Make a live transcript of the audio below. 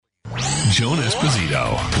Joan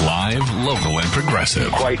Esposito, live, local, and progressive.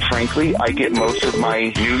 Quite frankly, I get most of my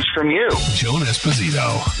news from you. Joan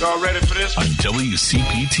Esposito. Y'all ready for this? On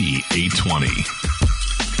WCPT 820.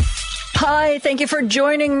 Hi, thank you for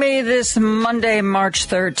joining me this Monday, March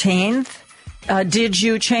 13th. Did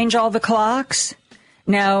you change all the clocks?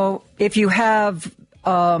 Now, if you have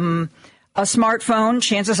a smartphone,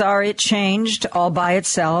 chances are it changed all by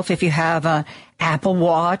itself. If you have an Apple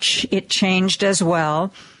Watch, it changed as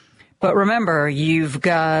well. But remember, you've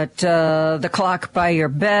got the clock by your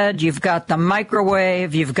bed, you've got the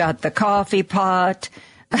microwave, you've got the coffee pot,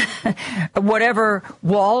 whatever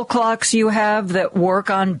wall clocks you have that work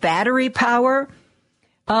on battery power.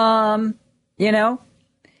 There's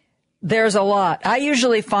a lot. I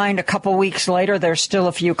usually find a couple weeks later there's still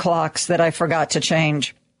a few clocks that I forgot to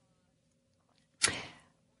change.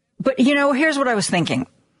 But, here's what I was thinking.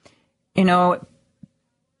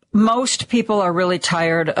 Most people are really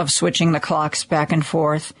tired of switching the clocks back and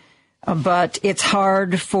forth, but it's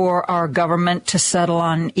hard for our government to settle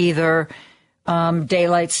on either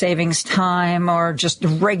daylight savings time or just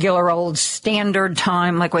regular old standard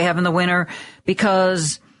time like we have in the winter,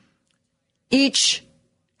 because each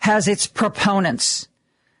has its proponents.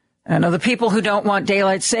 The people who don't want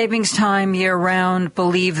daylight savings time year round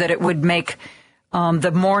believe that it would make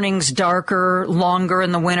the mornings darker, longer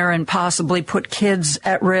in the winter, and possibly put kids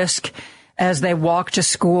at risk as they walk to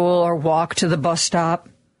school or walk to the bus stop.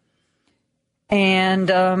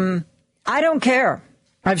 And I don't care.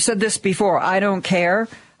 I've said this before. I don't care.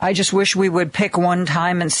 I just wish we would pick one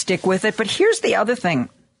time and stick with it. But here's the other thing.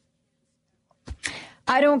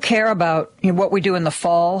 I don't care about what we do in the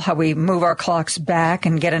fall, how we move our clocks back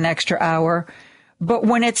and get an extra hour. But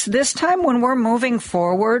when it's this time when we're moving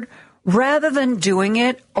forward, rather than doing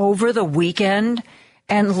it over the weekend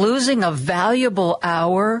and losing a valuable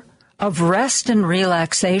hour of rest and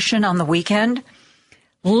relaxation on the weekend,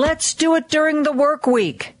 let's do it during the work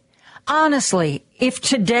week. Honestly, if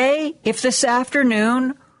this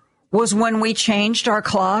afternoon was when we changed our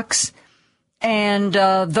clocks, and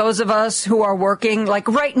those of us who are working, like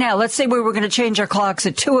right now, let's say we were going to change our clocks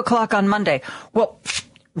at 2 o'clock on Monday. Well,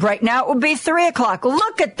 right now it would be 3 o'clock.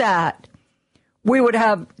 Look at that. We would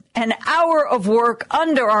have an hour of work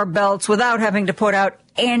under our belts without having to put out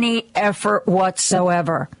any effort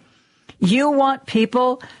whatsoever. You want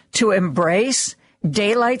people to embrace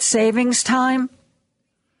daylight savings time?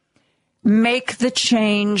 Make the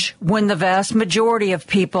change when the vast majority of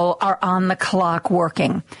people are on the clock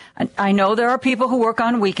working. I know there are people who work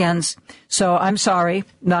on weekends, so I'm sorry.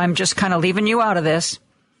 I'm just kind of leaving you out of this.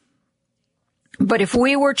 But if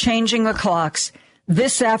we were changing the clocks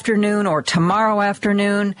this afternoon or tomorrow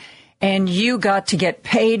afternoon, and you got to get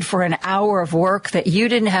paid for an hour of work that you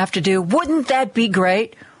didn't have to do, wouldn't that be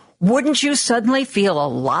great? Wouldn't you suddenly feel a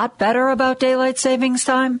lot better about daylight savings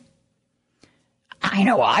time? I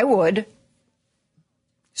know I would.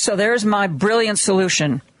 So there's my brilliant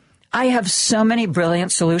solution. I have so many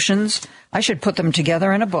brilliant solutions. I should put them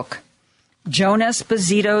together in a book. Joan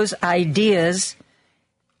Esposito's ideas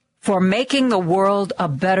for making the world a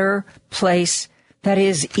better place that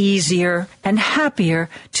is easier and happier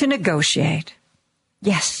to negotiate.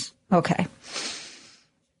 Yes. Okay.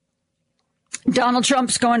 Donald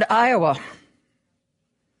Trump's going to Iowa.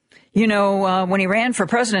 When he ran for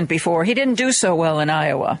president before, he didn't do so well in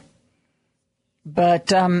Iowa.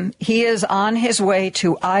 But he is on his way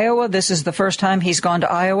to Iowa. This is the first time he's gone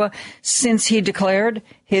to Iowa since he declared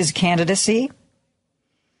his candidacy.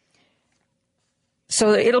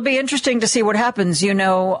 So it'll be interesting to see what happens.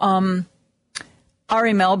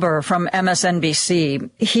 Ari Melber from MSNBC,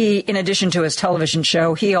 he, in addition to his television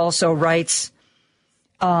show, he also writes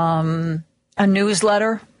a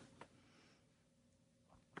newsletter.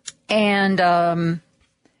 And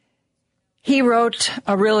he wrote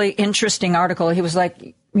a really interesting article. He was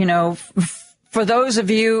like, for those of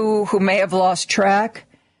you who may have lost track,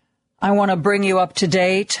 I want to bring you up to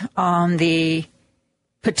date on the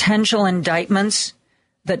potential indictments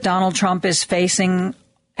that Donald Trump is facing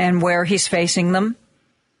and where he's facing them.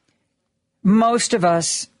 Most of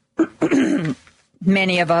us,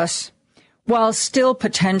 many of us, while still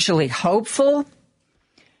potentially hopeful,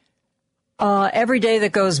 every day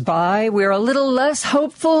that goes by, we're a little less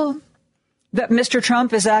hopeful that Mr.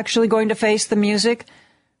 Trump is actually going to face the music.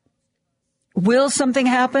 Will something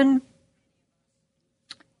happen?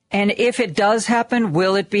 And if it does happen,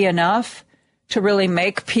 will it be enough to really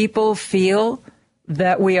make people feel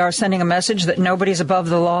that we are sending a message that nobody's above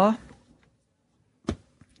the law?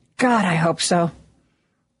 God, I hope so.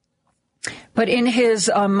 But in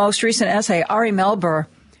his most recent essay, Ari Melber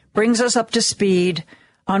brings us up to speed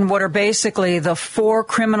on what are basically the 4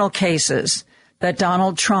 criminal cases that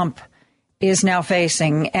Donald Trump is now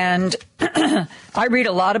facing. And I read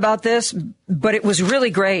a lot about this, but it was really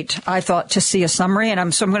great, I thought, to see a summary.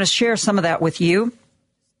 And so I'm going to share some of that with you.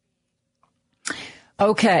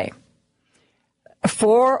 Okay.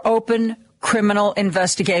 4 open criminal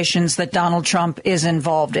investigations that Donald Trump is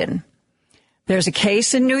involved in. There's a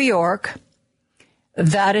case in New York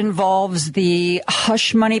that involves the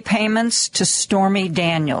hush money payments to Stormy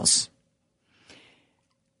Daniels.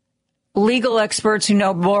 Legal experts who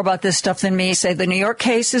know more about this stuff than me say the New York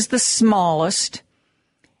case is the smallest.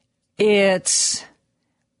 It's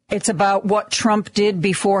about what Trump did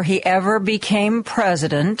before he ever became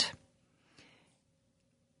president.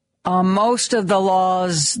 Most of the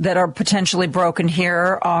laws that are potentially broken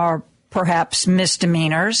here are perhaps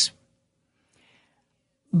misdemeanors.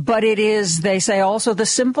 But it is, they say, also the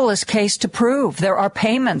simplest case to prove. There are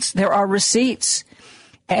payments. There are receipts.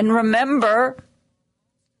 And remember,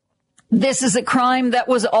 this is a crime that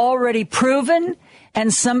was already proven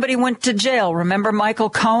and somebody went to jail. Remember Michael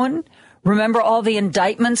Cohen? Remember all the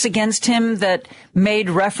indictments against him that made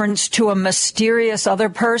reference to a mysterious other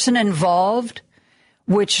person involved,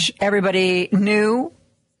 which everybody knew,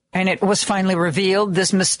 and it was finally revealed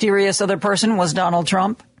this mysterious other person was Donald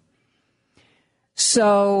Trump.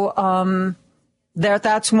 So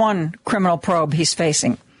that's one criminal probe he's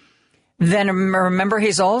facing. Then remember,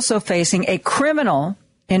 he's also facing a criminal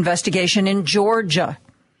investigation in Georgia.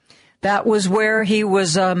 That was where he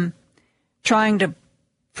was trying to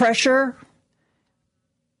pressure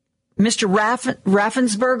Mr.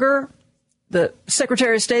 Raffensperger, the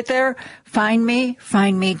Secretary of State there. Find me,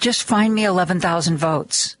 just find me 11,000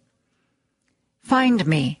 votes. Find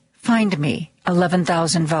me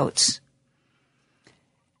 11,000 votes.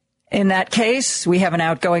 In that case, we have an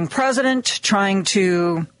outgoing president trying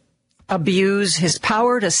to abuse his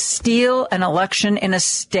power to steal an election in a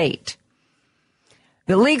state.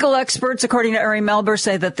 The legal experts, according to Ari Melber,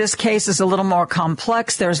 say that this case is a little more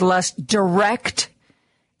complex. There's less direct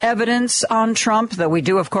evidence on Trump, though we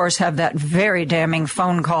do, of course, have that very damning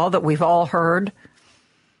phone call that we've all heard.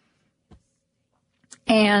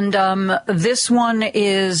 And this one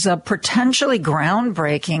is potentially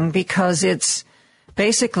groundbreaking because it's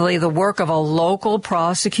basically the work of a local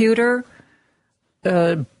prosecutor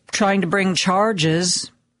trying to bring charges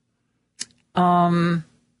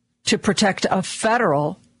to protect a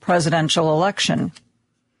federal presidential election.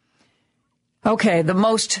 Okay,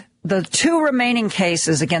 the 2 remaining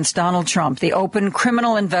cases against Donald Trump, the open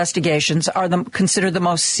criminal investigations, are considered the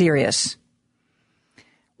most serious.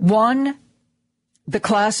 One, the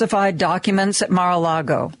classified documents at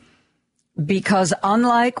Mar-a-Lago. Because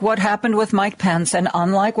unlike what happened with Mike Pence and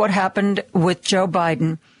unlike what happened with Joe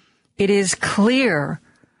Biden, it is clear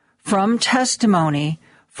from testimony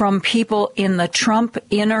from people in the Trump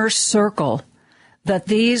inner circle that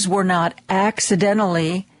these were not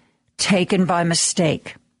accidentally taken by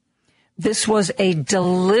mistake. This was a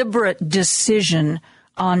deliberate decision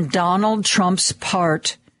on Donald Trump's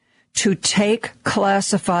part to take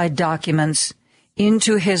classified documents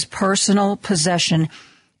into his personal possession.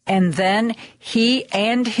 And then he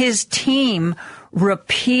and his team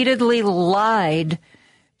repeatedly lied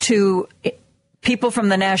to people from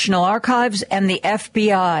the National Archives and the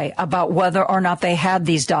FBI about whether or not they had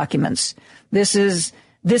these documents. This is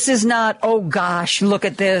not, oh gosh, look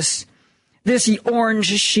at this. This orange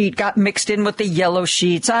sheet got mixed in with the yellow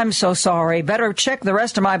sheets. I'm so sorry. Better check the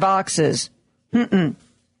rest of my boxes.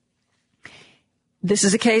 This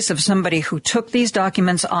is a case of somebody who took these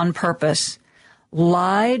documents on purpose,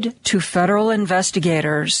 lied to federal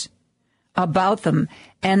investigators about them,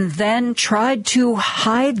 and then tried to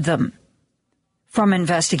hide them from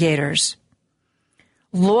investigators.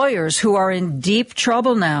 Lawyers who are in deep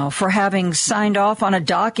trouble now for having signed off on a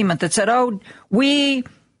document that said, oh, we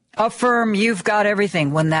affirm you've got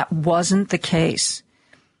everything, when that wasn't the case.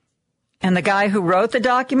 And the guy who wrote the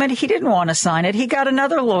document, he didn't want to sign it. He got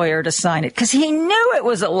another lawyer to sign it because he knew it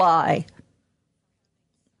was a lie.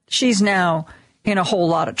 She's now in a whole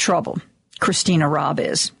lot of trouble. Christina Robb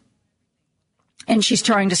is. And she's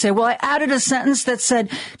trying to say, well, I added a sentence that said,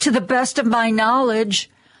 to the best of my knowledge.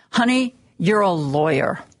 Honey, you're a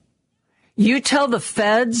lawyer. You tell the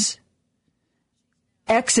feds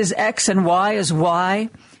X is X and Y is Y,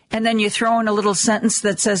 and then you throw in a little sentence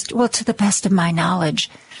that says, well, to the best of my knowledge.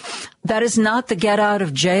 That is not the get out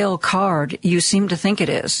of jail card you seem to think it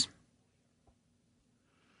is.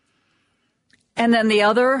 And then the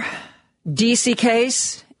other D.C.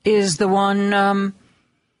 case is the one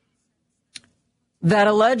that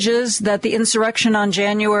alleges that the insurrection on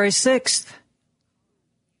January 6th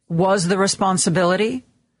was the responsibility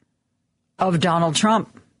of Donald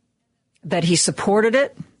Trump, that he supported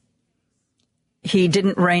it, he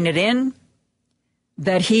didn't rein it in,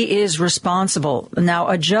 that he is responsible. Now,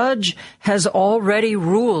 a judge has already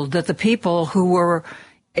ruled that the people who were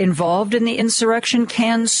involved in the insurrection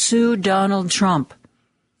can sue Donald Trump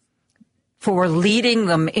for leading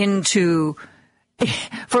them astray,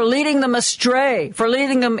 for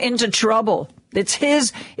leading them into trouble.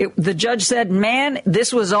 The judge said, man,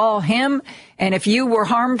 this was all him. And if you were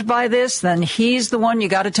harmed by this, then he's the one you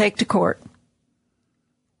got to take to court.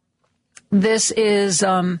 This is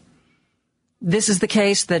the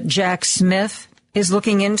case that Jack Smith is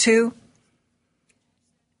looking into.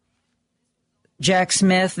 Jack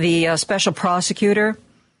Smith, the special prosecutor.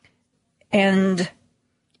 And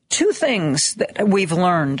two things that we've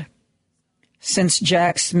learned since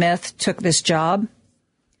Jack Smith took this job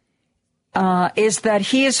is that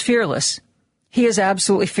he is fearless. He is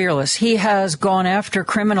absolutely fearless. He has gone after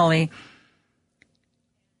criminally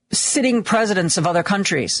sitting presidents of other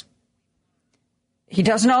countries. He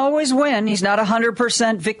doesn't always win. He's not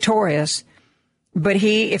 100% victorious. But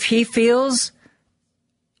if he feels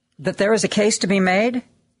that there is a case to be made,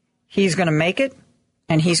 he's going to make it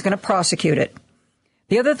and he's going to prosecute it.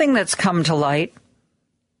 The other thing that's come to light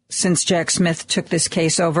since Jack Smith took this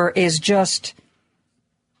case over is just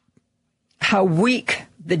how weak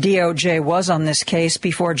the DOJ was on this case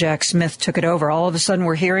before Jack Smith took it over. All of a sudden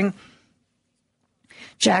we're hearing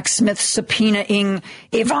Jack Smith subpoenaing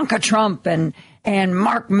Ivanka Trump and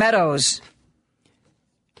Mark Meadows.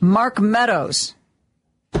 Mark Meadows,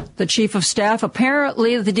 the chief of staff,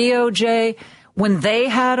 apparently the DOJ, when they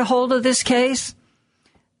had a hold of this case,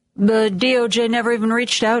 the DOJ never even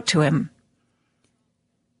reached out to him.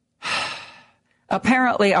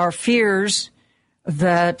 Apparently our fears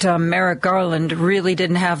that Merrick Garland really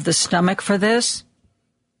didn't have the stomach for this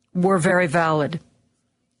were very valid.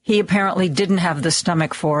 He apparently didn't have the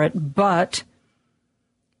stomach for it, but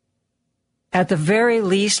at the very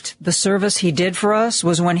least, the service he did for us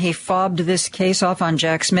was when he fobbed this case off on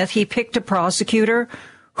Jack Smith. He picked a prosecutor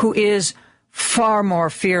who is far more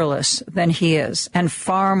fearless than he is and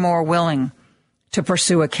far more willing to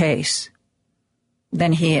pursue a case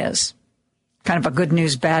than he is. Kind of a good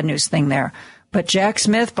news, bad news thing there. But Jack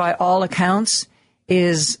Smith, by all accounts,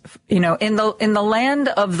 is, in the land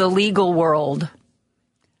of the legal world,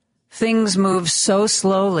 things move so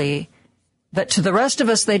slowly that to the rest of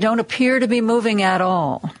us, they don't appear to be moving at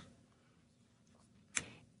all.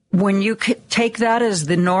 When you take that as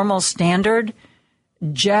the normal standard,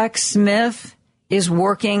 Jack Smith is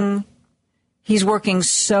working, he's working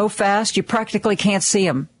so fast, you practically can't see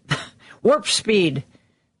him. Warp speed.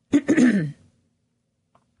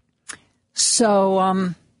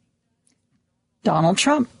 So, Donald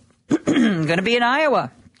Trump, going to be in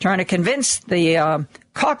Iowa, trying to convince the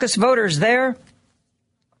caucus voters there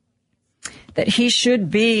that he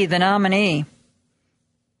should be the nominee.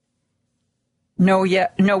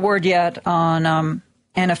 No word yet on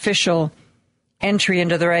an official entry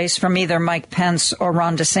into the race from either Mike Pence or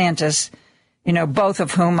Ron DeSantis, both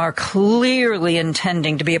of whom are clearly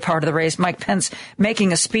intending to be a part of the race. Mike Pence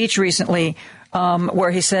making a speech recently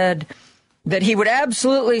where he said that he would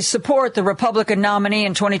absolutely support the Republican nominee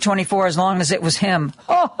in 2024 as long as it was him.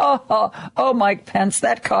 Oh, Mike Pence,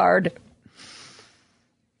 that card.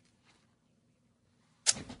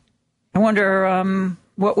 I wonder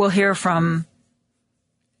what we'll hear from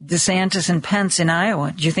DeSantis and Pence in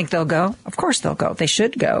Iowa. Do you think they'll go? Of course they'll go. They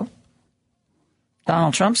should go.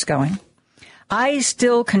 Donald Trump's going. I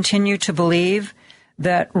still continue to believe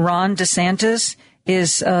that Ron DeSantis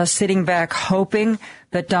is sitting back hoping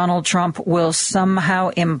that Donald Trump will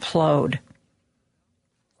somehow implode.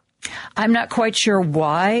 I'm not quite sure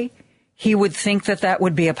why he would think that that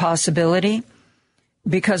would be a possibility,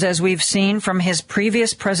 because as we've seen from his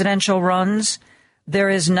previous presidential runs, there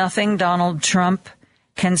is nothing Donald Trump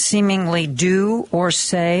can seemingly do or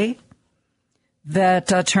say that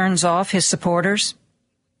turns off his supporters.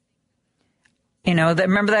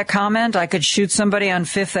 Remember that comment, I could shoot somebody on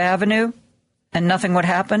Fifth Avenue and nothing would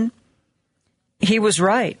happen? He was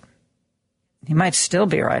right. He might still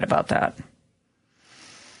be right about that.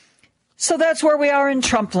 So that's where we are in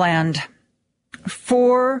Trump land.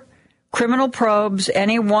 4 criminal probes,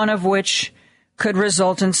 any one of which could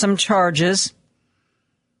result in some charges.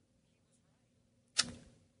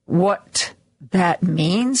 What that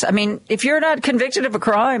means? I mean, if you're not convicted of a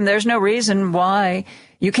crime, there's no reason why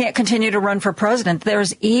you can't continue to run for president.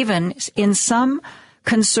 There's even, in some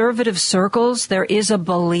conservative circles, there is a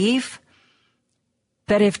belief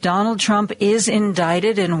that if Donald Trump is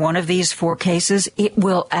indicted in one of these 4 cases, it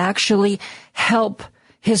will actually help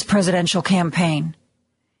his presidential campaign.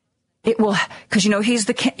 it will, because, he's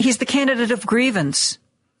the candidate of grievance.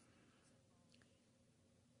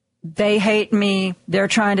 They hate me. They're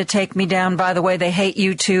trying to take me down. By the way, they hate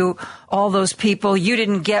you too. All those people, you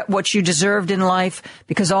didn't get what you deserved in life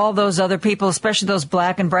because all those other people, especially those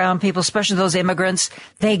black and brown people, especially those immigrants,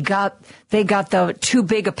 they got the too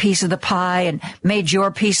big a piece of the pie and made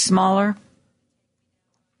your piece smaller.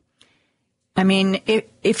 I mean,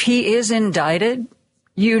 if he is indicted,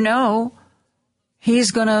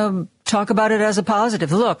 he's going to talk about it as a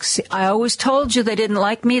positive. Look, see, I always told you they didn't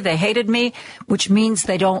like me. They hated me, which means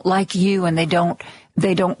they don't like you and they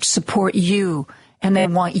don't support you and they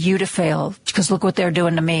want you to fail because look what they're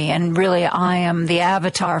doing to me. And really, I am the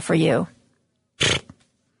avatar for you.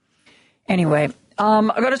 Anyway, I'm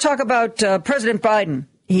going to talk about President Biden.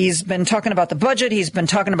 He's been talking about the budget. He's been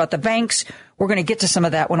talking about the banks. We're going to get to some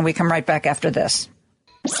of that when we come right back after this.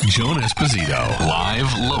 Joan Esposito, live,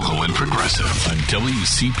 local, and progressive on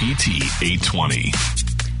WCPT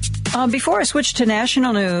 820. Before I switch to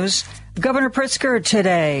national news, Governor Pritzker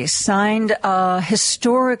today signed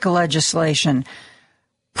historic legislation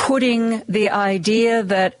putting the idea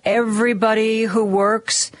that everybody who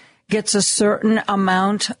works gets a certain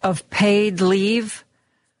amount of paid leave.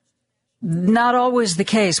 Not always the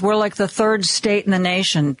case. We're like the third state in the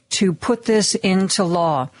nation to put this into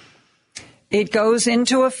law. It goes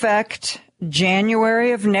into effect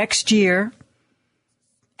January of next year,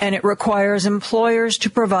 and it requires employers to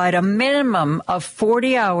provide a minimum of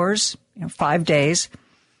 40 hours, 5 days,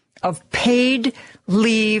 of paid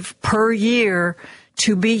leave per year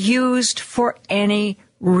to be used for any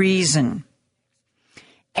reason.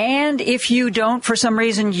 And if you don't, for some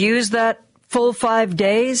reason, use that full 5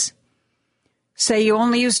 days, say you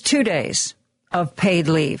only use 2 days of paid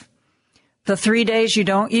leave, the 3 days you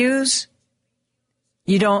don't use,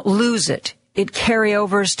 you don't lose it. It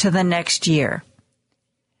carryovers to the next year.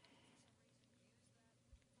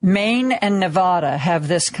 Maine and Nevada have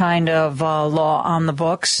this kind of law on the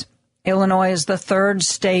books. Illinois is the third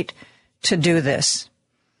state to do this.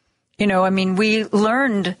 We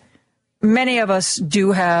learned, many of us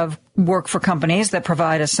do have work for companies that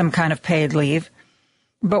provide us some kind of paid leave.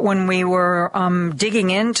 But when we were digging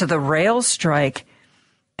into the rail strike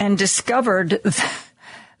and discovered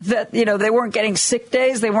that, they weren't getting sick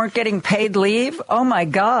days, they weren't getting paid leave. Oh, my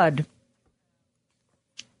God.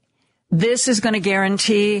 This is going to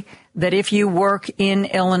guarantee that if you work in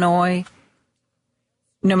Illinois,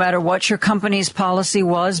 no matter what your company's policy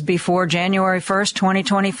was before January 1st,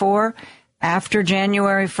 2024, after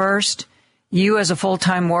January 1st, you as a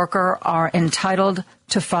full-time worker are entitled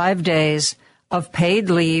to 5 days of paid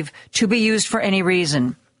leave to be used for any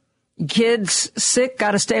reason. Kids sick,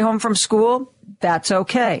 got to stay home from school? That's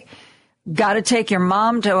okay. Got to take your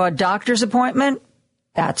mom to a doctor's appointment?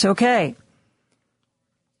 That's okay.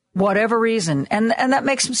 Whatever reason. And that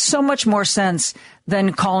makes so much more sense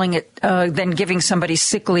than calling it, than giving somebody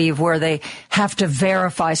sick leave where they have to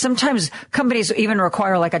verify. Sometimes companies even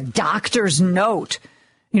require like a doctor's note.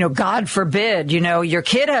 God forbid, your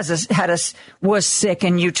kid was sick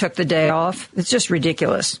and you took the day off. It's just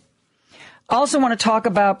ridiculous. Also want to talk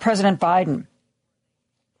about President Biden.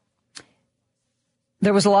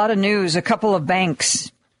 There was a lot of news. A couple of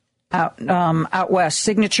banks out west,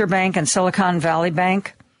 Signature Bank and Silicon Valley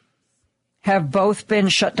Bank, have both been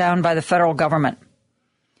shut down by the federal government.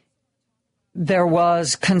 There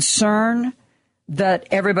was concern that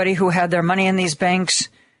everybody who had their money in these banks,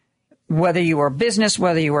 whether you were a business,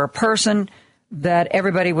 whether you were a person, that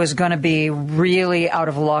everybody was going to be really out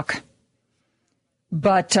of luck.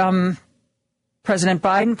 But President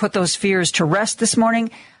Biden put those fears to rest this morning.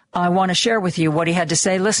 I want to share with you what he had to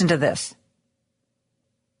say. Listen to this.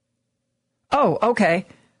 Oh, okay.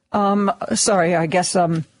 Sorry, I guess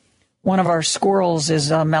one of our squirrels is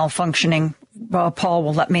malfunctioning. Paul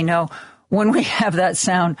will let me know when we have that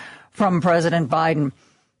sound from President Biden.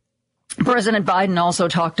 President Biden also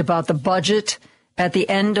talked about the budget at the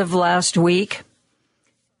end of last week.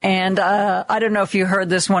 And I don't know if you heard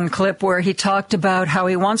this one clip where he talked about how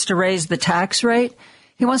he wants to raise the tax rate.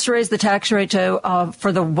 He wants to raise the tax rate to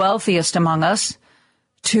for the wealthiest among us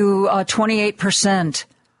to 28%.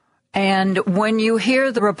 And when you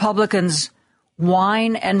hear the Republicans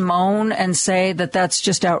whine and moan and say that that's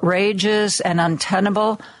just outrageous and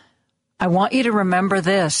untenable, I want you to remember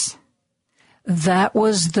this. That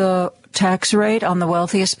was the tax rate on the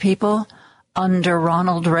wealthiest people under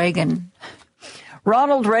Ronald Reagan.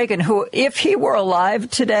 Ronald Reagan, who, if he were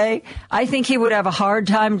alive today, I think he would have a hard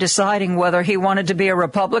time deciding whether he wanted to be a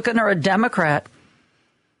Republican or a Democrat,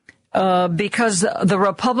 because the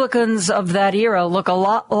Republicans of that era look a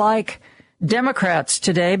lot like Democrats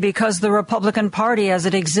today because the Republican Party as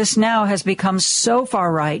it exists now has become so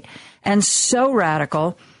far right and so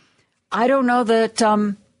radical. I don't know that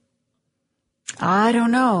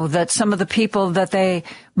some of the people that they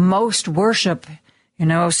most worship,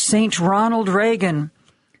 Saint Ronald Reagan.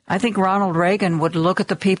 I think Ronald Reagan would look at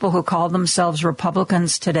the people who call themselves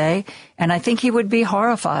Republicans today, and I think he would be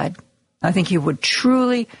horrified. I think he would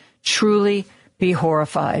truly, truly be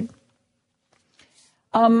horrified.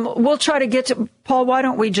 We'll try to get to, Paul, why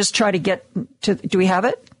don't we just try to get to, do we have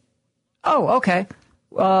it? Oh, okay.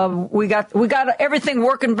 We got everything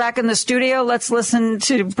working back in the studio. Let's listen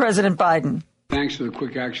to President Biden. Thanks to the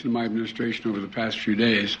quick action of my administration over the past few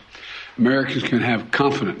days, Americans can have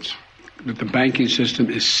confidence that the banking system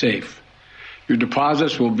is safe. Your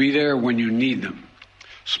deposits will be there when you need them.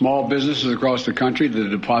 Small businesses across the country, the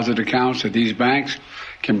deposit accounts at these banks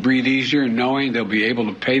can breathe easier knowing they'll be able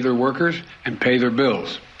to pay their workers and pay their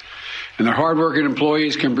bills. And their hardworking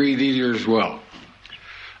employees can breathe easier as well.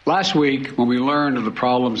 Last week, when we learned of the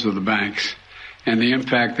problems of the banks and the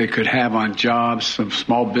impact they could have on jobs of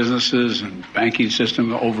small businesses and banking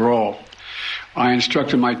system overall, I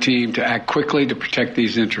instructed my team to act quickly to protect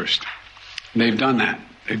these interests. And they've done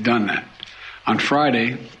that. On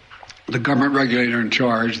Friday, the government regulator in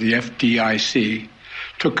charge, the FDIC,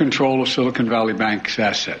 took control of Silicon Valley Bank's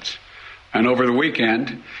assets. And over the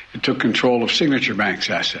weekend, it took control of Signature Bank's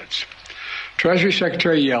assets. Treasury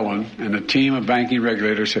Secretary Yellen and a team of banking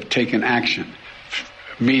regulators have taken action,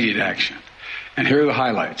 immediate action. And here are the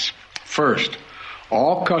highlights. First,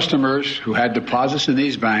 all customers who had deposits in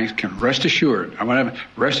these banks can rest assured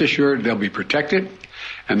they'll be protected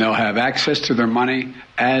and they'll have access to their money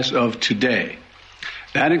as of today.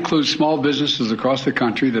 That includes small businesses across the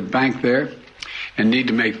country that bank there and need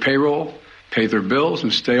to make payroll, pay their bills,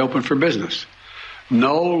 and stay open for business.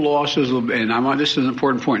 No losses will be, and this is an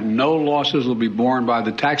important point, no losses will be borne by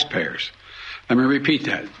the taxpayers. Let me repeat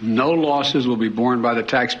that. No losses will be borne by the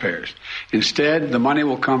taxpayers. Instead, the money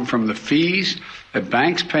will come from the fees that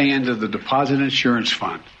banks pay into the Deposit Insurance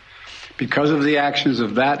Fund. Because of the actions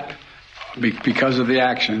that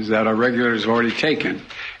our regulators have already taken,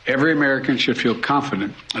 every American should feel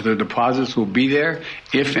confident that their deposits will be there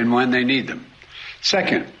if and when they need them.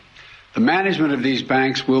 Second, the management of these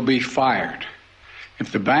banks will be fired.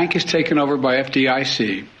 If the bank is taken over by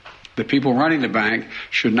FDIC, the people running the bank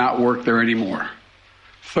should not work there anymore.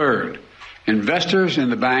 Third, investors in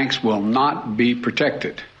the banks will not be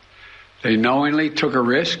protected. They knowingly took a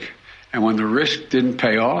risk, and when the risk didn't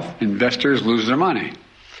pay off, investors lose their money.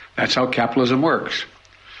 That's how capitalism works.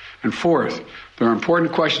 And fourth, there are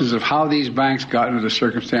important questions of how these banks got into the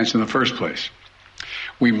circumstance in the first place.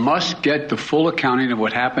 We must get the full accounting of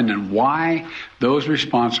what happened and why those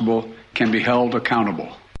responsible can be held accountable.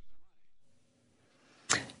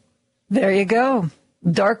 There you go.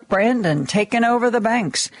 Dark Brandon taking over the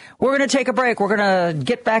banks. We're going to take a break. We're going to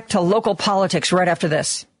get back to local politics right after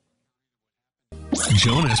this.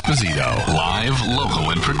 Joan Esposito, live,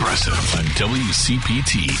 local, and progressive on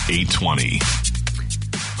WCPT 820.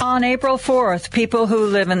 On April 4th, people who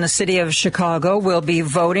live in the city of Chicago will be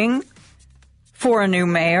voting for a new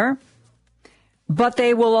mayor, but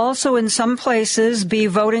they will also in some places be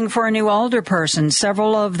voting for a new alderperson.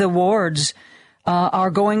 Several of the wards are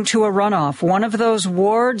going to a runoff. One of those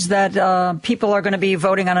wards that people are going to be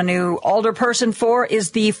voting on a new alderperson for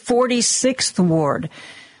is the 46th ward.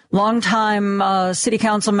 Longtime city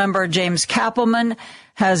council member James Kappelman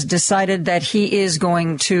has decided that he is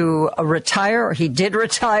going to retire, or he did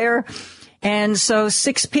retire. And so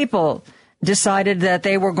 6 people decided that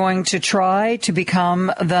they were going to try to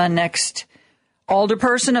become the next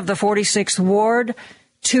alderperson of the 46th ward.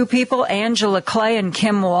 2 people, Angela Clay and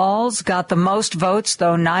Kim Walz, got the most votes,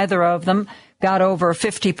 though neither of them got over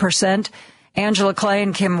 50%. Angela Clay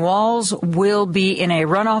and Kim Walz will be in a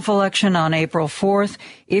runoff election on April 4th.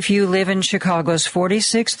 If you live in Chicago's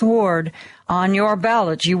 46th ward, on your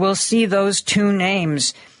ballot, you will see those 2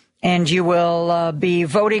 names, and you will be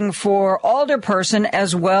voting for alderperson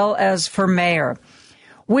as well as for mayor.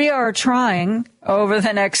 We are trying over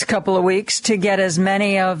the next couple of weeks to get as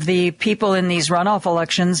many of the people in these runoff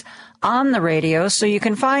elections on the radio so you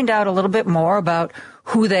can find out a little bit more about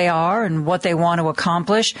who they are and what they want to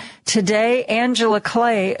accomplish. Today, Angela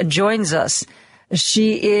Clay joins us.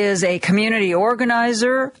 She is a community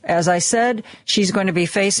organizer. As I said, she's going to be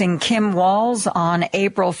facing Kim Walz on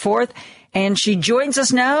April 4th. And she joins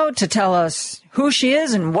us now to tell us who she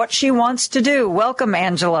is and what she wants to do. Welcome,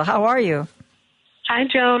 Angela. How are you? Hi,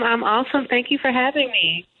 Joan. I'm awesome. Thank you for having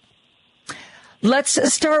me.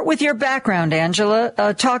 Let's start with your background,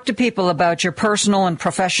 Angela. Talk to people about your personal and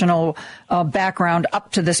professional background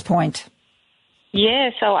up to this point. Yeah,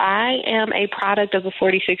 so I am a product of the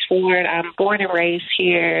 46th Ward. I'm born and raised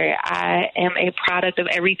here. I am a product of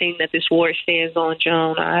everything that this ward stands on,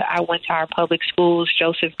 Joan. I went to our public schools,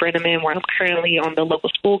 Joseph Brenneman, where I'm currently on the local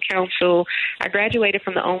school council. I graduated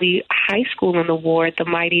from the only high school in the ward, the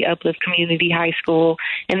mighty Uplift Community High School,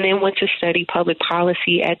 and then went to study public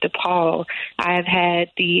policy at DePaul. I have had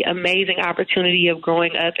the amazing opportunity of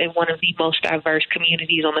growing up in one of the most diverse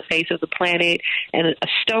communities on the face of the planet, and a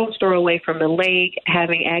stone's throw away from the lake,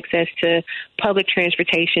 having access to public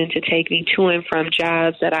transportation to take me to and from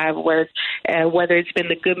jobs that I've worked, whether it's been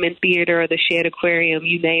the Goodman Theater or the Shedd Aquarium,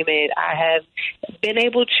 you name it. I have been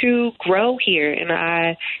able to grow here, and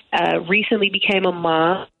I recently became a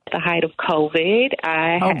mom at the height of COVID.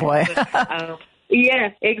 Oh, boy. Yeah,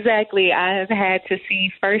 exactly. I have had to see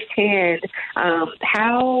firsthand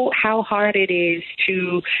how hard it is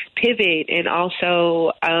to pivot and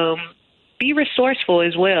also be resourceful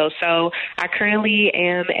as well. So I currently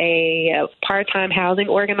am a part-time housing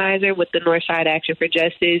organizer with the Northside Action for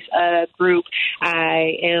Justice group.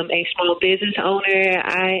 I am a small business owner.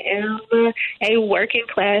 I am a working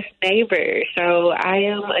class neighbor. So I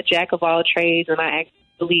am a jack of all trades, and I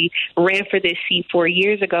ran for this seat 4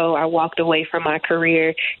 years ago. I walked away from my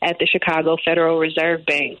career at the Chicago Federal Reserve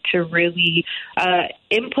Bank to really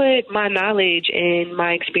input my knowledge and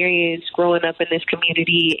my experience growing up in this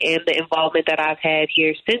community and the involvement that I've had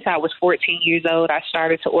here since I was 14 years old. I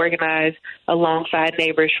started to organize alongside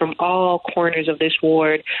neighbors from all corners of this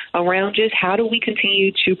ward around just how do we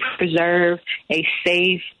continue to preserve a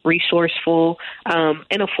safe, resourceful,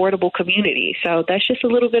 and affordable community. So that's just a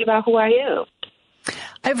little bit about who I am.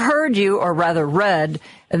 I've heard you, or rather read,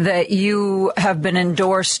 that you have been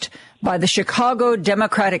endorsed by the Chicago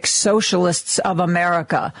Democratic Socialists of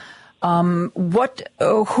America.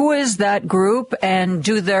 Who is that group, and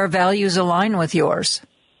do their values align with yours?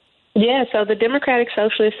 Yeah, so the Democratic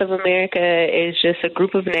Socialists of America is just a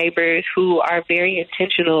group of neighbors who are very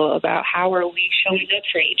intentional about how are we showing up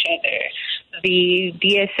for each other. The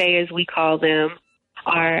DSA, as we call them,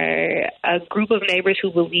 are a group of neighbors who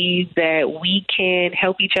believe that we can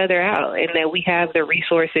help each other out and that we have the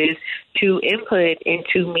resources to input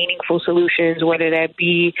into meaningful solutions, whether that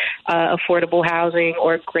be affordable housing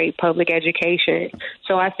or great public education.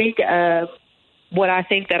 So I think what I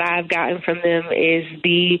think that I've gotten from them is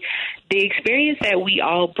the experience that we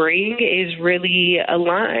all bring is really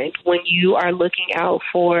aligned when you are looking out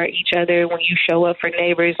for each other, when you show up for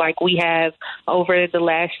neighbors like we have over the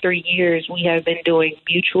last 3 years. We have been doing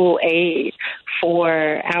mutual aid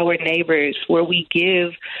for our neighbors where we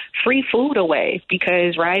give free food away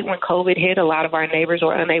because, right, when COVID hit, a lot of our neighbors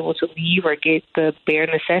were unable to leave or get the bare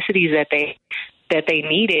necessities that they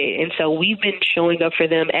needed. And so we've been showing up for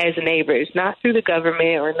them as neighbors, not through the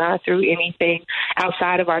government or not through anything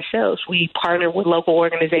outside of ourselves. We partner with local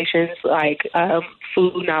organizations like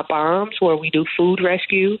Food Not Bombs, where we do food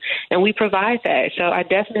rescue, and we provide that. So I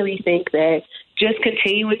definitely think that just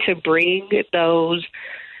continuing to bring those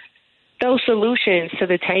solutions to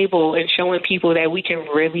the table and showing people that we can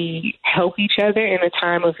really help each other in a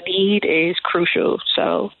time of need is crucial.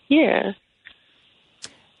 So, yeah.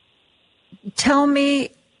 Tell me,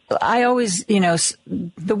 I always,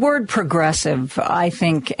 the word progressive, I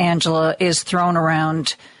think, Angela, is thrown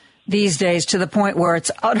around these days to the point where it's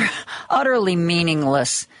utterly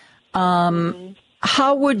meaningless.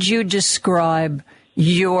 How would you describe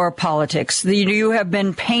your politics? You have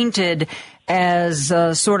been painted as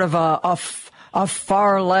sort of a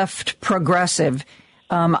far left progressive.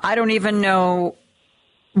 I don't even know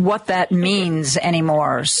what that means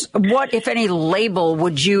anymore. What, if any, label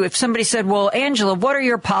would you, if somebody said, well, Angela, what are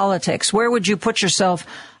your politics? Where would you put yourself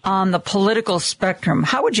on the political spectrum?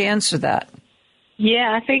 How would you answer that?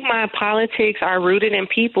 Yeah, I think my politics are rooted in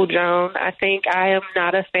people, Joan. I think I am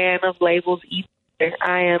not a fan of labels either.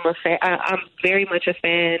 I'm very much a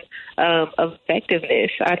fan of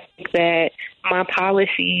effectiveness. I think that my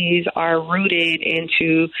policies are rooted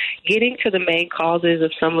into getting to the main causes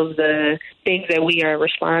of some of the things that we are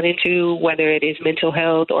responding to, whether it is mental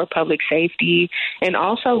health or public safety, and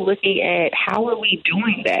also looking at how are we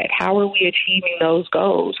doing that? How are we achieving those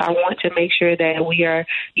goals? I want to make sure that we are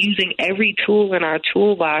using every tool in our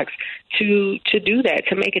toolbox to do that,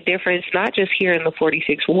 to make a difference, not just here in the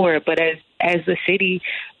 46th Ward, but as the city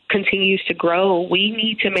continues to grow, we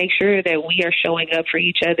need to make sure that we are showing up for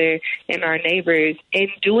each other and our neighbors and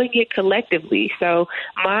doing it collectively. So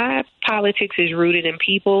my politics is rooted in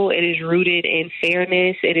people. It is rooted in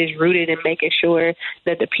fairness. It is rooted in making sure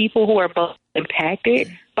that the people who are most impacted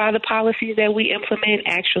by the policies that we implement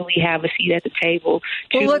actually have a seat at the table.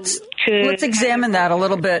 Well, let's examine that a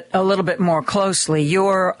little bit more closely.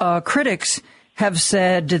 Your critics have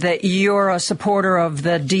said that you're a supporter of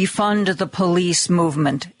the defund the police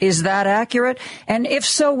movement. Is that accurate? And if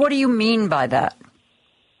so, what do you mean by that?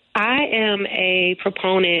 I am a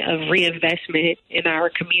proponent of reinvestment in our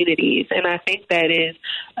communities, and I think that is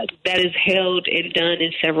held and done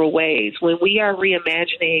in several ways. When we are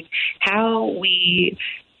reimagining how we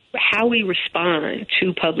respond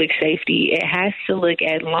to public safety, it has to look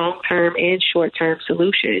at long-term and short-term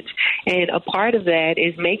solutions. And a part of that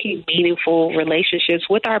is making meaningful relationships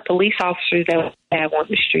with our police officers that we have on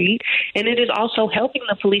the street. And it is also helping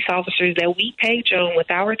the police officers that we pay, Joan,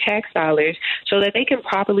 with our tax dollars so that they can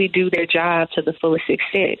properly do their job to the fullest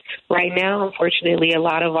extent. Right now, unfortunately, a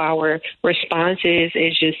lot of our responses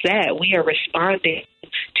is just that. We are responding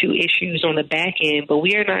to issues on the back end, but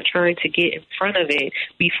we are not trying to get in front of it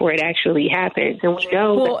before it actually happens. And we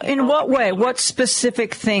know. Well, in what way? What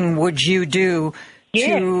specific thing would you do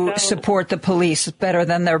to support the police better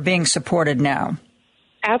than they're being supported now?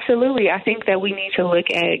 Absolutely. I think that we need to look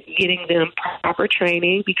at getting them proper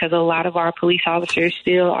training because a lot of our police officers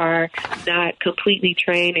still are not completely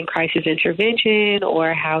trained in crisis intervention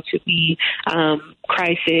or how to be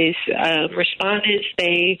crisis respondents.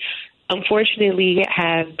 They unfortunately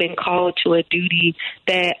have been called to a duty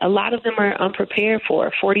that a lot of them are unprepared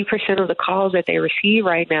for. 40% of the calls that they receive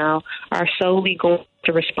right now are solely going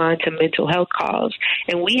to respond to mental health calls.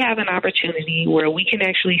 And we have an opportunity where we can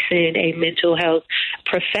actually send a mental health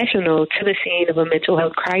professional to the scene of a mental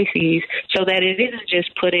health crisis so that it isn't just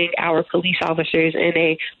putting our police officers in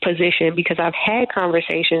a position, because I've had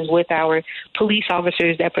conversations with our police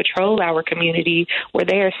officers that patrol our community where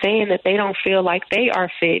they are saying that they don't feel like they are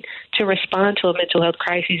fit to respond to a mental health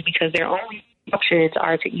crisis because their only options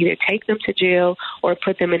are to either take them to jail or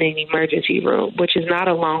put them in an emergency room, which is not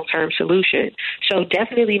a long-term solution. So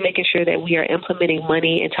definitely making sure that we are implementing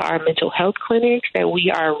money into our mental health clinics, that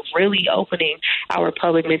we are really opening our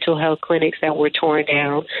public mental health clinics that were torn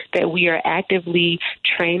down, that we are actively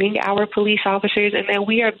training our police officers, and that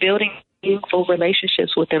we are building meaningful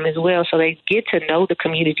relationships with them as well, so they get to know the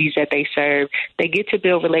communities that they serve. They get to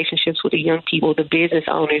build relationships with the young people, the business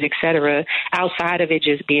owners, et cetera, outside of it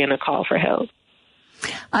just being a call for help.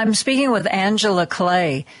 I'm speaking with Angela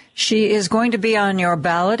Clay. She is going to be on your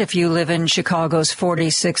ballot if you live in Chicago's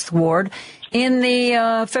 46th Ward. In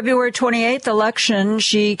the February 28th election,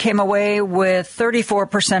 she came away with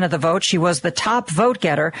 34% of the vote. She was the top vote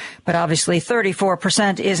getter, but obviously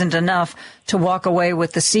 34% isn't enough to walk away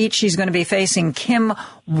with the seat. She's going to be facing Kim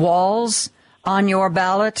Walz on your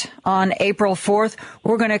ballot on April 4th.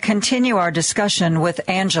 We're going to continue our discussion with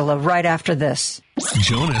Angela right after this.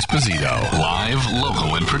 Joan Esposito, live,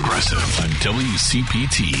 local, and progressive on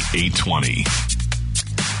WCPT 820.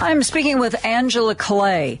 I'm speaking with Angela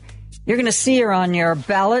Clay. You're going to see her on your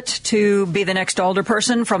ballot to be the next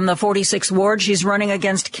alderperson from the 46th Ward. She's running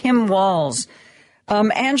against Kim Walz.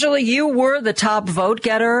 Angela, you were the top vote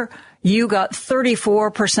getter. You got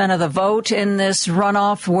 34% of the vote in this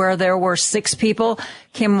runoff where there were 6 people.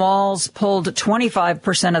 Kim Walz pulled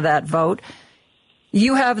 25% of that vote.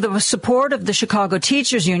 You have the support of the Chicago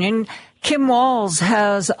Teachers Union. Kim Walz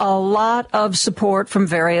has a lot of support from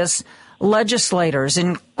various legislators,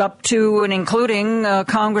 up to and including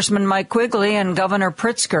Congressman Mike Quigley and Governor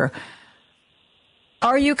Pritzker.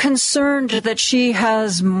 Are you concerned that she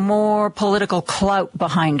has more political clout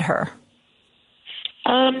behind her?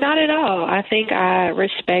 Not at all. I think I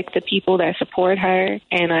respect the people that support her,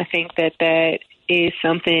 and I think that that is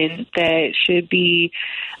something that should be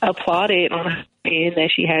applauded on her end, that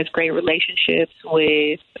she has great relationships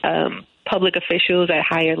with public officials at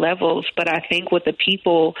higher levels. But I think what the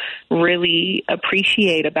people really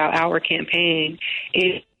appreciate about our campaign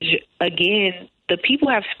is, again, the people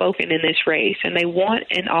have spoken in this race, and they want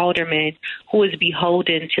an alderman who is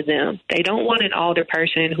beholden to them. They don't want an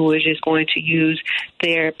alderperson who is just going to use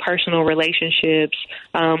their personal relationships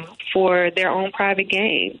for their own private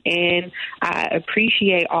gain. And I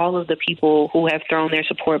appreciate all of the people who have thrown their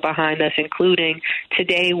support behind us, including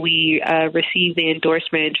today we received the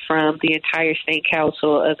endorsement from the entire state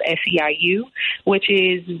council of SEIU, which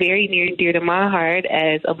is very near and dear to my heart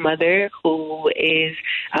as a mother who is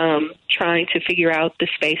trying to figure out the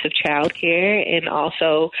space of childcare and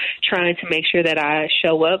also trying to make sure that I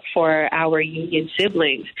show up for our union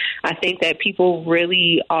siblings. I think that people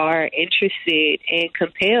really are interested and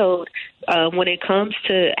compelled when it comes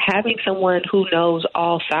to having someone who knows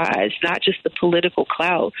all sides, not just the political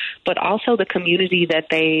clout, but also the community that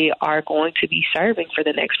they are going to be serving for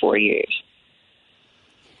the next 4 years.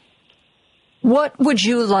 What would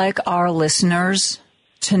you like our listeners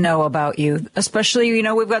to know about you? Especially,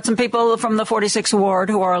 we've got some people from the 46th Ward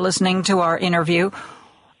who are listening to our interview.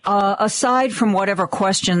 Aside from whatever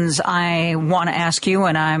questions I want to ask you,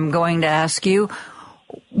 and I'm going to ask you,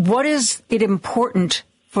 what is it important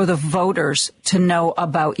for the voters to know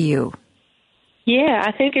about you? Yeah,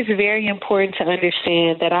 I think it's very important to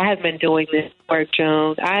understand that I have been doing this work,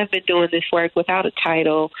 Joan. I have been doing this work without a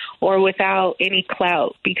title or without any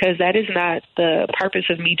clout, because that is not the purpose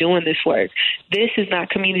of me doing this work. This is not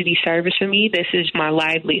community service for me. This is my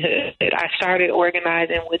livelihood. I started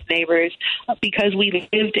organizing with neighbors because we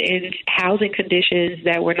lived in housing conditions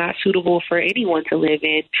that were not suitable for anyone to live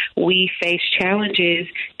in. We faced challenges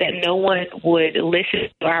that no one would listen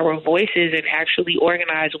to our voices and actually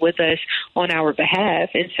organize with us on our behalf.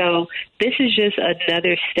 And so this is just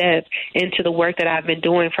another step into the work that I've been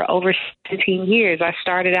doing for over 17 years. I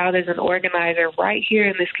started out as an organizer right here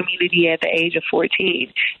in this community at the age of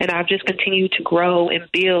 14, and I've just continued to grow and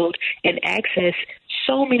build and access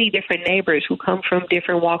so many different neighbors who come from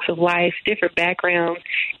different walks of life, different backgrounds,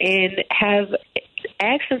 and have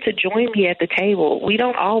asked them to join me at the table. We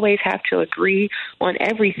don't always have to agree on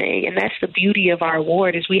everything, and that's the beauty of our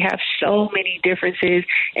ward is we have so many differences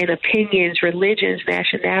in opinions, religions,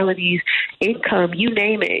 nationalities, income, you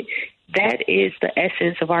name it. That is the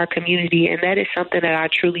essence of our community, and that is something that I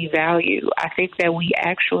truly value. I think that we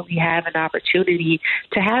actually have an opportunity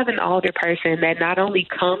to have an alder person that not only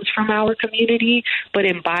comes from our community, but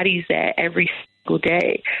embodies that every single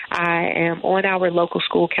day. I am on our local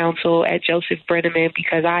school council at Joseph Brenneman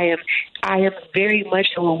because I am very much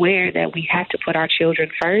so aware that we have to put our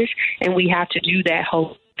children first, and we have to do that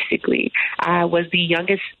holistically. I was the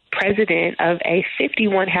youngest president of a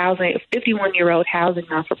 51-year-old housing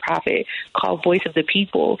not-for-profit called Voice of the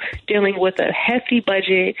People, dealing with a hefty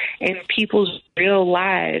budget and people's real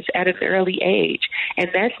lives at an early age. And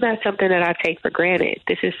that's not something that I take for granted.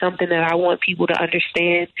 This is something that I want people to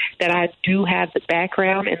understand, that I do have the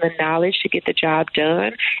background and the knowledge to get the job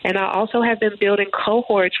done. And I also have been building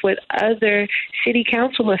cohorts with other city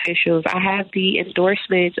council officials. I have the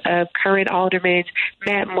endorsements of current aldermen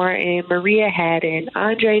Matt Martin, Maria Haddon,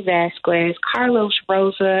 Andre Vasquez, Carlos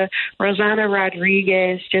Rosa, Rosanna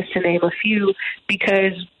Rodriguez, just to name a few,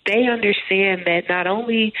 because they understand that not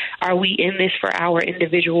only are we in this for our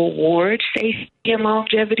individual ward safety and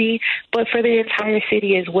longevity, but for the entire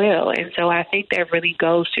city as well. And so I think that really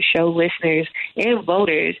goes to show listeners and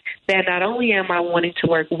voters that not only am I wanting to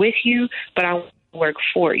work with you, but I want to work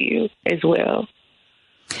for you as well.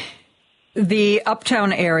 The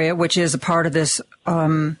Uptown area, which is a part of this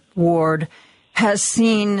ward, has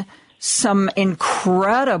seen some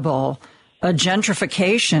incredible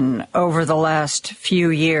gentrification over the last few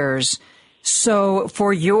years. So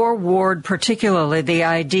for your ward particularly, the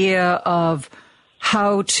idea of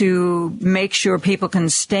how to make sure people can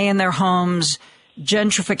stay in their homes,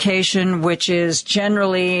 gentrification, which is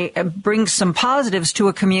generally brings some positives to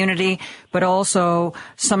a community, but also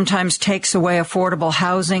sometimes takes away affordable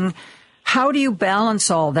housing. How do you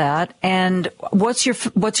balance all that? And what's your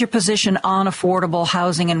position on affordable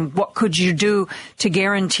housing, and what could you do to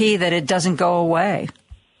guarantee that it doesn't go away?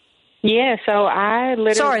 Yeah, so I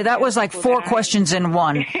literally... Sorry, that was like four questions in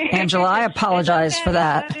one. Angela, I apologize for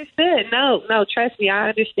that. Understood. No, trust me, I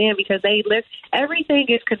understand, because everything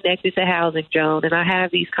is connected to housing, Joan, and I have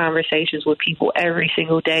these conversations with people every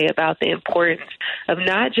single day about the importance of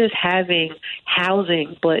not just having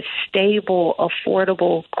housing, but stable,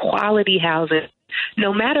 affordable, quality housing.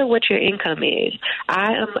 No matter what your income is,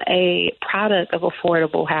 I am a product of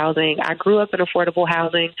affordable housing. I grew up in affordable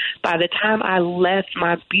housing. By the time I left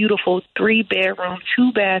my beautiful 3-bedroom,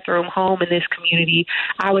 2-bathroom home in this community,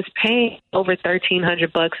 I was paying over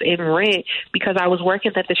 $1,300 in rent because I was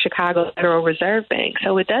working at the Chicago Federal Reserve Bank.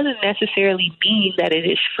 So it doesn't necessarily mean that it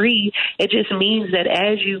is free. It just means that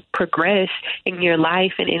as you progress in your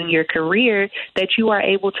life and in your career, that you are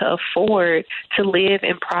able to afford to live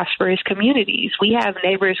in prosperous communities. We have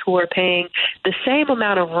neighbors who are paying the same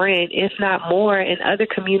amount of rent, if not more, in other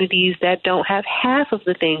communities that don't have half of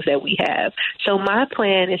the things that we have. So my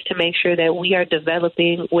plan is to make sure that we are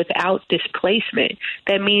developing without displacement.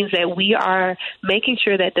 That means that we are making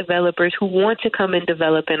sure that developers who want to come and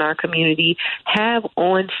develop in our community have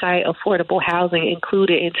on-site affordable housing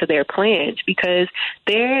included into their plans, because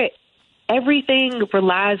everything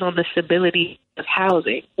relies on the stability of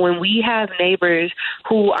housing. When we have neighbors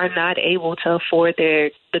who are not able to afford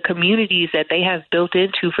the communities that they have built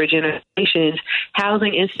into for generations,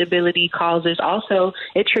 housing instability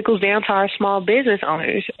it trickles down to our small business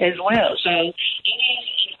owners as well. So it is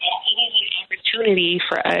an opportunity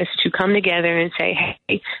for us to come together and say,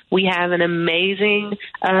 hey, we have an amazing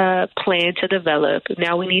plan to develop.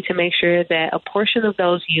 Now we need to make sure that a portion of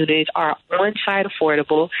those units are on-site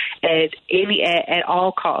affordable at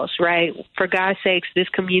all costs, right? For God's sakes, this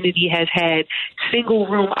community has had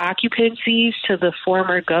single-room occupancies to the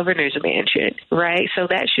former governor's mansion, right? So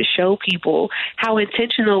that should show people how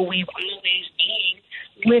intentional we've always been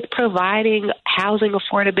with providing housing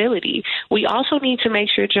affordability. We also need to make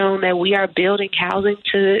sure, Joan, that we are building housing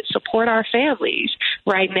to support our families.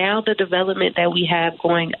 Right now, the development that we have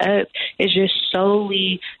going up is just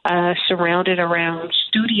solely surrounded around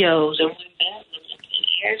studios and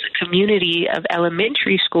as a community of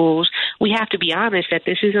elementary schools, we have to be honest that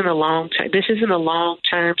this isn't a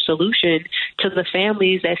long-term solution to the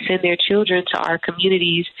families that send their children to our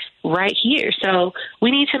communities right here. So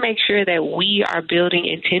we need to make sure that we are building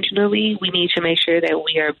intentionally. We need to make sure that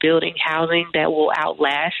we are building housing that will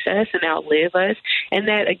outlast us and outlive us, and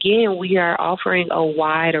that, again, we are offering a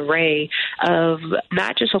wide array of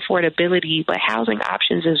not just affordability, but housing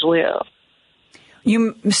options as well.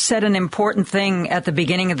 You said an important thing at the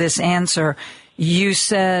beginning of this answer. You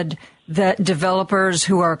said that developers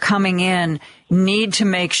who are coming in need to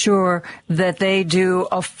make sure that they do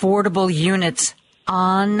affordable units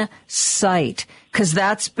on site, because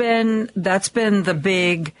that's been the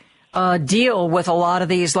big deal with a lot of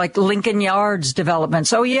these, like Lincoln Yards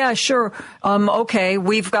developments. Oh, yeah, sure. Okay,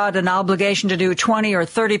 we've got an obligation to do 20 or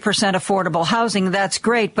 30% affordable housing. That's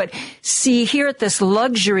great. But see, here at this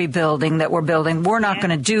luxury building that we're building, we're not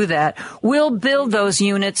going to do that. We'll build those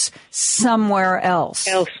units somewhere else.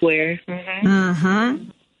 Elsewhere. Mm-hmm. Mm-hmm.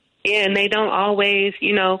 Yeah, and they don't always,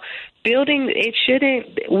 we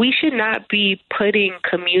should not be putting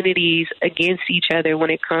communities against each other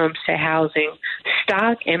when it comes to housing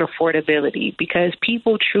stock and affordability, because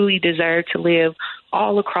people truly deserve to live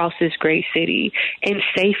all across this great city and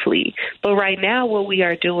safely. But right now what we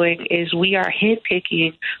are doing is we are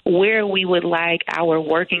handpicking where we would like our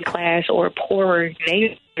working class or poorer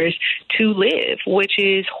neighbors to live, which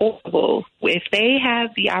is horrible. If they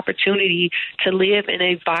have the opportunity to live in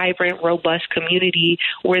a vibrant, robust community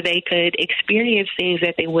where they could experience things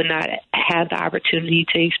that they would not have the opportunity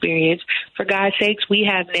to experience, for God's sakes, we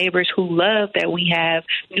have neighbors who love that we have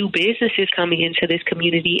new businesses coming into this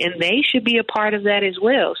community, and they should be a part of that as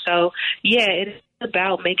well. So, yeah, it's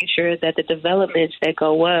about making sure that the developments that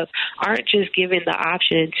go up aren't just given the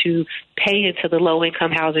option to pay into the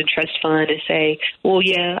low-income housing trust fund and say, well,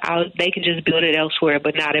 yeah, they can just build it elsewhere,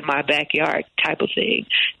 but not in my backyard type of thing.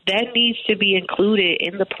 That needs to be included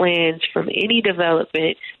in the plans from any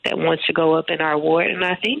development that wants to go up in our ward. And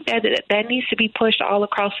I think that needs to be pushed all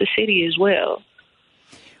across the city as well.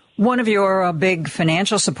 One of your big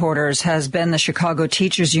financial supporters has been the Chicago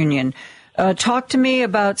Teachers Union. Talk to me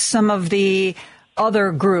about some of the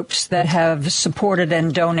other groups that have supported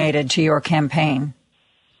and donated to your campaign.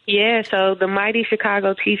 Yeah, so the mighty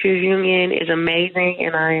Chicago Teachers Union is amazing,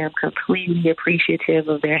 and I am completely appreciative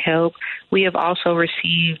of their help. We have also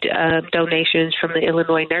received donations from the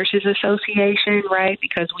Illinois Nurses Association, right,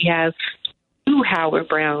 because we have two Howard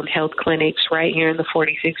Brown health clinics right here in the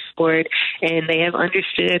 46th ward, and they have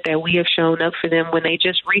understood that we have shown up for them when they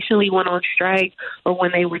just recently went on strike or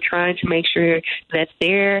when they were trying to make sure that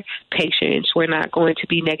their patients were not going to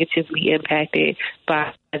be negatively impacted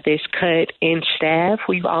by this cut in staff.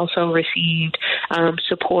 We've also received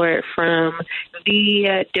support from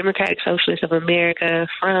the Democratic Socialists of America,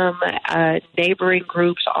 from neighboring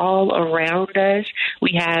groups all around us.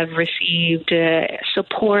 We have received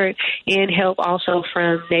support and help also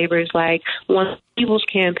from neighbors like One People's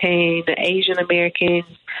Campaign, the Asian Americans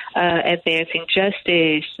Advancing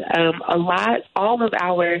Justice. All of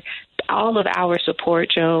our support,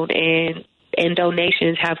 Joan, and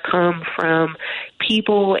donations have come from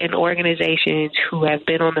people and organizations who have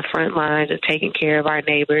been on the front lines of taking care of our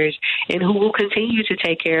neighbors and who will continue to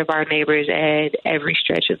take care of our neighbors at every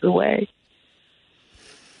stretch of the way.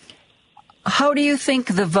 How do you think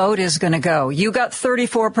the vote is going to go? You got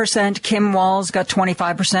 34%. Kim Walz got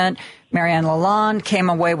 25%. Marianne Lalonde came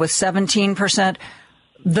away with 17%.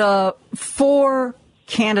 The four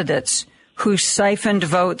candidates who siphoned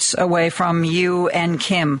votes away from you and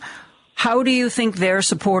Kim, how do you think their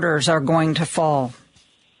supporters are going to fall?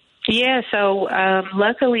 Yeah, so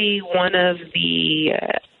luckily one of the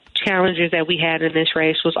challengers that we had in this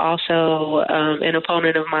race was also an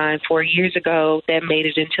opponent of mine 4 years ago that made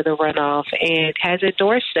it into the runoff and has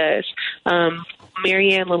endorsed us.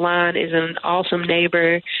 Marianne Lalonde is an awesome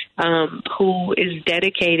neighbor who is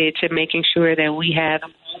dedicated to making sure that we have a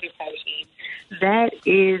person that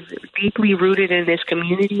is deeply rooted in this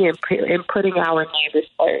community and putting our neighbors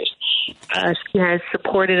first. She has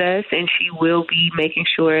supported us, and she will be making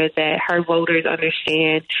sure that her voters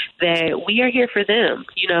understand that we are here for them.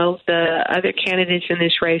 You know, the other candidates in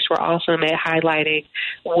this race were awesome at highlighting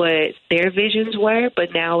what their visions were,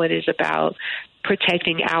 but now it is about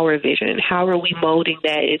protecting our vision. How are we molding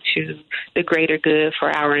that into the greater good for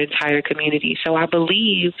our entire community? So I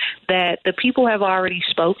believe that the people have already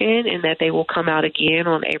spoken and that they will come out again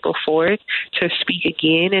on April 4th to speak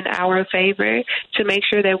again in our favor to make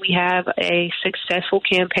sure that we have a successful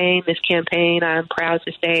campaign. This campaign, I'm proud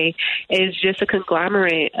to say, is just a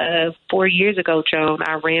conglomerate of 4 years ago, Joan.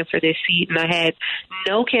 I ran for this seat and I had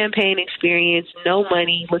no campaign experience, no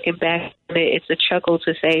money. Looking back on it, it's a chuckle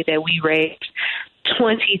to say that we raised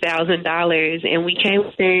 $20,000 and we came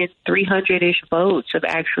within 300-ish votes of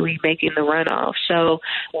actually making the runoff. So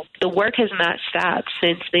the work has not stopped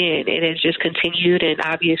since then. It has just continued, and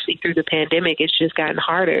obviously through the pandemic it's just gotten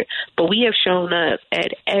harder. But we have shown up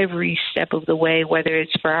at every step of the way, whether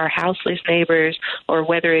it's for our houseless neighbors or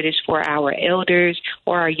whether it is for our elders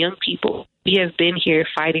or our young people. We have been here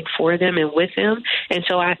fighting for them and with them. And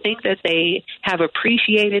so I think that they have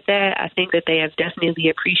appreciated that. I think that they have definitely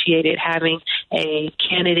appreciated having a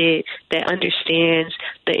candidate that understands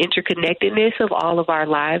the interconnectedness of all of our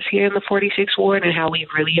lives here in the 46th Ward and how we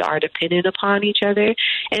really are dependent upon each other.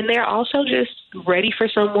 And they're also just ready for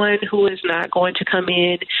someone who is not going to come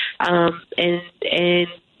in and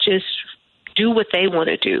just do what they want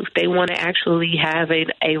to do. They want to actually have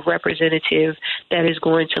a representative that is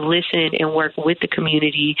going to listen and work with the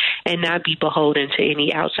community and not be beholden to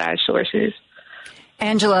any outside sources.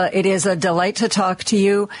 Angela, it is a delight to talk to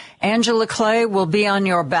you. Angela Clay will be on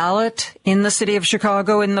your ballot in the city of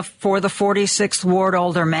Chicago for the 46th Ward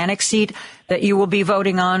aldermanic seat that you will be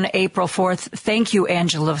voting on April 4th. Thank you,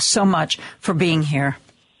 Angela, so much for being here.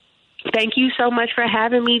 Thank you so much for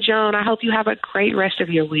having me, Joan. I hope you have a great rest of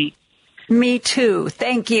your week. Me too.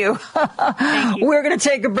 Thank you. Thank you. We're going to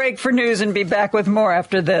take a break for news and be back with more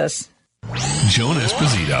after this. Joan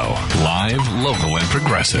Esposito, live, local, and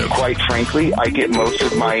progressive. Quite frankly, I get most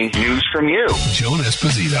of my news from you. Joan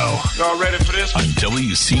Esposito. Y'all ready for this? On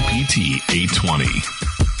WCPT 820.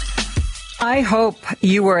 I hope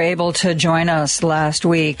you were able to join us last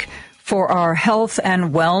week for our health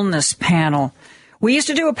and wellness panel. We used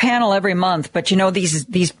to do a panel every month, but, you know,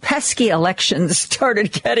 these pesky elections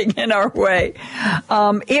started getting in our way.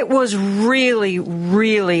 It was really,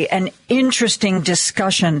 really an interesting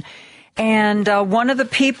discussion. And one of the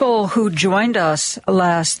people who joined us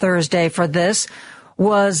last Thursday for this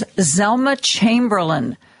was Zelma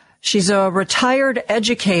Chamberlain. She's a retired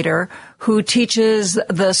educator who teaches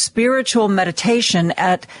the spiritual meditation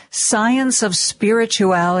at Science of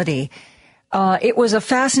Spirituality. It was a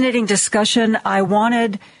fascinating discussion. I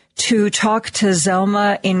wanted to talk to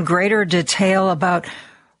Zelma in greater detail about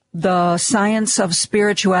the science of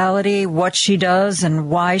spirituality, what she does and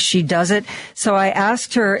why she does it. So I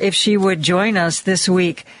asked her if she would join us this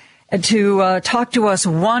week to talk to us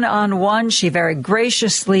one-on-one. She very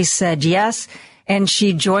graciously said yes, and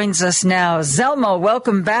she joins us now. Zelma,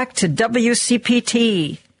 welcome back to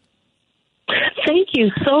WCPT. Thank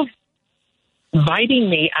you so inviting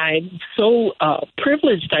me. I'm so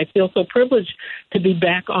privileged. I feel so privileged to be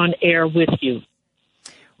back on air with you.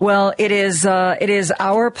 Well, it is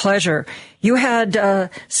our pleasure. You had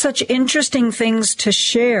such interesting things to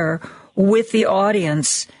share with the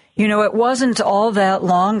audience. You know, it wasn't all that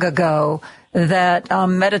long ago that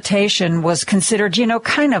meditation was considered, you know,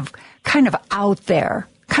 kind of out there,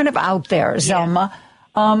 Zelma.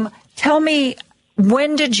 Yeah. Tell me,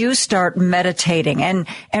 when did you start meditating,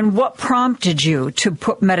 and what prompted you to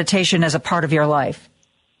put meditation as a part of your life?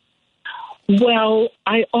 Well,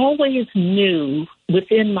 I always knew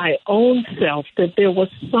within my own self that there was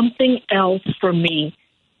something else for me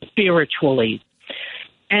spiritually.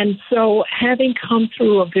 And so, having come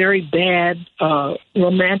through a very bad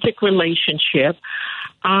romantic relationship,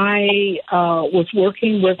 I was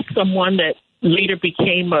working with someone that later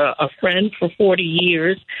became a friend for 40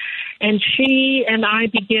 years. And she and I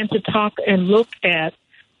began to talk and look at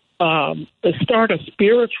the start of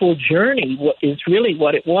spiritual journey, what is really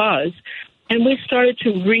what it was. And we started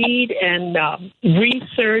to read and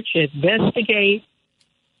research, investigate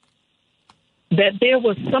that there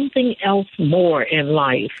was something else more in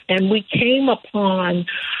life. And we came upon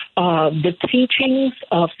the teachings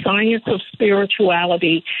of Science of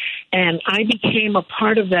Spirituality, and I became a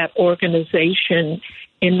part of that organization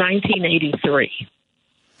in 1983.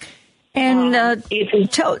 And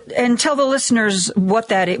tell the listeners what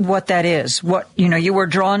that is. What, you know, you were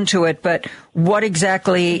drawn to it, but what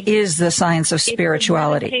exactly is the Science of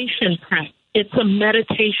Spirituality? It's a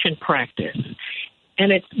meditation practice.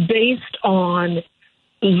 and it's based on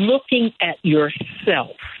looking at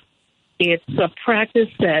yourself. It's a practice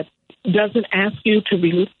that doesn't ask you to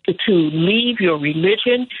leave your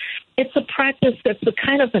religion. It's a practice that's a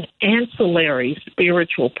kind of an ancillary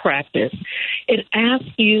spiritual practice. It asks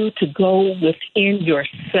you to go within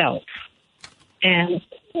yourself and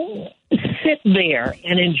sit there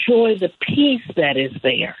and enjoy the peace that is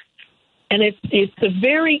there. And it's a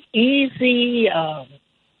very easy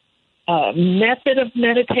method of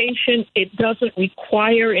meditation. It doesn't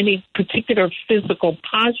require any particular physical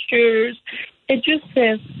postures. It just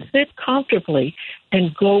says sit comfortably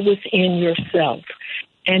and go within yourself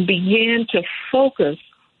and begin to focus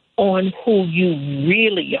on who you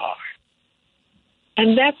really are.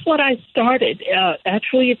 And that's what I started.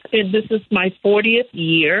 Actually, this is my 40th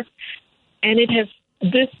year, and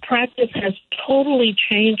this practice has totally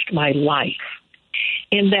changed my life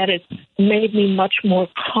in that it's made me much more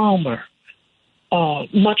calmer,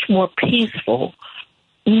 much more peaceful,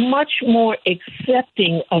 much more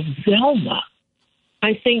accepting of Zelma.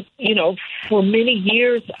 I think, for many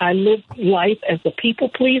years I lived life as a people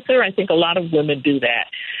pleaser. I think a lot of women do that.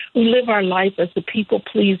 We live our life as a people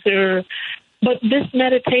pleaser. But this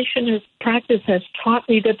meditation practice has taught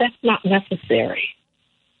me that that's not necessary.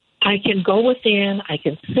 I can go within, I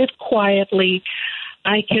can sit quietly,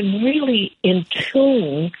 I can really in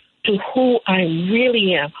tune to who I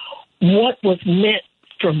really am, what was meant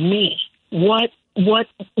for me, what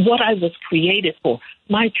I was created for,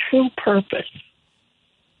 my true purpose.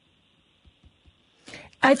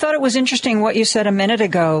 I thought it was interesting what you said a minute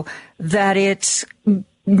ago, that it's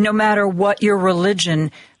no matter what your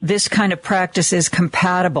religion, this kind of practice is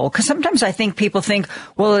compatible. Because sometimes I think people think,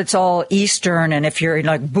 well, it's all Eastern, and if you're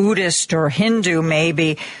like Buddhist or Hindu,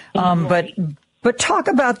 maybe. But talk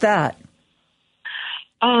about that.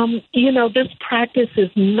 This practice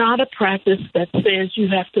is not a practice that says you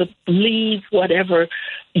have to leave whatever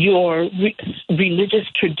your religious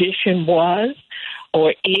tradition was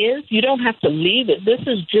or is. You don't have to leave it. This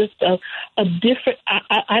is just a different,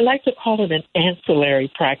 I like to call it an ancillary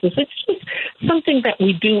practice. It's just something that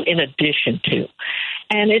we do in addition to.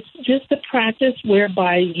 And it's just a practice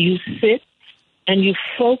whereby you sit and you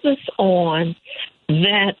focus on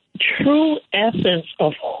that true essence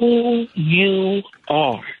of who you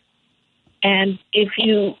are. And as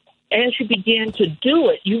you begin to do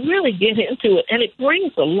it, you really get into it, and it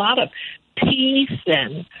brings a lot of peace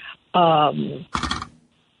and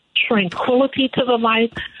tranquility to the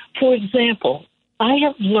life. For example, I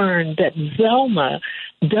have learned that Zelma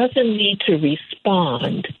doesn't need to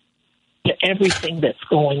respond to everything that's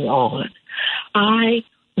going on. I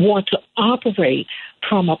want to operate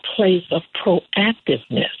from a place of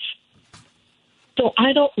proactiveness. So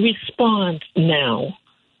I don't respond now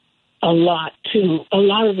a lot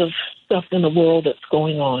of the stuff in the world that's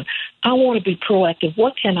going on. I want to be proactive.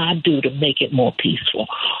 What can I do to make it more peaceful?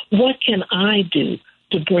 What can I do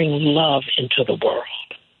to bring love into the world?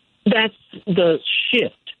 That's the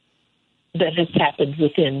shift that has happened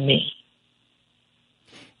within me.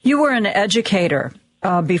 You were an educator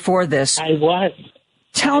before this. I was.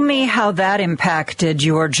 Tell me how that impacted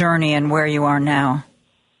your journey and where you are now.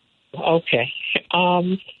 Okay.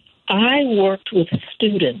 I worked with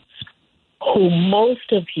students who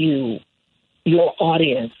most of your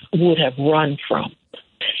audience would have run from.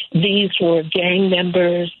 These were gang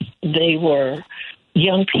members. They were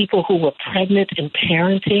young people who were pregnant and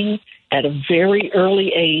parenting at a very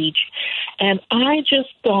early age. And I just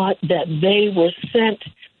thought that they were sent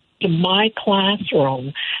to my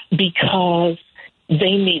classroom because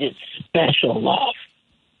they needed special love.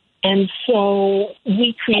 And so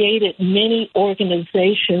we created many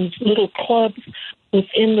organizations, little clubs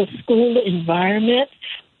within the school environment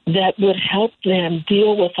that would help them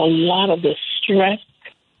deal with a lot of the stress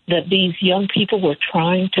that these young people were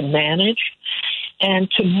trying to manage, and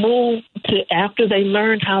to move to, after they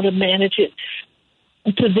learned how to manage it,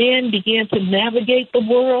 to then begin to navigate the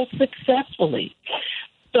world successfully.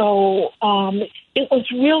 So it was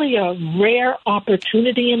really a rare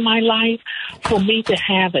opportunity in my life for me to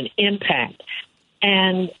have an impact.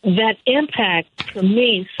 And that impact for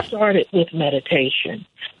me started with meditation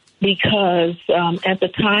because at the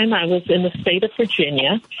time I was in the state of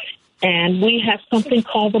Virginia, and we have something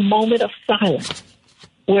called the moment of silence,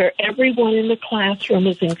 where everyone in the classroom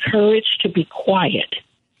is encouraged to be quiet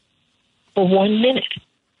for 1 minute.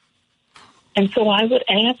 And so I would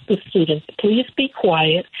ask the students, please be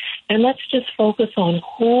quiet, and let's just focus on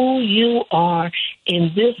who you are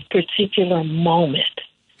in this particular moment.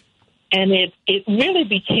 And it really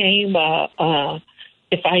became a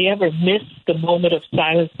if I ever missed the moment of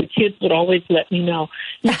silence, the kids would always let me know,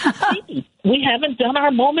 we haven't done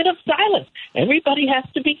our moment of silence. Everybody has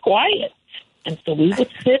to be quiet. And so we would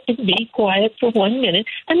sit and be quiet for 1 minute,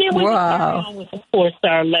 and then we would carry on with, of course,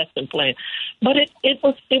 our lesson plan. But it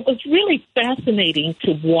was really fascinating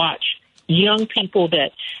to watch young people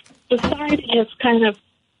that society has kind of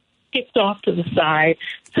kicked off to the side,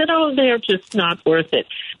 said, oh, they're just not worth it,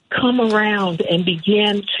 come around and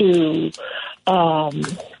begin to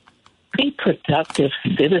be productive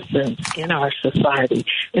citizens in our society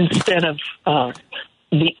instead of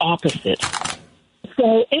the opposite.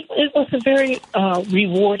 So it was a very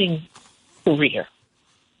rewarding career.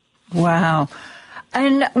 Wow.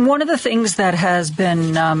 And one of the things that has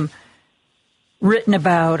been written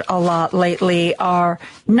about a lot lately are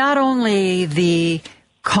not only the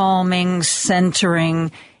calming,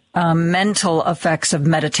 centering, mental effects of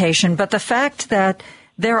meditation, but the fact that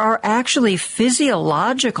there are actually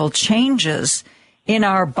physiological changes in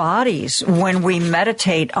our bodies when we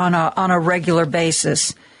meditate on a regular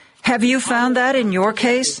basis. Have you found that in your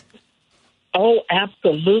case? Oh,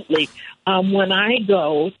 absolutely. When I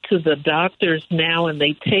go to the doctors now and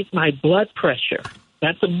they take my blood pressure,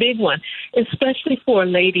 that's a big one, especially for a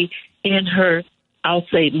lady in her, I'll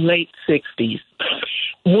say, late 60s.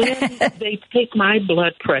 When they take my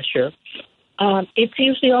blood pressure, it's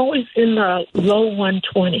usually always in the low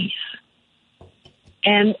 120s.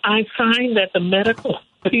 And I find that the medical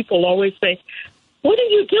people always say, what are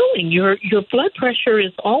you doing? Your blood pressure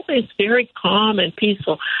is always very calm and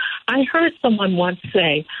peaceful. I heard someone once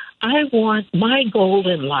say, my goal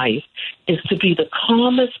in life is to be the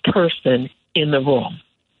calmest person in the room.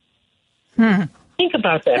 Think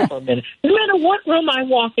about that for a minute. No matter what room I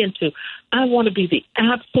walk into, I want to be the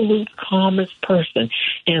absolute calmest person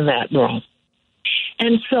in that room.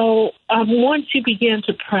 And so once you begin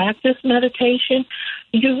to practice meditation,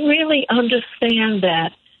 you really understand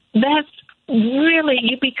that that's really,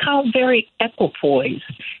 you become very equipoised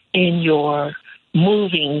in your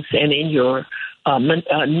movings and in your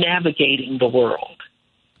navigating the world.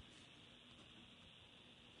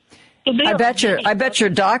 So I bet your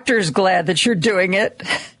doctor's glad that you're doing it.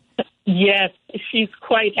 Yes, she's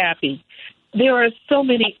quite happy. There are so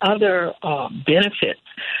many other benefits,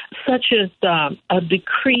 such as a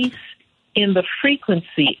decrease in the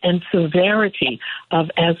frequency and severity of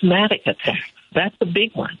asthmatic attacks. That's a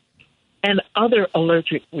big one. And other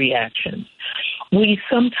allergic reactions. We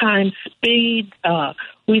sometimes we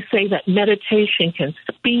say that meditation can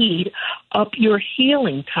speed up your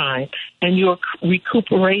healing time and your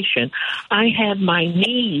recuperation. I had my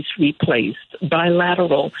knees replaced,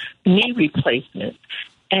 bilateral knee replacement,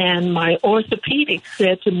 and my orthopedic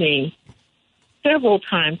said to me several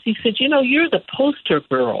times, he said, you're the poster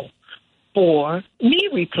girl for knee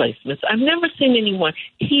replacements. I've never seen anyone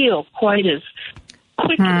heal quite as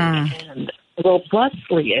quickly and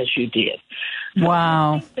robustly as you did.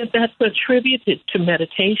 Wow. I think that's attributed to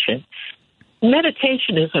meditation.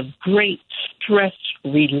 Meditation is a great stress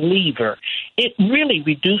reliever. It really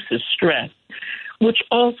reduces stress, which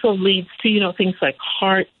also leads to, things like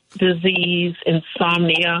heart disease,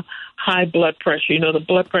 insomnia, high blood pressure. The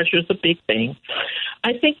blood pressure is a big thing.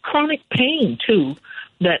 I think chronic pain, too,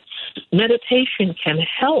 that meditation can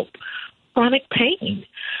help chronic pain.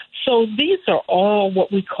 So these are all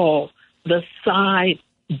what we call the side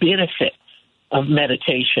benefits of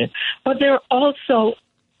meditation. But there are also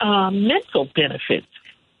mental benefits.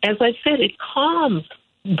 As I said, it calms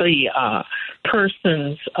the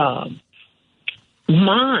person's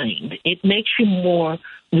mind. It makes you more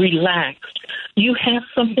relaxed. You have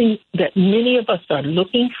something that many of us are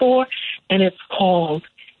looking for, and it's called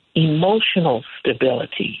emotional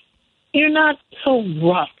stability. You're not so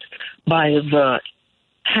roughed by the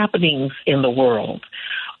happenings in the world.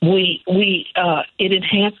 It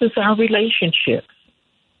enhances our relationships.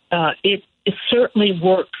 It certainly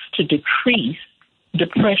works to decrease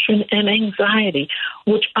depression and anxiety,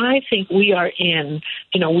 which I think we are in.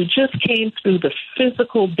 We just came through the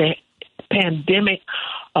physical pandemic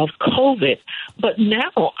of COVID, but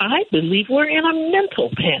now I believe we're in a mental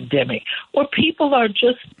pandemic where people are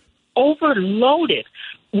just overloaded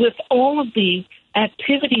with all of the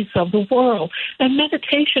activities of the world. And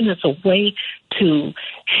meditation is a way to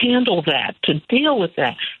handle that, to deal with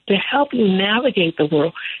that, to help you navigate the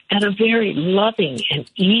world at a very loving and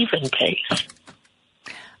even pace.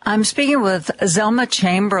 I'm speaking with Zelma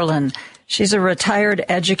Chamberlain. She's a retired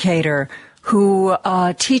educator who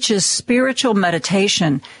teaches spiritual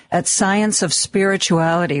meditation at Science of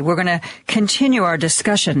Spirituality. We're going to continue our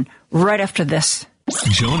discussion right after this.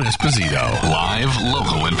 Joan Esposito, live,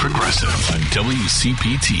 local, and progressive on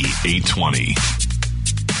WCPT 820.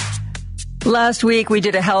 Last week, we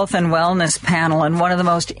did a health and wellness panel, and one of the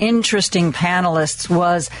most interesting panelists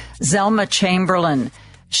was Zelma Chamberlain.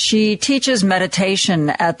 She teaches meditation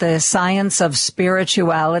at the Science of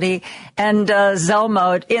Spirituality. And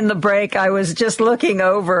Zelma, in the break, I was just looking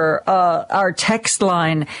over our text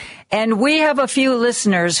line, and we have a few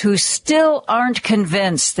listeners who still aren't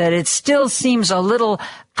convinced, that it still seems a little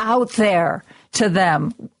out there to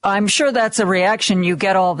them. I'm sure that's a reaction you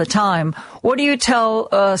get all the time. What do you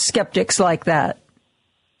tell skeptics like that?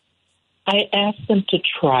 I ask them to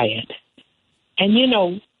try it. And, you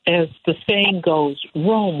know, as the saying goes,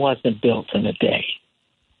 Rome wasn't built in a day.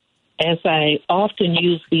 As I often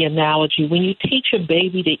use the analogy, when you teach a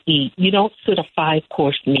baby to eat, you don't sit a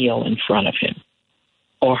 5-course meal in front of him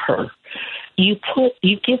or her. You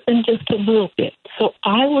give them just a little bit. So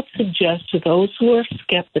I would suggest to those who are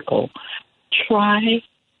skeptical, try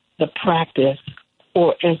the practice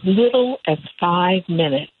for as little as 5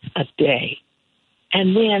 minutes a day.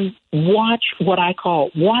 And then watch what I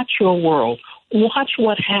call watch your world. Watch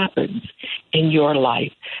what happens in your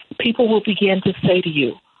life. People will begin to say to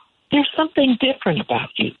you, there's something different about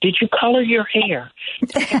you. Did you color your hair?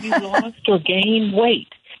 Have you lost or gained weight?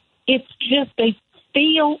 It's just they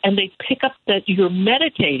feel and they pick up that you're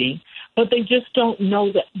meditating, but they just don't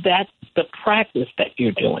know that that's the practice that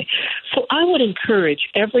you're doing. So I would encourage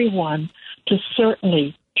everyone to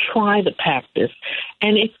certainly try the practice.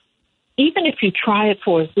 And even if you try it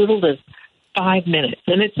for as little as 5 minutes,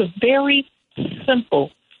 and it's a very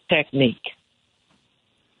simple technique.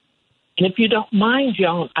 And if you don't mind,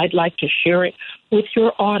 Joan, I'd like to share it with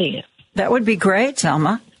your audience. That would be great,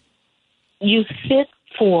 Zelma. You sit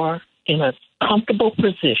in a comfortable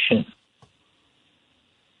position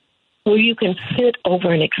where you can sit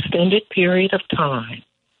over an extended period of time.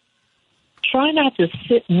 Try not to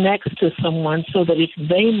sit next to someone so that if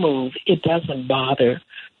they move, it doesn't bother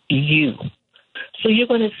you. So you're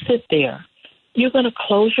going to sit there. You're going to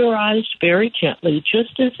close your eyes very gently,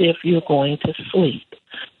 just as if you're going to sleep.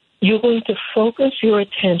 You're going to focus your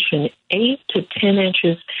attention 8 to 10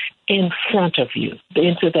 inches in front of you,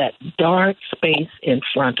 into that dark space in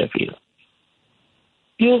front of you.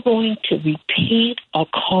 You're going to repeat a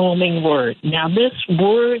calming word. Now, this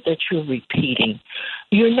word that you're repeating,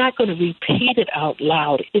 you're not going to repeat it out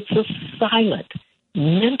loud. It's a silent,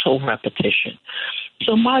 mental repetition.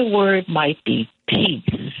 So my word might be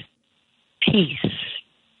peace, peace,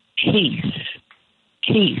 peace,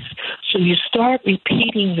 peace. So you start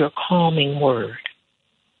repeating your calming word.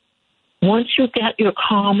 Once you get your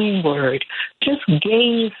calming word, just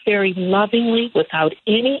gaze very lovingly without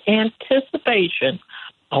any anticipation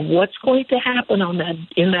of what's going to happen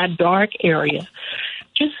in that dark area.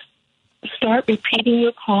 Just start repeating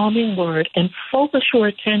your calming word and focus your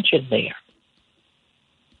attention there.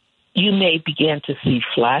 You may begin to see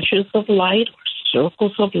flashes of light or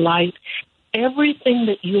circles of light. Everything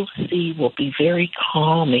that you'll see will be very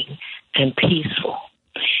calming and peaceful.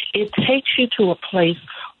 It takes you to a place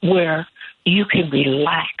where you can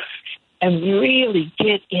relax and really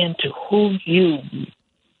get into who you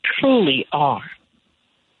truly are.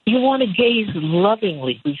 You want to gaze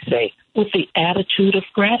lovingly, we say, with the attitude of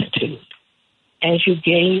gratitude as you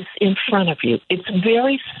gaze in front of you. It's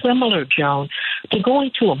very similar, Joan, to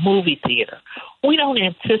going to a movie theater. We don't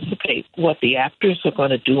anticipate what the actors are going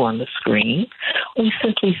to do on the screen. We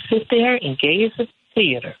simply sit there and gaze at the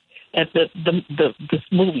theater, at the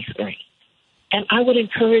movie screen. And I would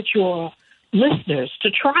encourage your listeners to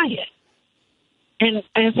try it. And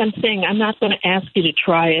as I'm saying, I'm not going to ask you to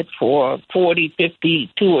try it for 40,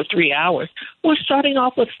 50, 2 or 3 hours. We're starting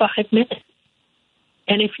off with 5 minutes.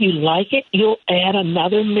 And if you like it, you'll add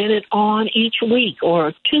another minute on each week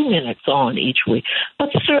or 2 minutes on each week. But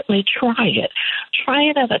certainly try it. Try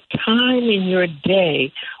it at a time in your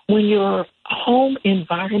day when your home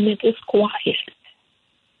environment is quiet.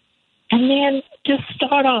 And then just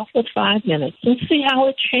start off with 5 minutes and see how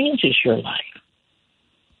it changes your life.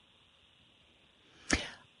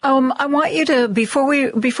 I want you to, before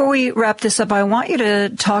we wrap this up, I want you to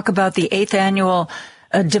talk about the 8th annual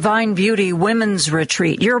Divine Beauty Women's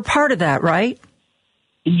Retreat. You're a part of that, right?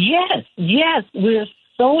 Yes. We're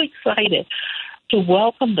so excited to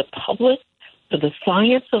welcome the public to the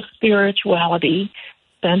Science of Spirituality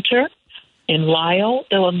Center in Lisle,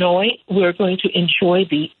 Illinois. We're going to enjoy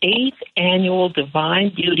the 8th annual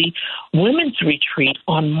Divine Beauty Women's Retreat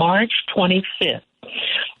on March 25th.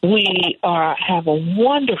 We have a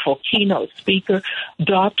wonderful keynote speaker,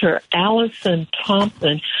 Dr. Allison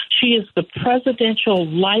Thompson. She is the Presidential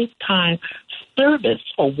Lifetime Service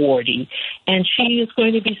awardee, and she is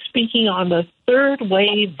going to be speaking on the Third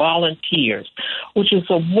Wave Volunteers, which is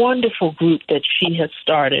a wonderful group that she has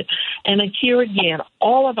started. And here again,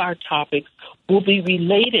 all of our topics will be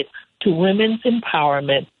related to women's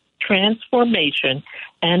empowerment, transformation,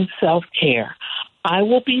 and self-care. I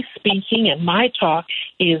will be speaking, and my talk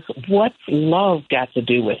is what's love got to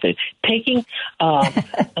do with it, taking a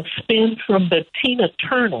spin from the Tina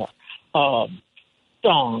Turner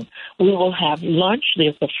song. We will have lunch.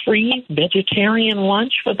 There's a free vegetarian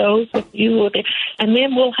lunch for those of you. And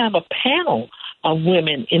then we'll have a panel of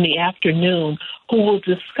women in the afternoon who will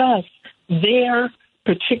discuss their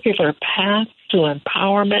particular path to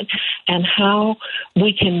empowerment and how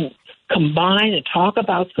we can combine and talk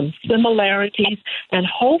about some similarities and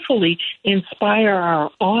hopefully inspire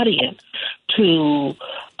our audience to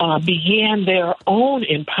begin their own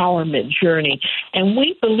empowerment journey. And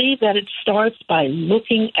we believe that it starts by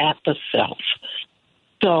looking at the self.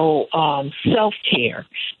 So self-care.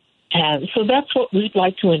 And so that's what we'd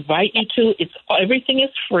like to invite you to. Everything is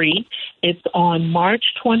free. It's on March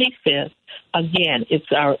 25th. Again,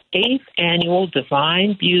 it's our 8th annual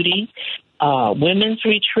Divine Beauty Women's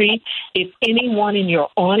Retreat. If anyone in your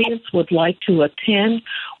audience would like to attend,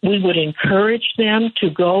 we would encourage them to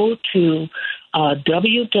go to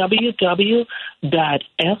www.sos.org,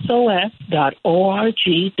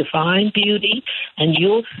 Divine Beauty, and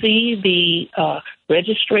you'll see the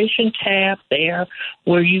registration tab there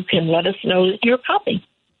where you can let us know that you're coming.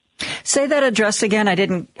 Say that address again. I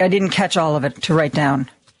didn't catch all of it to write down.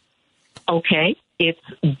 Okay, it's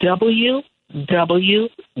www.sos.org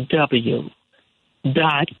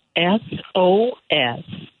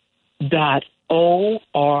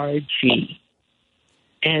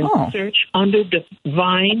and search under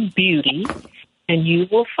Divine Beauty, and you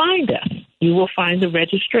will find us. You will find the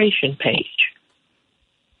registration page.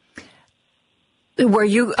 Were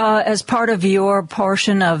you, as part of your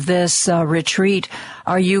portion of this retreat,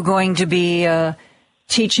 are you going to be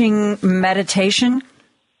teaching meditation?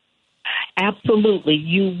 Absolutely.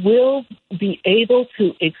 You will be able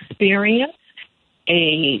to experience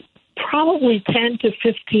a probably 10 to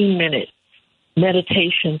 15 minute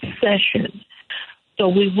meditation session. So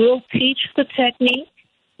we will teach the technique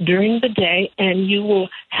during the day, and you will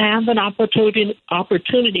have an opportunity,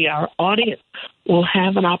 our audience will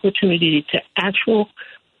have an opportunity to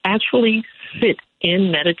actually sit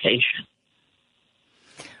in meditation.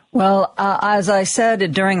 Well, as I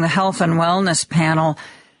said during the health and wellness panel,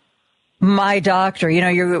 my doctor,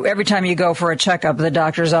 every time you go for a checkup, the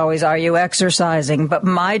doctor's always, are you exercising? But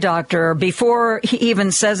my doctor, before he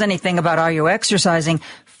even says anything about are you exercising,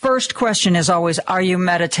 first question is always, are you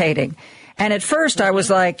meditating? And at first I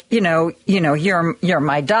was like, you're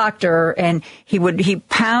my doctor. And he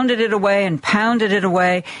pounded it away and pounded it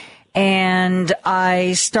away. And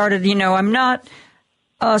I started, I'm not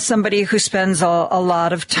somebody who spends a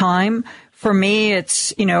lot of time. For me,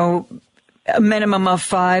 it's, a minimum of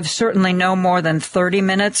 5, certainly no more than 30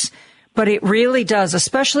 minutes. But it really does,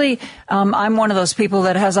 especially I'm one of those people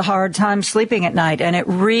that has a hard time sleeping at night. And it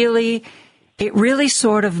really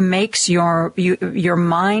sort of makes your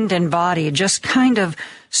mind and body just kind of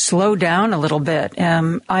slow down a little bit.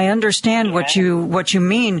 I understand what you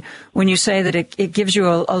mean when you say that it gives you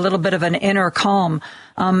a little bit of an inner calm.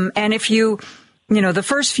 And if the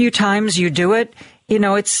first few times you do it,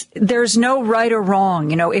 there's no right or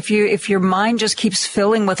wrong. If your mind just keeps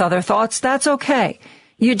filling with other thoughts, that's okay.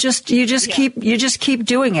 You just keep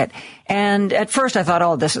doing it. And at first I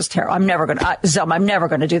thought, this is terrible. I'm never going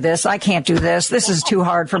to do this. I can't do this. This is too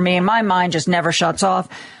hard for me. And my mind just never shuts off.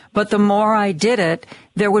 But the more I did it,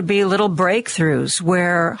 there would be little breakthroughs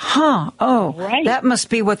where, that must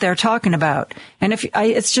be what they're talking about. And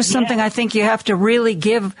it's just something I think you have to really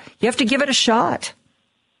give it a shot.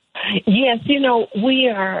 Yes, we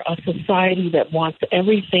are a society that wants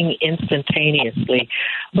everything instantaneously.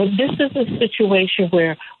 But this is a situation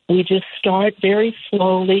where we just start very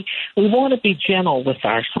slowly. We want to be gentle with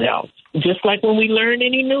ourselves, just like when we learn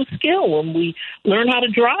any new skill. When we learn how to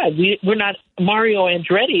drive, we're not Mario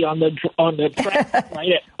Andretti on the track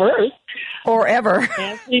right at first. Or ever.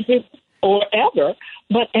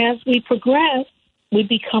 But as we progress, we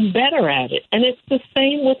become better at it. And it's the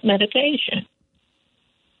same with meditation.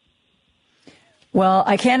 Well,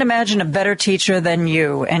 I can't imagine a better teacher than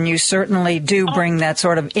you, and you certainly do bring that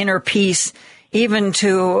sort of inner peace even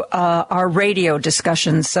to our radio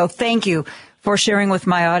discussions. So thank you for sharing with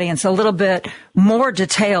my audience a little bit more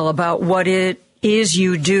detail about what it is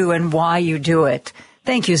you do and why you do it.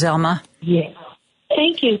 Thank you, Zelma. Yes.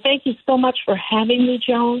 Thank you. Thank you so much for having me,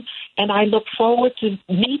 Joan, and I look forward to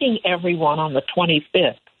meeting everyone on the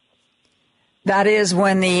 25th. That is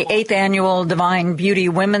when the 8th annual Divine Beauty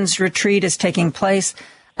Women's Retreat is taking place.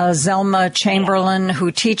 Zelma Chamberlain,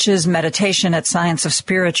 who teaches meditation at Science of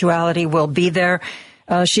Spirituality, will be there.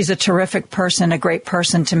 She's a terrific person, a great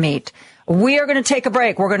person to meet. We are going to take a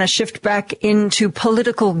break. We're going to shift back into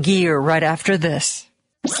political gear right after this.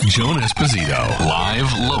 Joan Esposito,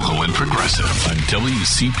 live, local, and progressive on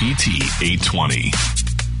WCPT 820.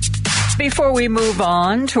 Before we move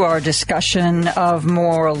on to our discussion of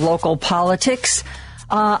more local politics,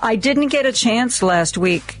 I didn't get a chance last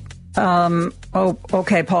week.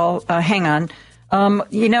 Okay, Paul, hang on.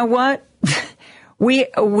 You know what?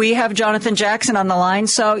 We have Jonathan Jackson on the line,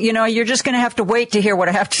 so, you're just going to have to wait to hear what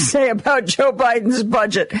I have to say about Joe Biden's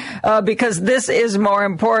budget, because this is more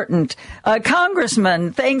important.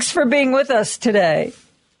 Congressman, thanks for being with us today.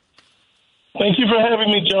 Thank you for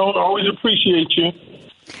having me, Joan. Always appreciate you.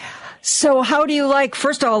 So how do you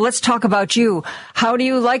first of all, let's talk about you. How do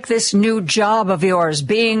you like this new job of yours,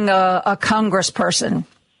 being a congressperson?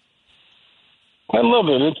 I love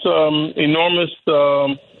it. It's enormous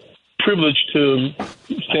privilege to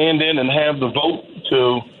stand in and have the vote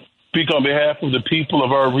to speak on behalf of the people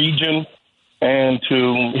of our region and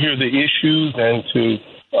to hear the issues and to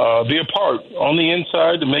be a part on the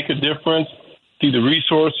inside to make a difference, see the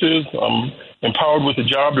resources. I'm empowered with a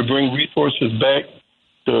job to bring resources back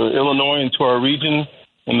to Illinois and to our region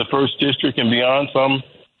in the 1st District and beyond. So I'm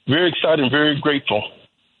very excited and very grateful.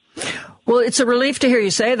 Well, it's a relief to hear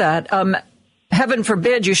you say that. Heaven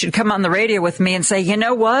forbid you should come on the radio with me and say, you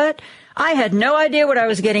know what? I had no idea what I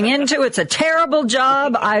was getting into. It's a terrible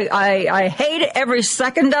job. I hate every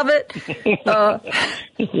second of it.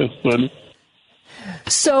 That's funny.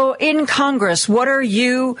 So in Congress, what are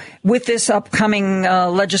you, with this upcoming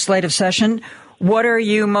legislative session, what are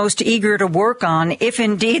you most eager to work on, if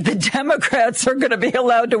indeed the Democrats are going to be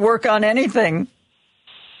allowed to work on anything?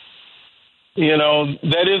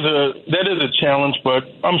 That is a challenge, but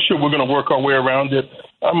I'm sure we're going to work our way around it.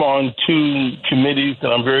 I'm on 2 committees that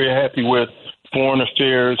I'm very happy with, Foreign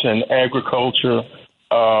Affairs and Agriculture,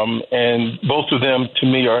 and both of them, to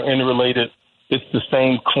me, are interrelated. It's the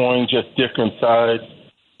same coin, just different sides.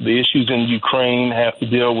 The issues in Ukraine have to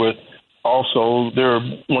deal with. Also, they're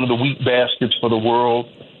one of the wheat baskets for the world,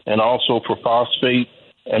 and also for phosphate,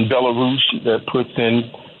 and Belarus that puts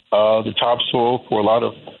in the topsoil for a lot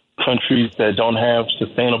of countries that don't have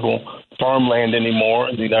sustainable farmland anymore.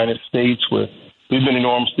 In the United States, we've been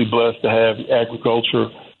enormously blessed to have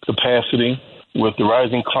agriculture capacity. With the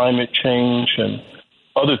rising climate change and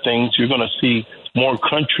other things, you're going to see more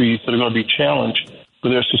countries that are going to be challenged for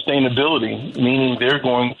their sustainability, meaning you're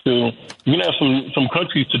going to have some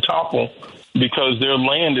countries to topple because their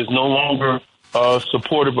land is no longer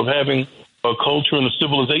supportive of having a culture and a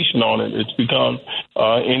civilization on it. It's become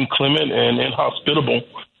inclement and inhospitable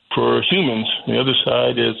for humans. The other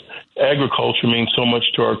side is agriculture means so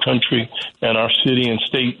much to our country and our city and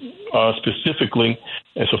state specifically.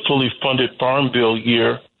 It's a fully funded farm bill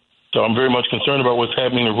year. So I'm very much concerned about what's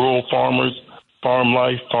happening to rural farmers, farm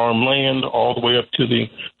life, farm land, all the way up to the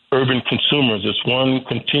urban consumers. It's one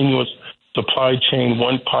continuous supply chain,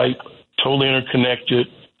 one pipe, totally interconnected.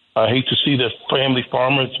 I hate to see that family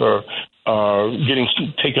farmers are getting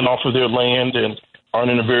taken off of their land and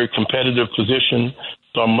aren't in a very competitive position.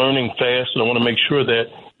 So I'm learning fast, and I want to make sure that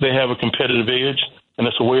they have a competitive edge, and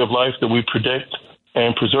it's a way of life that we protect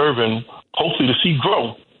and preserve and hopefully to see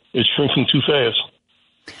grow. It's shrinking too fast.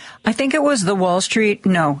 I think it was Washington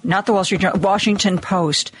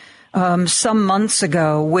Post, some months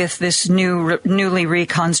ago with this newly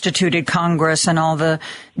reconstituted Congress and all the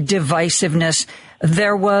divisiveness.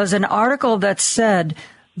 There was an article that said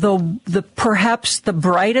perhaps the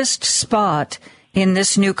brightest spot in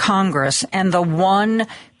this new Congress and the one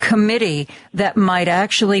committee that might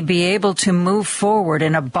actually be able to move forward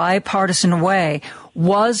in a bipartisan way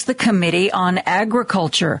was the Committee on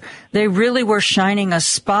Agriculture. They really were shining a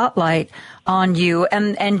spotlight on you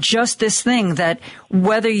and just this thing that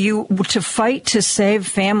whether you to fight to save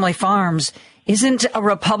family farms isn't a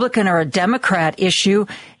Republican or a Democrat issue.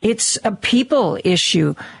 It's a people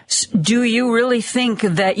issue. Do you really think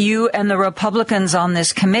that you and the Republicans on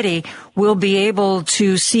this committee will be able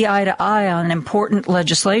to see eye to eye on important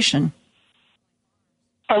legislation?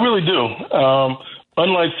 I really do.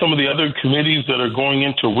 Unlike some of the other committees that are going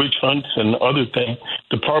into witch hunts and other things,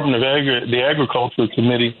 Department of the Agriculture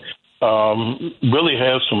Committee really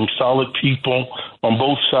has some solid people on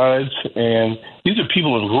both sides. And these are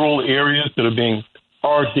people in rural areas that are being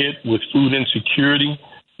hard hit with food insecurity.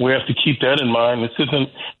 We have to keep that in mind. This isn't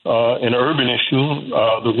an urban issue.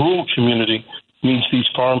 The rural community needs these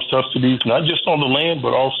farm subsidies, not just on the land,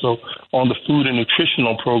 but also on the food and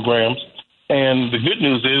nutritional programs. And the good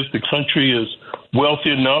news is the country is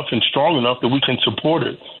wealthy enough and strong enough that we can support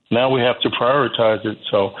it. Now we have to prioritize it.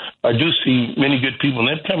 So I do see many good people, and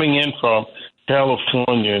they're coming in from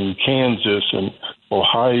California and Kansas and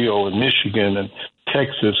Ohio and Michigan and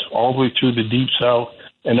Texas, all the way through the Deep South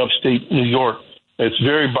and upstate New York. It's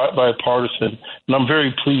very bipartisan, and I'm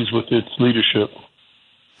very pleased with its leadership.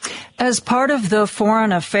 As part of the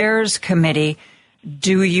Foreign Affairs Committee,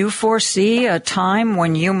 do you foresee a time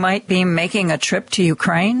when you might be making a trip to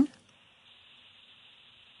Ukraine?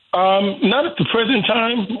 Not at the present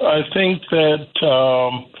time. I think that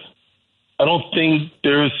I don't think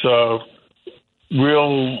there's a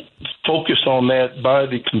real focus on that by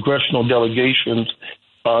the congressional delegations,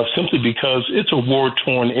 simply because it's a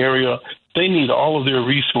war-torn area. They need all of their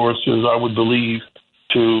resources, I would believe,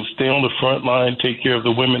 to stay on the front line, take care of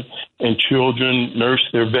the women and children, nurse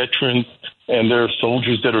their veterans and their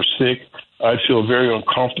soldiers that are sick. I feel very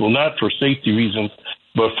uncomfortable, not for safety reasons,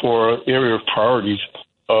 but for an area of priorities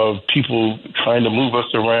of people trying to move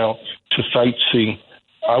us around to sightsee.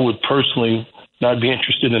 I would personally not be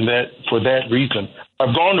interested in that for that reason.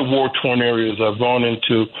 I've gone to war-torn areas. I've gone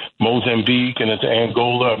into Mozambique and into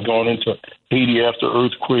Angola. I've gone into Haiti after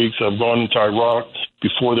earthquakes. I've gone into Iraq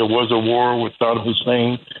before there was a war with Saddam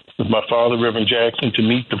Hussein, with my father, Reverend Jackson, to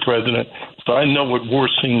meet the president. So I know what war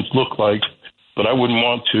scenes look like, but I wouldn't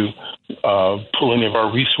want to pull any of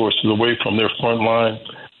our resources away from their frontline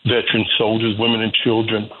veteran soldiers, women and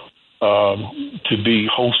children, to be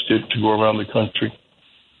hosted to go around the country.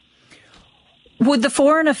 Would the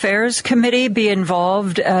Foreign Affairs Committee be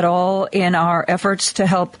involved at all in our efforts to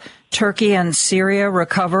help Turkey and Syria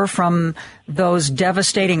recover from those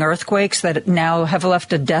devastating earthquakes that now have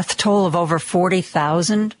left a death toll of over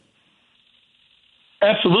 40,000?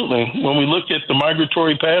 Absolutely. When we look at the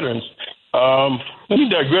migratory patterns, let me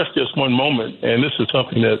digress just one moment, and this is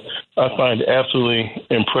something that I find absolutely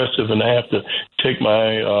impressive, and I have to take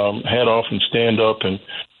my hat off and stand up and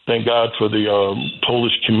thank God for the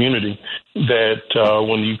Polish community, that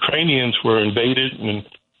when the Ukrainians were invaded and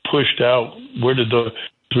pushed out, where did the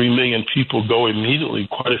 3 million people go immediately?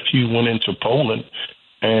 Quite a few went into Poland,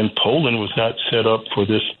 and Poland was not set up for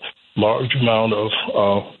this large amount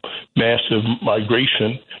of massive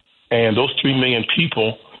migration. And those 3 million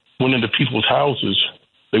people went into people's houses.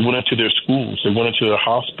 They went into their schools. They went into their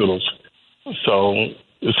hospitals. So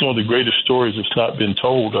it's one of the greatest stories that's not been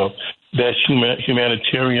told of that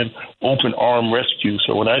humanitarian open arm rescue.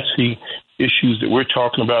 So when I see issues that we're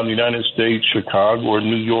talking about in the United States, Chicago or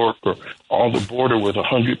New York, or on the border with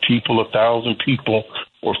 100 people, 1,000 people,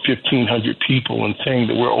 or 1,500 people, and saying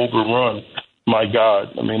that we're overrun, my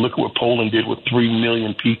God. I mean, look at what Poland did with 3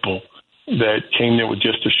 million people that came there with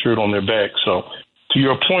just a shirt on their back. So to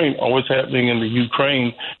your point on what's happening in the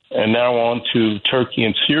Ukraine and now on to Turkey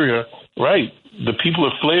and Syria, right, the people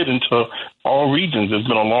have fled into all regions. There's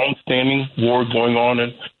been a long-standing war going on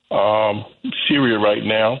in Syria right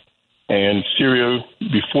now. And Syria,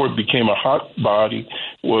 before it became a hot body,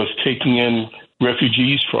 was taking in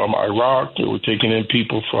refugees from Iraq. They were taking in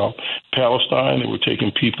people from Palestine. They were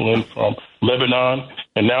taking people in from Lebanon.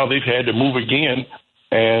 And now they've had to move again.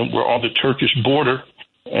 And we're on the Turkish border.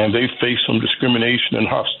 And they face some discrimination and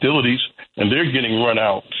hostilities. And they're getting run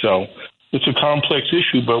out. So it's a complex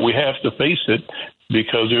issue, but we have to face it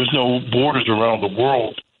because there's no borders around the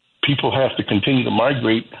world. People have to continue to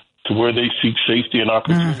migrate to where they seek safety and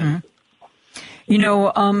opportunity. Mm-hmm. You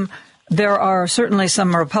know, there are certainly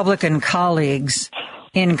some Republican colleagues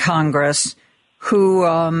in Congress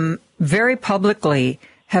who very publicly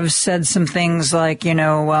have said some things like, you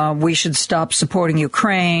know, we should stop supporting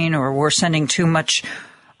Ukraine, or we're sending too much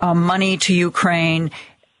money to Ukraine.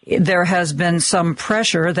 There has been some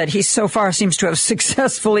pressure that he so far seems to have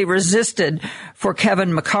successfully resisted for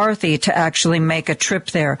Kevin McCarthy to actually make a trip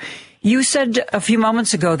there. You said a few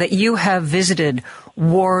moments ago that you have visited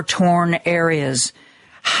war-torn areas.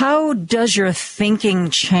 How does your thinking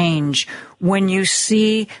change when you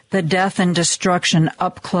see the death and destruction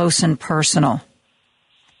up close and personal?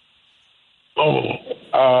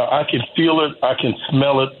 I can feel it. I can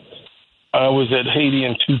smell it. I was at Haiti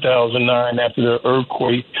in 2009 after the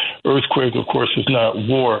earthquake. Earthquake, of course, is not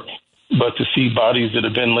war, but to see bodies that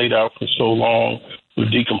have been laid out for so long were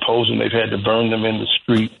decomposing, they've had to burn them in the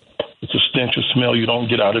street. It's a stench of smell you don't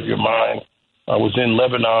get out of your mind. I was in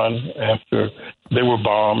Lebanon after they were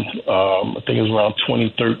bombed. I think it was around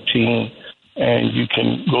 2013. And you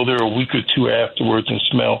can go there a week or two afterwards and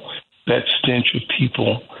smell that stench of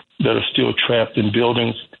people that are still trapped in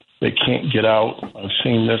buildings. They can't get out. I've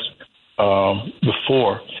seen this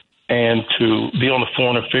before. And to be on the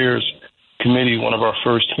Foreign Affairs Committee, one of our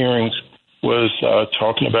first hearings was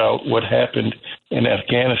talking about what happened in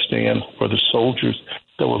Afghanistan for the soldiers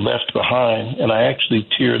that were left behind. And I actually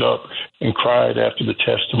teared up and cried after the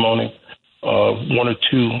testimony of one or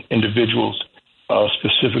two individuals.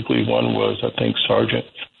 Specifically, one was, I think, Sergeant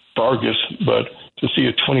Vargas. But to see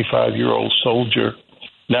a 25-year-old soldier,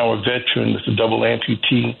 now a veteran, with a double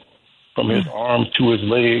amputee from his arm to his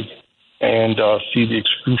leg, and see the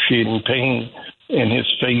excruciating pain in his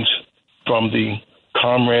face from the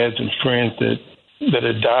comrades and friends that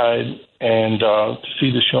had died, and to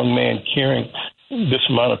see this young man carrying this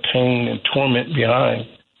amount of pain and torment behind,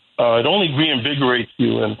 it only reinvigorates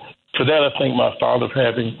you. And for that, I thank my father for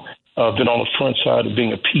having been on the front side of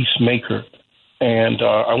being a peacemaker. And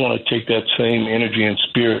I want to take that same energy and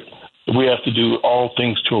spirit. We have to do all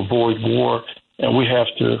things to avoid war, and we have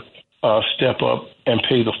to step up and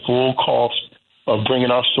pay the full cost of bringing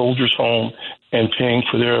our soldiers home and paying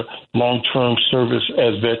for their long-term service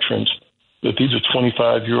as veterans. But these are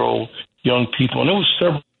 25-year-old young people, and there was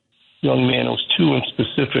several young men, it was two in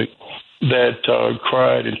specific, that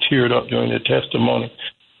cried and teared up during their testimony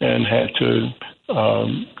and had to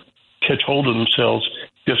catch hold of themselves,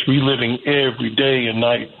 just reliving every day and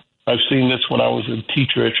night. I've seen this when I was a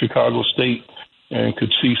teacher at Chicago State and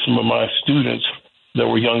could see some of my students that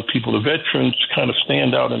were young people, the veterans, kind of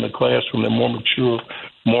stand out in the classroom. They're more mature,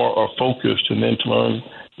 more focused, and then to learn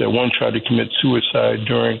that one tried to commit suicide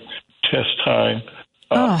during test time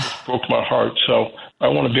broke my heart. So I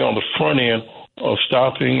want to be on the front end of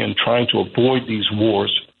stopping and trying to avoid these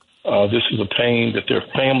wars. This is a pain that their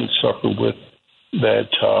families suffer with that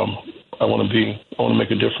I want to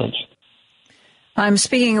make a difference. I'm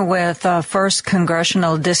speaking with 1st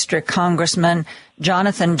Congressional District Congressman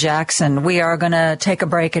Jonathan Jackson. We are going to take a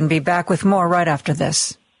break and be back with more right after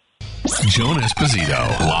this. Joan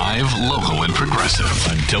Esposito, live, local, and progressive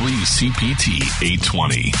on WCPT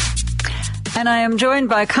 820. And I am joined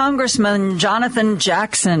by Congressman Jonathan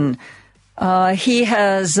Jackson. He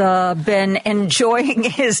has been enjoying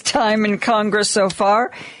his time in Congress so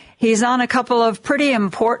far. He's on a couple of pretty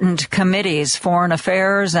important committees, Foreign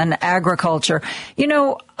Affairs and Agriculture. You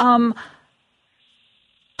know,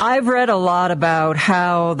 I've read a lot about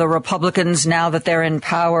how the Republicans, now that they're in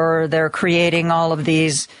power, they're creating all of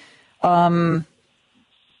these, like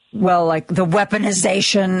the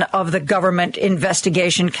weaponization of the Government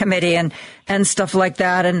Investigation Committee and stuff like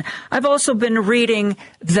that. And I've also been reading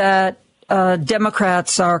that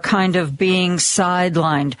Democrats are kind of being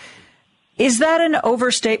sidelined. Is that an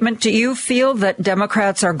overstatement? Do you feel that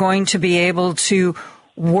Democrats are going to be able to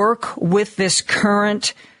work with this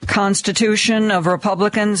current constitution of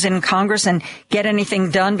Republicans in Congress and get anything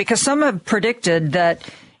done? Because some have predicted that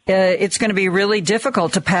it's going to be really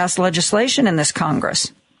difficult to pass legislation in this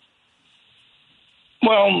Congress.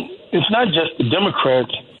 Well, it's not just the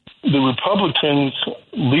Democrats. The Republicans'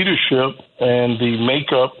 leadership and the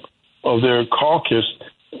makeup of their caucus,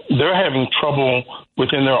 they're having trouble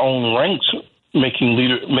within their own ranks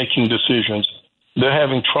making decisions. They're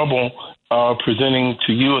having trouble presenting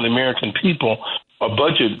to you and the American people a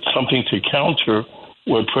budget, something to counter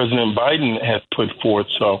what President Biden has put forth.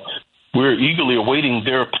 So we're eagerly awaiting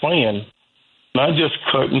their plan, not just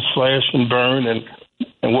cut and slash and burn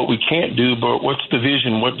and what we can't do, but what's the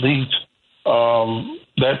vision, what leads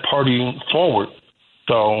that party forward.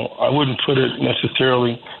 So I wouldn't put it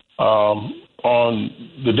necessarily on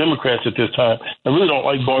the Democrats at this time. I really don't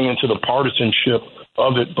like going into the partisanship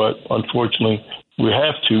of it, but unfortunately we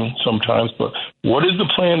have to sometimes. But what is the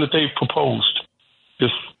plan that they've proposed?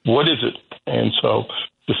 Just what is it? And so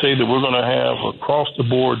to say that we're going to have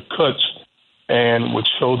across-the-board cuts and would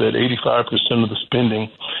show that 85% of the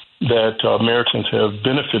spending that Americans have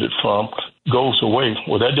benefited from goes away,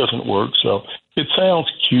 well, that doesn't work. So it sounds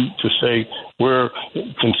cute to say we're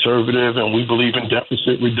conservative and we believe in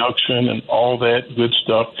deficit reduction and all that good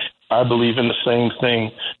stuff. I believe in the same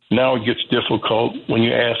thing. Now it gets difficult when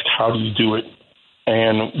you ask, how do you do it?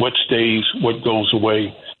 And what stays, what goes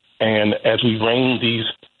away? And as we rein these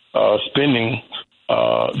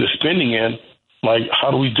the spending in, like,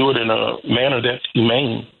 how do we do it in a manner that's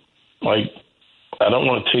humane? Like, I don't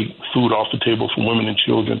want to take food off the table for women and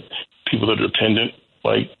children, people that are dependent.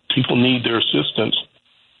 Like, people need their assistance,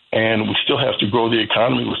 and we still have to grow the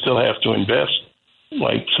economy. We still have to invest.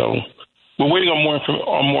 Like, so we're waiting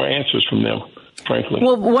on more answers from them, frankly.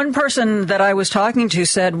 Well, one person that I was talking to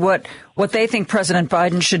said what they think President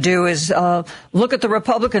Biden should do is look at the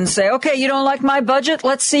Republicans, say, okay, you don't like my budget?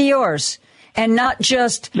 Let's see yours. And not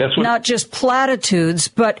just platitudes,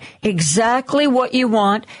 but exactly what you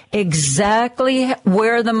want, exactly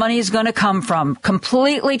where the money is going to come from,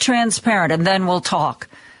 completely transparent, and then we'll talk.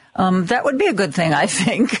 That would be a good thing, I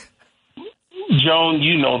think. Joan,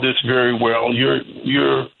 you know this very well. You're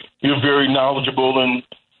very knowledgeable and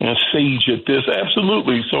sage at this.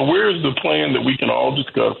 Absolutely. So where's the plan that we can all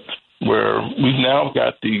discuss where we've now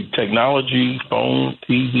got the technology, phone,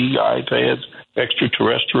 TV, iPads,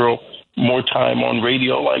 extraterrestrial, more time on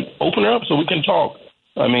radio, like open it up so we can talk.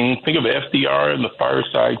 I mean, think of FDR in the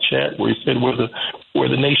fireside chat where he said where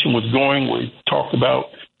the nation was going, where he talked about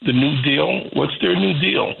the New Deal. What's their New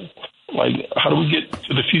Deal? Like, how do we get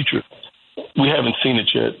to the future? We haven't seen it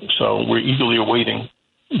yet, so we're eagerly awaiting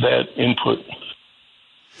that input.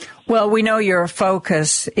 Well, we know your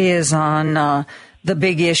focus is on the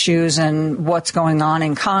big issues and what's going on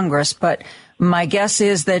in Congress, but my guess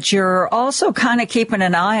is that you're also kind of keeping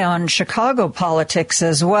an eye on Chicago politics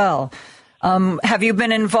as well. Have you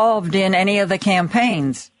been involved in any of the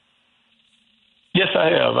campaigns? Yes, I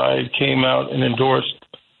have. I came out and endorsed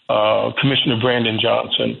Commissioner Brandon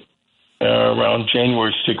Johnson around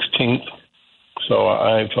January 16th. So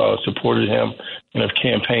I've supported him and have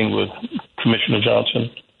campaigned with Commissioner Johnson.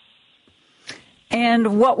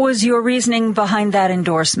 And what was your reasoning behind that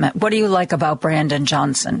endorsement? What do you like about Brandon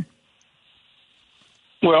Johnson?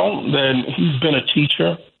 Well, then he's been a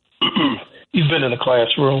teacher. He's been in the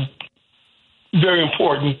classroom. Very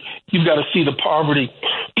important. You've got to see the poverty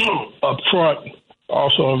up front.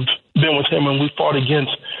 Also, I've been with him and we fought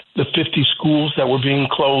against the 50 schools that were being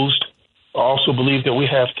closed. I also believe that we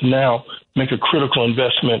have to now make a critical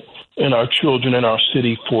investment in our children and our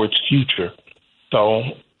city for its future. So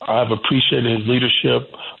I've appreciated his leadership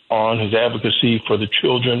on his advocacy for the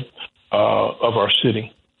children of our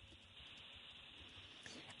city.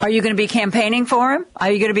 Are you going to be campaigning for him? Are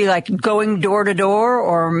you going to be like going door to door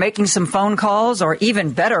or making some phone calls or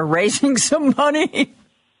even better, raising some money?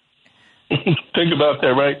 Think about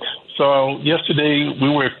that, right? So yesterday we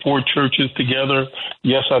were at 4 churches together.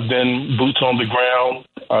 Yes, I've been boots on the ground.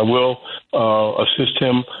 I will assist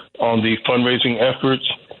him on the fundraising efforts.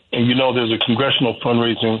 And you know there's a congressional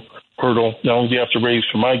fundraising hurdle. Not only do you have to raise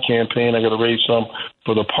for my campaign, I got to raise some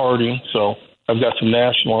for the party. So I've got some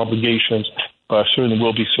national obligations. I certainly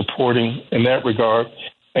will be supporting in that regard.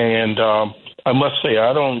 And I must say,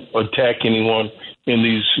 I don't attack anyone in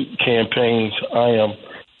these campaigns. I am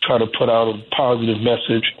trying to put out a positive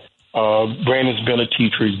message. Brandon's been a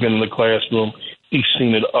teacher. He's been in the classroom. He's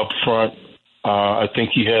seen it up front. I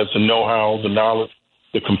think he has the know-how, the knowledge,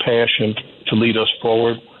 the compassion to lead us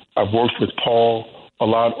forward. I've worked with Paul a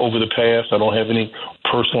lot over the past. I don't have any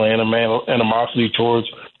personal animosity towards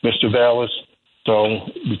Mr. Vallis. So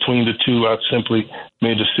between the two, I've simply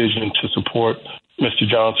made a decision to support Mr.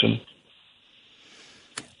 Johnson.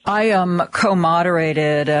 I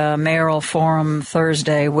co-moderated a mayoral forum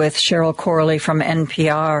Thursday with Cheryl Corley from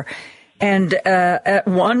NPR. And at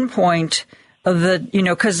one point,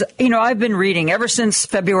 because I've been reading ever since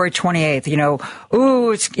February 28th,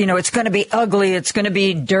 it's going to be ugly. It's going to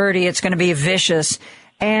be dirty. It's going to be vicious.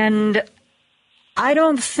 And I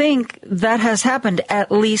don't think that has happened,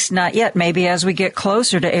 at least not yet. Maybe as we get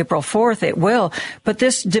closer to April 4th, it will. But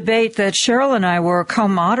this debate that Cheryl and I were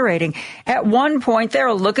co-moderating, at one point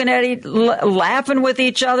they're looking at laughing with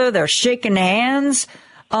each other. They're shaking hands.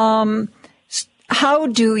 How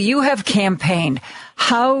do you have campaigned?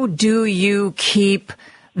 How do you keep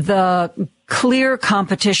the clear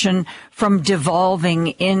competition from devolving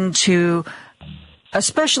into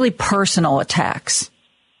especially personal attacks?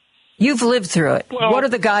 You've lived through it. Well, what are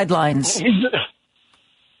the guidelines?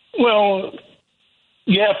 Well,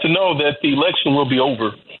 you have to know that the election will be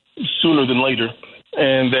over sooner than later,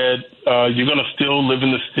 and that you're going to still live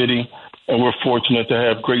in the city, and we're fortunate to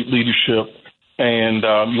have great leadership. And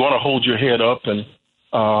you want to hold your head up and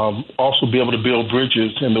also be able to build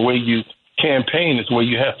bridges. And the way you campaign is the way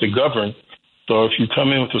you have to govern. So if you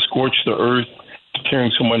come in with a scorched the earth,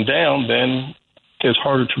 tearing someone down, then it's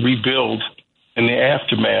harder to rebuild in the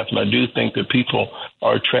aftermath. And I do think that people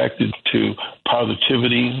are attracted to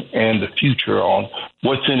positivity and the future on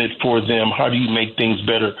what's in it for them. How do you make things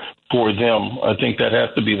better for them? I think that has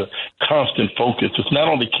to be the constant focus. It's not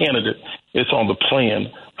on the candidate, it's on the plan.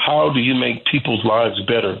 How do you make people's lives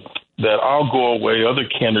better? That I'll go away, other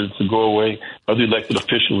candidates will go away, other elected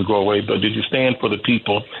officials will go away, but did you stand for the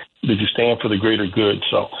people? Did you stand for the greater good?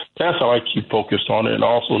 So that's how I keep focused on it. And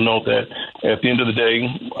also know that at the end of the day,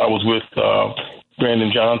 I was with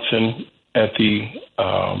Brandon Johnson at the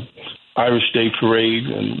Irish Day Parade,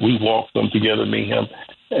 and we walked them together, me, him,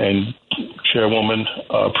 and Chairwoman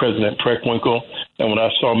President Preckwinkle. And when I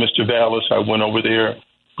saw Mr. Vallis, I went over there,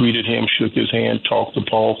 greeted him, shook his hand, talked to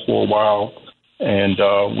Paul for a while, and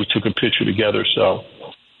we took a picture together. So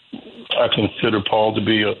I consider Paul to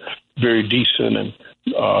be a very decent and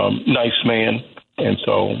nice man, And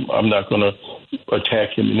so I'm not going to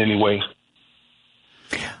attack him in any way.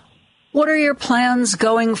 What are your plans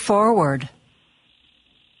going forward?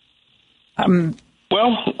 I'm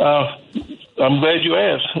glad you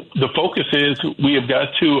asked. The focus is we have got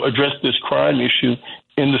to address this crime issue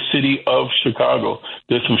in the city of Chicago.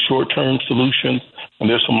 There's some short-term solutions and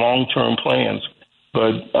there's some long-term plans.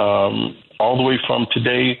 But all the way from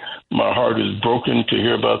today, my heart is broken to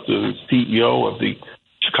hear about the CEO of the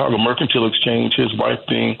Chicago Mercantile Exchange, his wife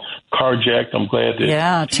being carjacked. I'm glad that...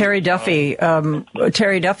 Yeah, Terry Duffy.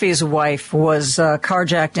 Terry Duffy's wife was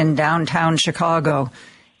carjacked in downtown Chicago.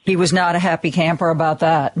 He was not a happy camper about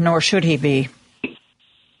that, nor should he be.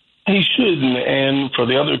 He shouldn't. And for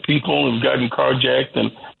the other people who've gotten carjacked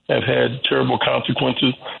and have had terrible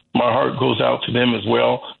consequences, my heart goes out to them as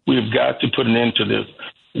well. We have got to put an end to this.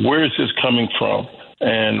 Where is this coming from?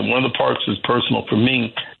 And one of the parts that's personal for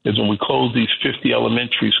me is when we closed these 50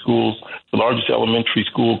 elementary schools, the largest elementary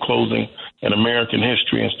school closing in American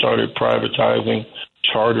history, and started privatizing,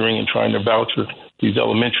 chartering, and trying to voucher these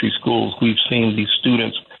elementary schools. We've seen these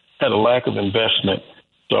students had a lack of investment.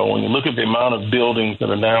 So when you look at the amount of buildings that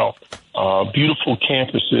are now beautiful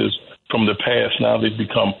campuses from the past, now they've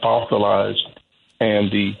become fossilized,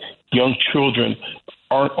 and the young children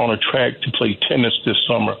aren't on a track to play tennis this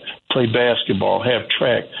summer, play basketball, have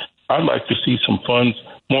track. I'd like to see some funds,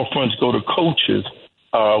 more funds go to coaches.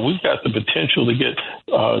 We've got the potential to get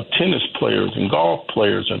tennis players and golf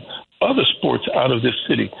players and other sports out of this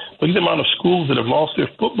city. Look at the amount of schools that have lost their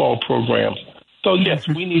football programs. So, yes,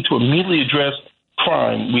 we need to immediately address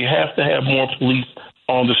crime. We have to have more police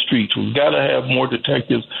on the streets. We've got to have more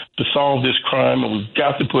detectives to solve this crime, and we've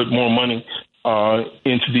got to put more money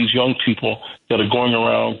into these young people that are going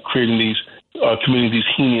around creating these, committing these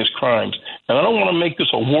heinous crimes. And I don't want to make this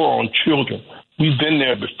a war on children. We've been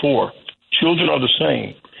there before. Children are the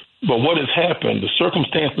same. But what has happened, the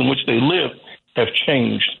circumstances in which they live have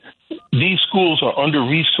changed. These schools are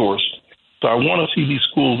under-resourced. So I want to see these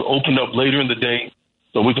schools opened up later in the day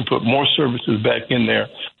so we can put more services back in there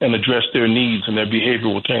and address their needs and their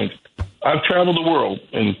behavioral change. I've traveled the world,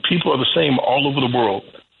 and people are the same all over the world.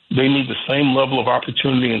 They need the same level of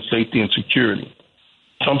opportunity and safety and security.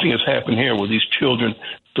 Something has happened here where these children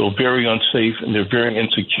feel very unsafe and they're very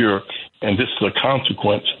insecure, and this is a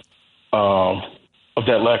consequence of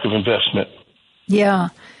that lack of investment. Yeah.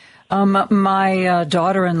 My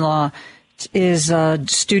daughter-in-law is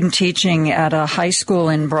student teaching at a high school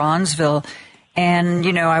in Bronzeville. And,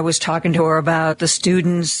 you know, I was talking to her about the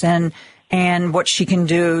students and what she can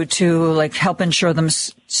do to, like, help ensure them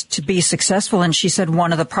to be successful. And she said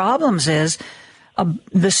one of the problems is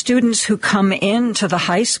the students who come into the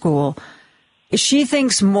high school, she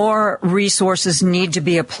thinks more resources need to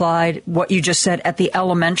be applied, what you just said, at the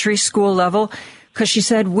elementary school level. Because she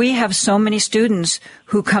said we have so many students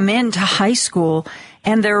who come into high school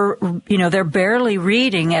and they're barely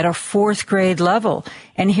reading at a fourth grade level.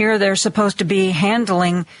 And here they're supposed to be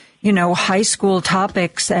handling, high school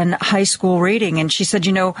topics and high school reading. And she said,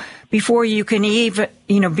 before you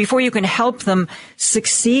can help them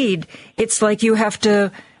succeed, it's like you have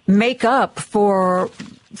to make up for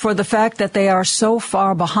the fact that they are so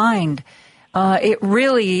far behind. It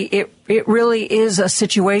really is a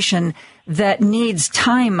situation that needs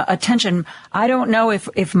time, attention. I don't know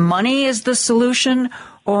if money is the solution,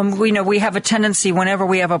 or we have a tendency whenever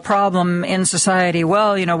we have a problem in society,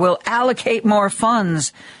 we'll allocate more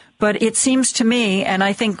funds. But it seems to me, and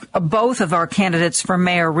I think both of our candidates for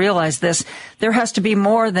mayor realize this, there has to be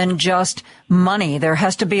more than just money. There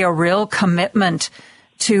has to be a real commitment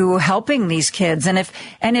to helping these kids. And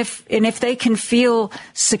if they can feel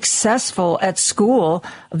successful at school,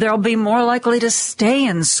 they'll be more likely to stay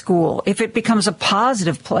in school if it becomes a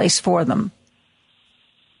positive place for them.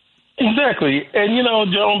 Exactly. And,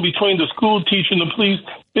 Joan, between the school teacher and the police,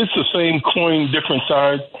 it's the same coin, different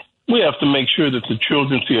sides. We have to make sure that the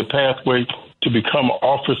children see a pathway to become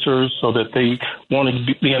officers so that they want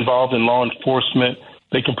to be involved in law enforcement.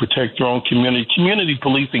 They can protect their own community. Community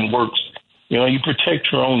policing works. You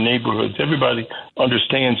protect your own neighborhoods. Everybody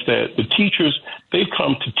understands that. The teachers, they've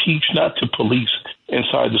come to teach, not to police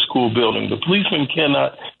inside the school building. The policemen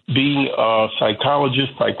cannot be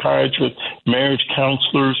psychologists, psychiatrists, marriage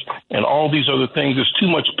counselors, and all these other things. There's too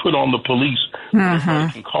much put on the police. You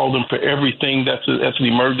can call them for everything. That's an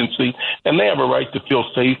emergency. And they have a right to feel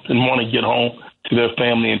safe and want to get home to their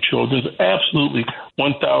family and children. Absolutely,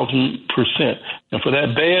 1,000%. And for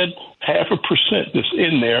that bad 0.5% that's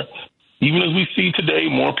in there, even as we see today,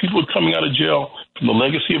 more people are coming out of jail from the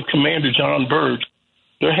legacy of Commander John Byrd.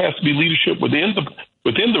 There has to be leadership within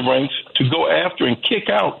the ranks to go after and kick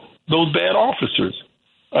out those bad officers.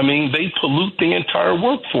 I mean, they pollute the entire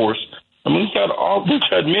workforce. I mean, we've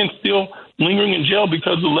had men still lingering in jail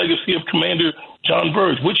because of the legacy of Commander John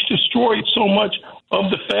Burge, which destroyed so much of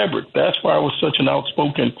the fabric. That's why I was such an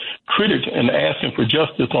outspoken critic and asking for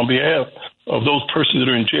justice on behalf of those persons that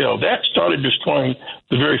are in jail. That started destroying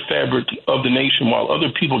the very fabric of the nation while other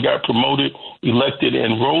people got promoted, elected,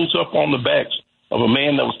 and rose up on the backs of a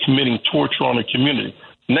man that was committing torture on a community.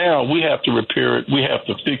 Now we have to repair it. We have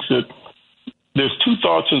to fix it. There's two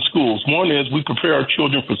thoughts in schools. One is we prepare our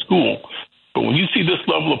children for school. But when you see this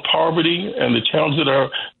level of poverty and the challenges that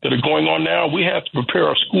are going on now, we have to prepare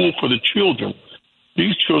our school for the children.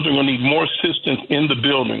 These children are going to need more assistance in the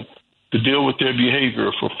building to deal with their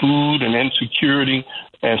behavior for food and insecurity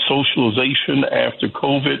and socialization after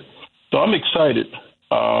COVID. So I'm excited.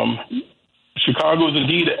 Chicago is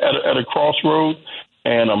indeed at a crossroad,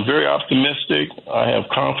 and I'm very optimistic. I have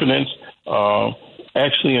confidence.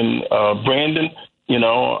 Actually, in Brandon,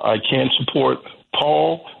 I can support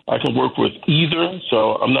Paul. I can work with either.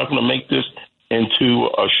 So I'm not going to make this into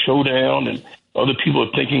a showdown and other people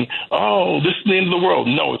are thinking, oh, this is the end of the world.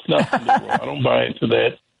 No, it's not the end of the world. I don't buy into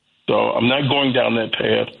that. So I'm not going down that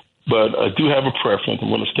path, but I do have a preference. I'm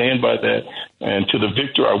going to stand by that. And to the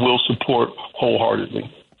victor, I will support wholeheartedly.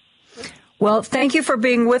 Well, thank you for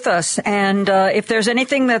being with us. And if there's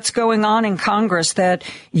anything that's going on in Congress that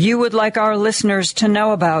you would like our listeners to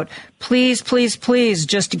know about, please, please, please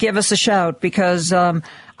just give us a shout, because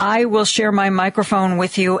I will share my microphone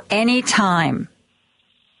with you anytime.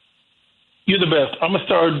 You're the best. I'm going to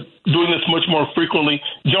start doing this much more frequently.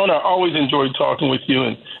 Joan, I always enjoyed talking with you,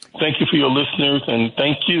 and thank you for your listeners, and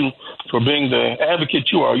thank you for being the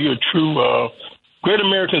advocate you are. You're a true great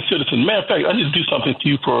American citizen. Matter of fact, I need to do something to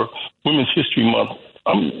you for Women's History Month.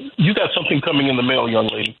 You got something coming in the mail, young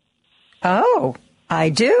lady. Oh, I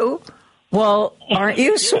do? Well, aren't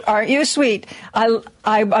you sweet?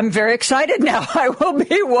 I'm very excited now. I will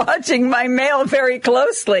be watching my mail very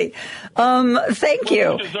closely. Thank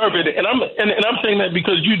you. You deserve it, and I'm saying that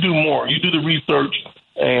because you do more. You do the research,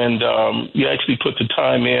 and you actually put the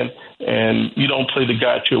time in, and you don't play the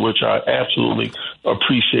gotcha, which I absolutely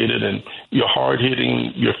appreciate it. And you're hard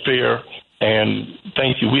hitting, you're fair, and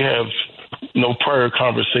thank you. We have no prior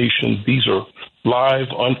conversations. These are live,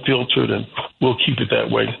 unfiltered, and we'll keep it that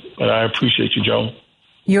way. And I appreciate you, Joan.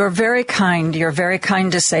 You're very kind. You're very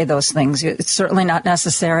kind to say those things. It's certainly not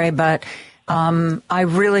necessary, but I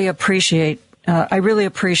really appreciate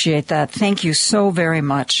that. Thank you so very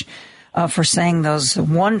much for saying those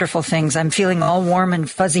wonderful things. I'm feeling all warm and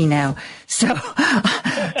fuzzy now. So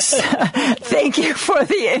thank you for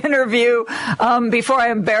the interview. Before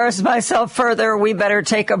I embarrass myself further, we better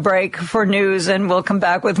take a break for news, and we'll come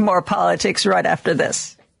back with more politics right after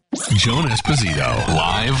this. Joan Esposito,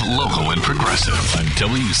 live, local, and progressive on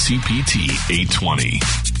WCPT 820.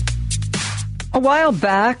 A while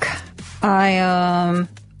back, I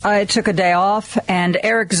took a day off, and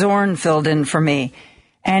Eric Zorn filled in for me.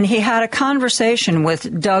 And he had a conversation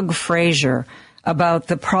with Doug Frazier about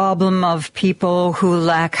the problem of people who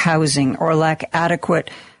lack housing or lack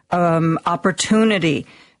adequate opportunity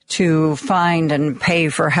to find and pay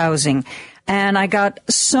for housing. And I got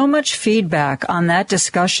so much feedback on that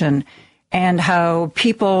discussion, and how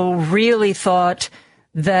people really thought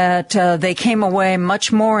that they came away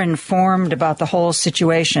much more informed about the whole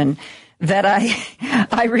situation, that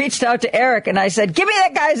I reached out to Eric and I said, give me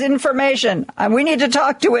that guy's information. We need to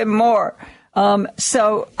talk to him more.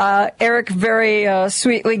 So Eric very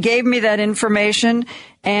sweetly gave me that information,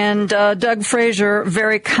 and Doug Frazier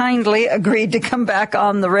very kindly agreed to come back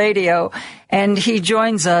on the radio, and he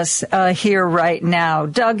joins us here right now.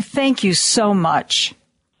 Doug, thank you so much.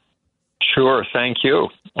 Sure, thank you.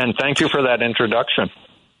 And thank you for that introduction.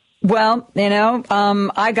 Well,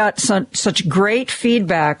 I got such great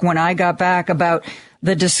feedback when I got back about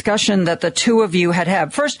the discussion that the two of you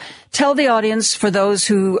had. First, tell the audience, for those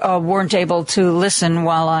who weren't able to listen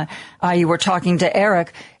while you were talking to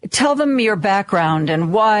Eric, tell them your background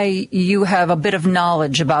and why you have a bit of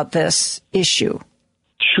knowledge about this issue.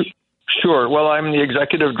 Sure. Well, I'm the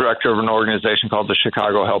executive director of an organization called the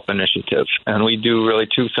Chicago Help Initiative, and we do really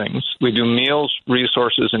two things. We do meals,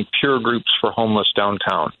 resources, and peer groups for homeless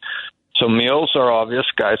downtown. So meals are obvious.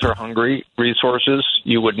 Guys are hungry. Resources,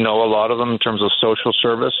 you would know a lot of them in terms of social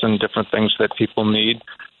service and different things that people need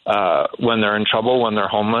when they're in trouble, when they're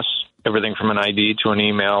homeless, everything from an ID to an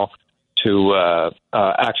email to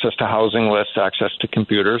access to housing lists, access to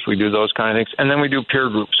computers. We do those kind of things. And then we do peer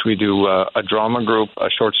groups. We do a drama group, a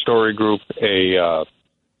short story group, a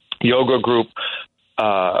yoga group,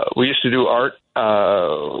 We used to do art.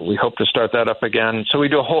 We hope to start that up again. So we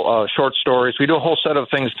do a whole short stories. We do a whole set of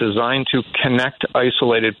things designed to connect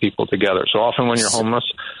isolated people together. So often when you're homeless,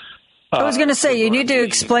 I was going to say, you need to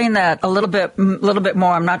explain that a little bit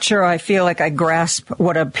more. I'm not sure I feel like I grasp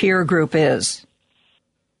what a peer group is.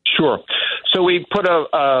 Sure. So we put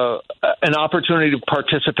an opportunity to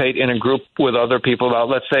participate in a group with other people about,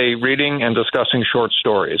 let's say, reading and discussing short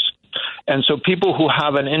stories. And so people who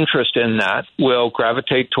have an interest in that will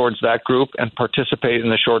gravitate towards that group and participate in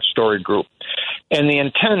the short story group. And the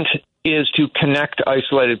intent is to connect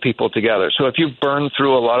isolated people together. So if you've burned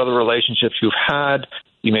through a lot of the relationships you've had,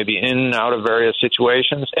 you may be in and out of various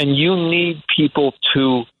situations, and you need people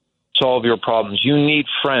to solve your problems. You need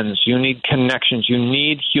friends. You need connections. You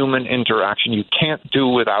need human interaction. You can't do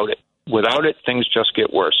without it. Without it, things just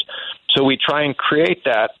get worse. So we try and create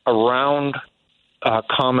that around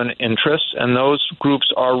common interests, and those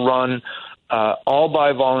groups are run all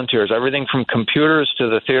by volunteers. Everything from computers to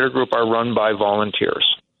the theater group are run by volunteers.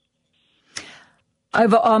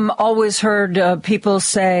 I've always heard people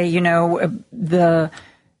say,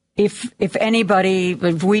 if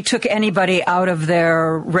we took anybody out of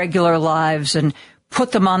their regular lives and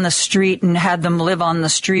put them on the street and had them live on the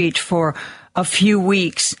street for a few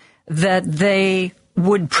weeks, that they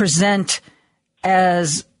would present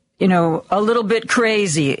as, a little bit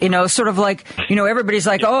crazy, sort of like, everybody's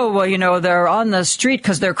like, oh, well, they're on the street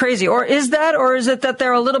because they're crazy. Or is it that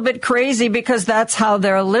they're a little bit crazy because that's how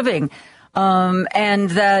they're living? And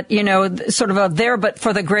that, sort of a there, but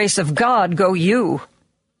for the grace of God, go you.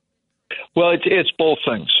 Well, it's both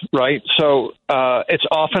things, right? So it's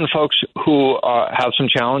often folks who have some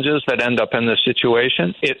challenges that end up in this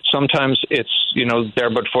situation. Sometimes it's, there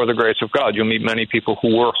but for the grace of God. You'll meet many people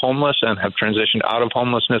who were homeless and have transitioned out of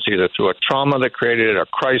homelessness, either through a trauma that created a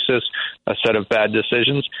crisis, a set of bad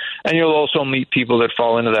decisions. And you'll also meet people that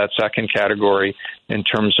fall into that second category in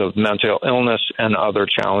terms of mental illness and other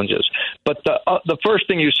challenges. But the first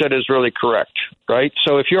thing you said is really correct, right?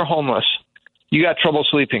 So if you're homeless, you got trouble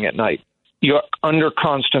sleeping at night. You're under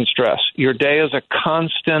constant stress. Your day is a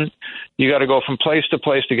constant. You got to go from place to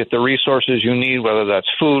place to get the resources you need, whether that's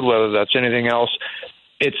food, whether that's anything else.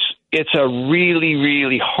 It's a really,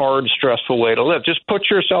 really hard, stressful way to live. Just put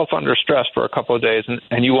yourself under stress for a couple of days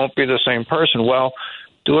and you won't be the same person. Well,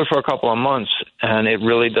 do it for a couple of months and it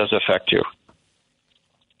really does affect you.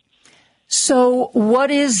 So what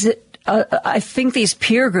is it? I think these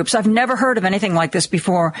peer groups, I've never heard of anything like this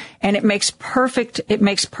before, and it makes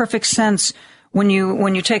perfect sense when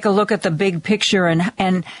you take a look at the big picture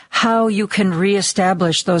and how you can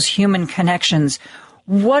reestablish those human connections.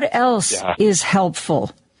 What else is helpful?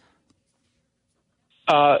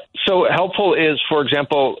 So helpful is, for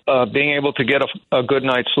example, being able to get a good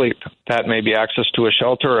night's sleep. That may be access to a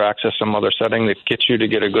shelter or access some other setting that gets you to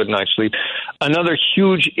get a good night's sleep. Another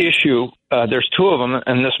huge issue, there's two of them,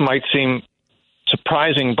 and this might seem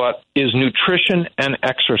surprising, but is nutrition and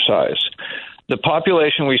exercise. The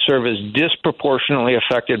population we serve is disproportionately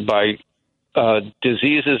affected by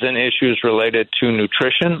diseases and issues related to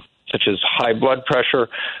nutrition, such as high blood pressure,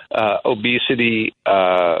 obesity,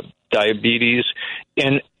 diabetes,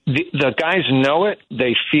 and the guys know it,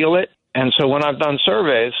 they feel it, and so when I've done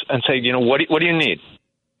surveys and say, what do you need?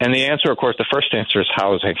 And the answer, of course, the first answer is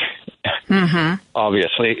housing,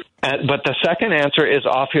 obviously, but the second answer is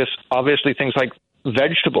obviously things like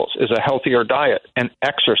vegetables, is a healthier diet, and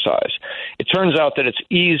exercise. It turns out that it's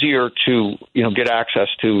easier to get access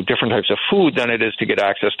to different types of food than it is to get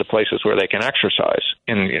access to places where they can exercise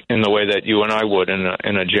in the way that you and I would in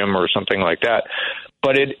a gym or something like that.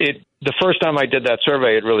 But the first time I did that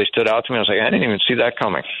survey, it really stood out to me. I was like, I didn't even see that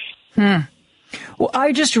coming. Well,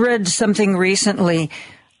 I just read something recently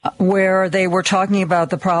where they were talking about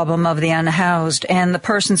the problem of the unhoused, and the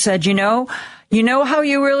person said, you know how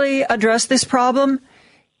you really address this problem?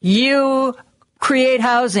 You create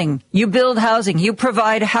housing, you build housing, you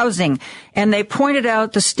provide housing. And they pointed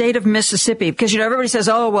out the state of Mississippi, because, everybody says,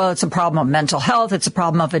 oh, well, it's a problem of mental health, it's a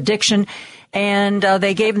problem of addiction. And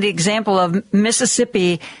they gave the example of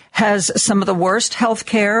Mississippi has some of the worst health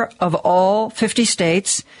care of all 50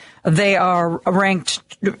 states. They are ranked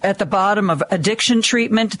at the bottom of addiction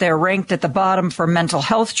treatment. They're ranked at the bottom for mental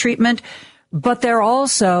health treatment. But they're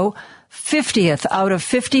also 50th out of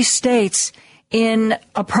 50 states in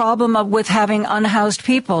a problem with having unhoused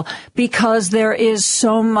people, because there is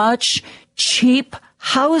so much cheap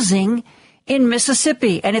housing in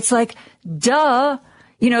Mississippi. And it's like, duh.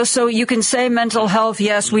 So you can say mental health,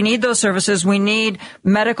 yes, we need those services, we need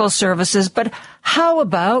medical services, but how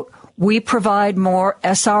about we provide more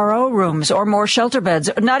SRO rooms or more shelter beds,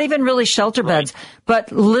 not even really shelter beds,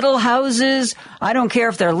 but little houses. I don't care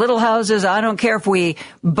if they're little houses. I don't care if we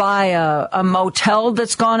buy a motel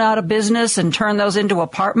that's gone out of business and turn those into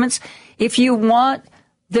apartments. If you want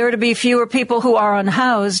there to be fewer people who are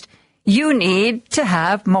unhoused, you need to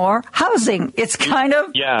have more housing. It's kind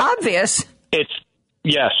of obvious.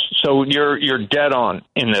 Yes, so you're dead on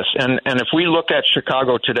in this, and if we look at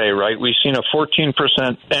Chicago today, right, we've seen a 14%,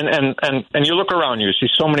 and you look around, you see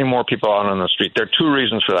so many more people out on the street. There are two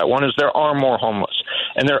reasons for that. One is there are more homeless,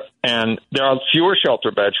 and there are fewer shelter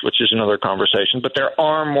beds, which is another conversation, but there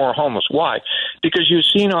are more homeless. Why? Because you've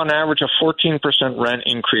seen on average a 14% rent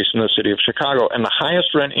increase in the city of Chicago, and the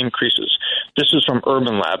highest rent increases. This is from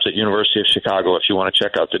Urban Labs at University of Chicago. If you want to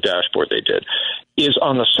check out the dashboard they did, is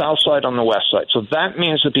on the south side, on the west side. So that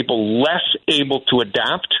means the people less able to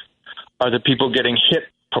adapt are the people getting hit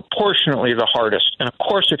proportionately the hardest. And of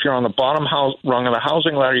course, if you're on the bottom rung of the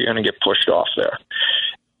housing ladder, you're going to get pushed off there.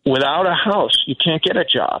 Without a house, you can't get a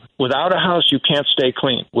job. Without a house, you can't stay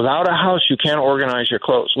clean. Without a house, you can't organize your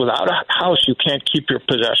clothes. Without a house, you can't keep your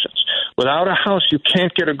possessions. Without a house, you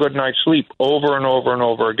can't get a good night's sleep over and over and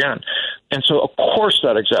over again. And so, of course,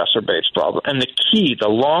 that exacerbates problem. And the key, the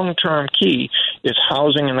long-term key, is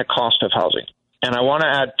housing and the cost of housing. And I want to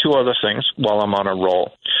add two other things while I'm on a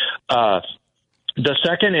roll. The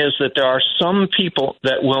second is that there are some people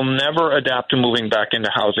that will never adapt to moving back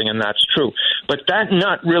into housing, and that's true. But that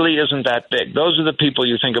nut really isn't that big. Those are the people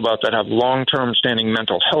you think about that have long-term standing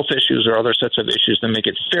mental health issues or other sets of issues that make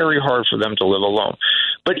it very hard for them to live alone.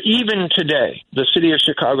 But even today, the city of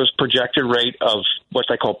Chicago's projected rate of what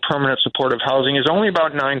they call permanent supportive housing is only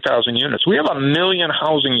about 9,000 units. We have 1 million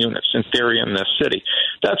housing units in theory in this city.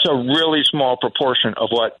 That's a really small proportion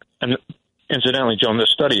of what... Incidentally, Joan,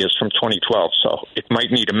 this study is from 2012, so it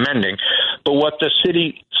might need amending. But what the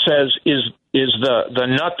city says is the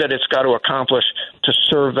nut that it's got to accomplish to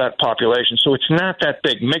serve that population. So it's not that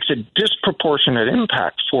big. It makes a disproportionate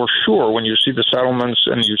impact for sure when you see the settlements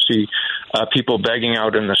and you see people begging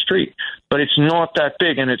out in the street. But it's not that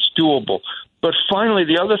big, and it's doable. But finally,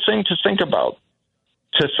 the other thing to think about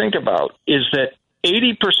is that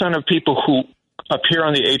 80% of people who appear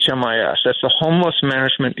on the HMIS, that's the Homeless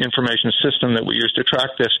Management Information System that we use to track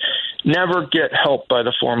this, never get help by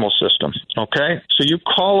the formal system, okay? So you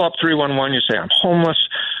call up 311, you say, I'm homeless,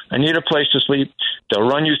 I need a place to sleep. They'll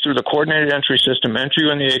run you through the coordinated entry system, enter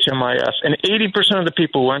you in the HMIS, and 80% of the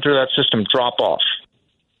people who enter that system drop off.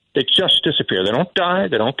 They just disappear. They don't die,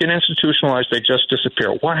 they don't get institutionalized, they just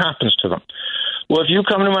disappear. What happens to them? Well, if you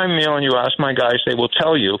come to my meal and you ask my guys, they will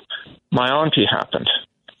tell you, my auntie happened.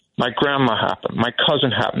 My grandma happened. My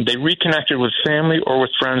cousin happened. They reconnected with family or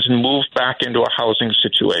with friends and moved back into a housing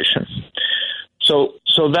situation. So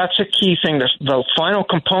that's a key thing. The final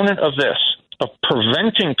component of this, of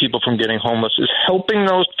preventing people from getting homeless, is helping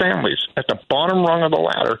those families at the bottom rung of the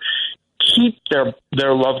ladder keep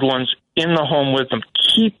their loved ones in the home with them.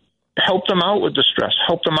 Help them out with the stress.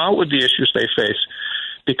 Help them out with the issues they face.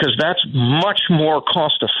 Because that's much more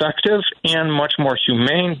cost-effective and much more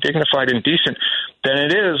humane, dignified, and decent than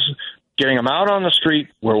it is getting them out on the street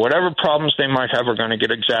where whatever problems they might have are going to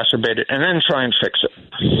get exacerbated, and then try and fix it.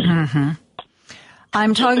 Mm-hmm.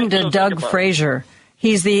 I'm talking to Doug Frazier.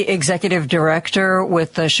 He's the executive director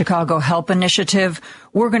with the Chicago Help Initiative.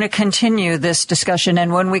 We're going to continue this discussion,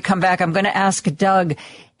 and when we come back, I'm going to ask Doug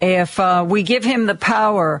if we give him the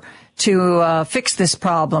power to fix this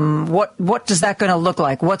problem, what does that going to look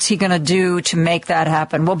like? What's he going to do to make that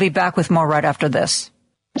happen? We'll be back with more right after this.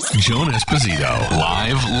 Joan Esposito,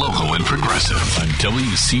 live, local, and progressive on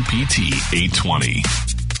WCPT 820.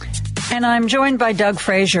 And I'm joined by Doug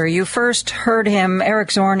Frazier. You first heard him, Eric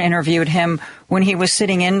Zorn interviewed him when he was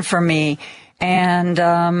sitting in for me, and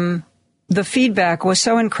the feedback was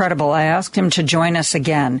so incredible. I asked him to join us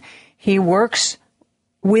again. He works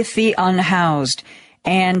with the unhoused.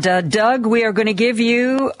 And, Doug, we are going to give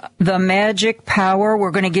you the magic power. We're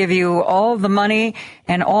going to give you all the money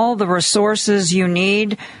and all the resources you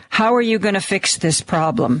need. How are you going to fix this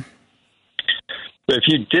problem? If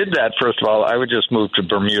you did that, first of all, I would just move to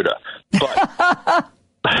Bermuda. But,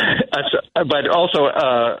 but also,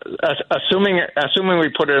 assuming we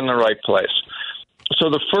put it in the right place. So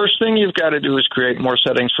the first thing you've got to do is create more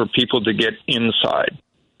settings for people to get inside.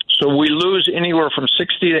 So we lose anywhere from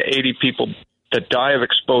 60 to 80 people that die of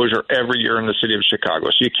exposure every year in the city of Chicago.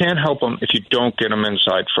 So you can't help them if you don't get them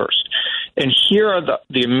inside first. And here are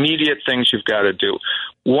the immediate things you've got to do.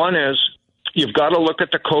 One is you've got to look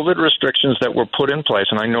at the COVID restrictions that were put in place,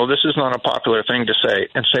 and I know this is not a popular thing to say,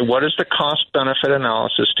 and say, what is the cost-benefit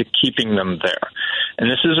analysis to keeping them there? And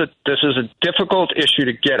this is a difficult issue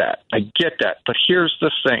to get at. I get that. But here's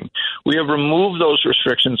the thing. We have removed those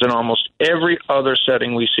restrictions in almost every other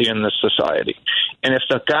setting we see in this society. And if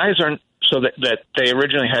the guys aren't, so that they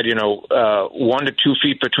originally had, 1 to 2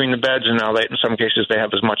 feet between the beds, and now in some cases they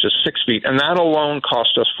have as much as 6 feet. And that alone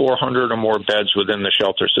cost us 400 or more beds within the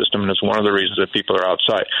shelter system, and is one of the reasons that people are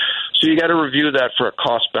outside. So you got to review that for a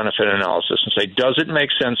cost-benefit analysis and say, does it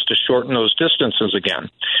make sense to shorten those distances again?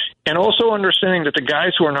 And also understanding that the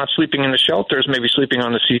guys who are not sleeping in the shelters may be sleeping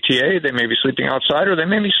on the CTA, they may be sleeping outside, or they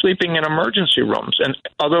may be sleeping in emergency rooms and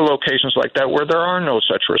other locations like that where there are no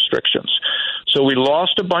such restrictions. So we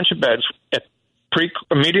lost a bunch of beds.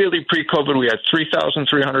 Immediately pre-COVID, we had 3,300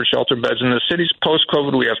 shelter beds. In the cities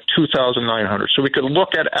post-COVID, we have 2,900. So we could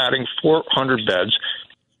look at adding 400 beds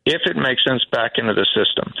if it makes sense back into the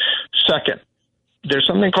system. Second, there's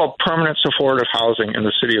something called permanent supportive housing in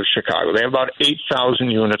the city of Chicago. They have about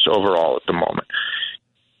 8,000 units overall at the moment.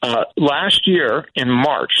 Last year in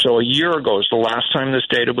March, so a year ago is the last time this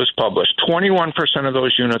data was published, 21% of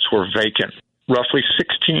those units were vacant, roughly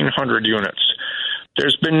 1,600 units.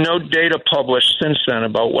 There's been no data published since then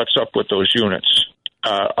about what's up with those units.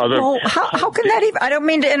 How can that even? I don't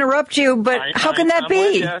mean to interrupt you, but how can that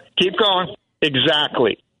be? Keep going.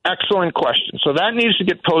 Exactly. Excellent question. So that needs to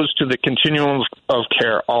get posed to the continuum of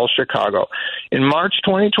care, all Chicago. In March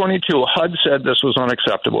 2022, HUD said this was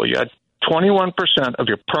unacceptable. You had 21% of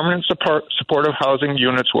your permanent supportive housing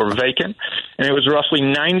units were vacant, and it was roughly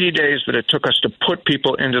 90 days that it took us to put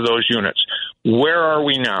people into those units. Where are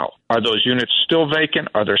we now? Are those units still vacant?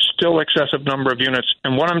 Are there still excessive number of units?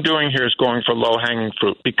 And what I'm doing here is going for low-hanging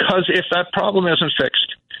fruit, because if that problem isn't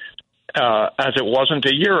fixed, as it wasn't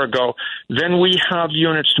a year ago, then we have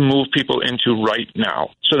units to move people into right now.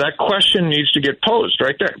 So that question needs to get posed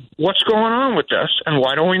right there. What's going on with this, and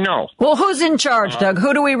why don't we know? Well, who's in charge, Doug?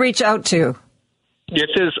 Who do we reach out to? It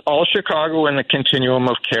is All Chicago and the Continuum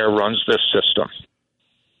of Care runs this system.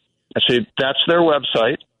 See, that's their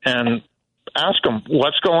website, and ask them,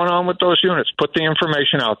 what's going on with those units? Put the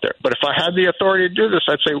information out there. But if I had the authority to do this,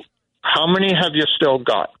 I'd say, how many have you still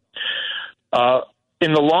got?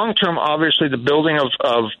 In the long term, obviously, the building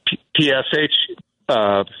of PSH,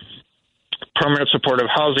 permanent supportive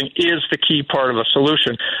housing, is the key part of a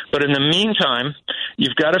solution. But in the meantime,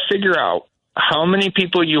 you've got to figure out how many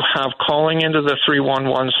people you have calling into the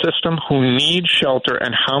 311 system who need shelter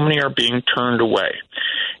and how many are being turned away.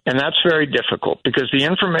 And that's very difficult because the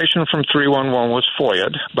information from 311 was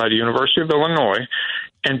FOIA'd by the University of Illinois,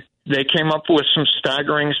 and they came up with some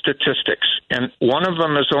staggering statistics. And one of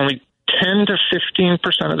them is only 10 to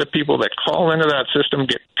 15% of the people that call into that system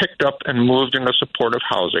get picked up and moved into supportive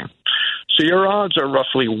housing. So your odds are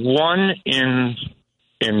roughly 1 in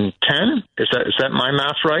 10. Is that my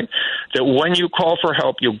math right? That when you call for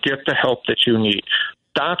help, you'll get the help that you need.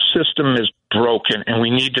 That system is broken, and we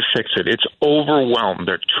need to fix it. It's overwhelmed.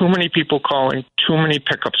 There are too many people calling, too many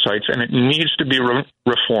pickup sites, and it needs to be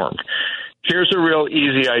reformed. Here's a real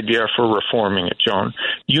easy idea for reforming it, Joan.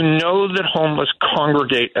 You know that homeless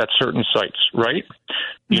congregate at certain sites, right?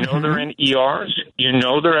 You know they're in ERs. You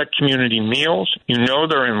know they're at community meals. You know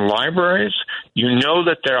they're in libraries. You know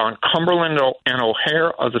that they're on Cumberland and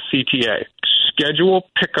O'Hare of the CTA. Schedule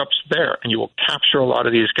pickups there, and you will capture a lot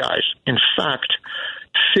of these guys. In fact,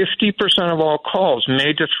 50% of all calls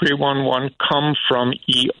made to 311 come from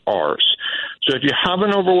ERs. So if you have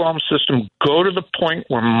an overwhelmed system, go to the point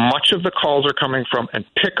where much of the calls are coming from and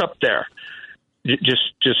pick up there. Just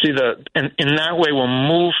see and in that way we'll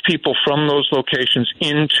move people from those locations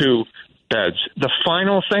into beds. The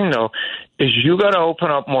final thing, though, is you got to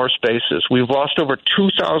open up more spaces. We've lost over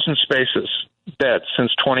 2,000 beds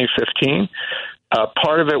since 2015.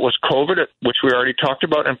 Part of it was COVID, which we already talked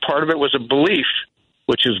about, and part of it was a belief,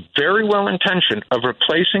 which is very well intentioned, of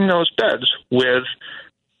replacing those beds with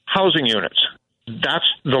housing units. That's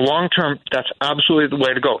the long term. That's absolutely the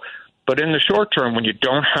way to go. But in the short term, when you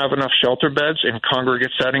don't have enough shelter beds in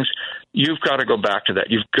congregate settings, you've got to go back to that.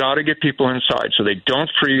 You've got to get people inside so they don't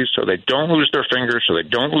freeze, so they don't lose their fingers, so they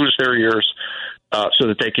don't lose their ears, so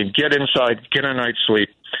that they can get inside, get a night's sleep,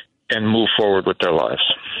 and move forward with their lives.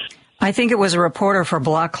 I think it was a reporter for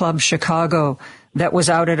Block Club Chicago that was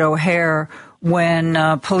out at O'Hare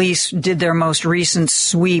when police did their most recent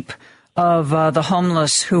sweep of the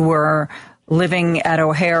homeless who were living at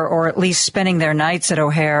O'Hare, or at least spending their nights at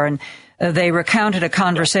O'Hare. And they recounted a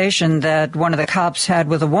conversation that one of the cops had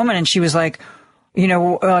with a woman, and she was like,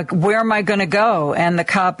 where am I going to go? And the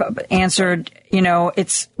cop answered,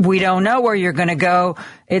 we don't know where you're going to go.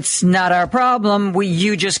 It's not our problem.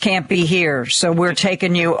 You just can't be here. So we're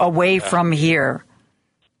taking you away from here.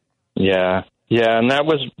 Yeah. Yeah, and that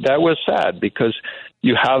was sad because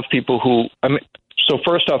you have people who, so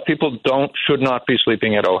first off, people should not be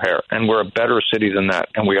sleeping at O'Hare, and we're a better city than that,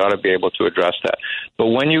 and we ought to be able to address that. But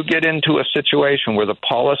when you get into a situation where the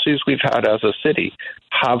policies we've had as a city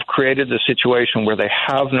have created the situation where they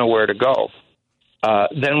have nowhere to go, that's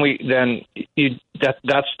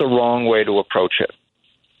the wrong way to approach it.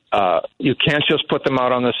 You can't just put them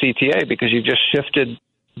out on the CTA because you just shifted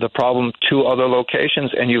the problem to other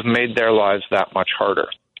locations and you've made their lives that much harder.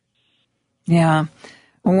 Yeah.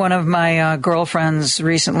 One of my girlfriends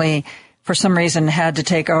recently, for some reason, had to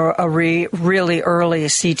take a really early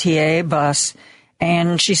CTA bus.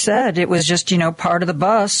 And she said it was just, part of the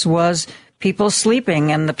bus was people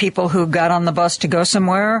sleeping, and the people who got on the bus to go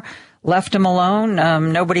somewhere left them alone.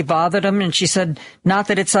 Nobody bothered them. And she said, not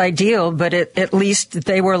that it's ideal, but at least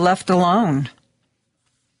they were left alone.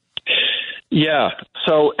 Yeah.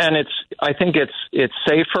 So, and I think it's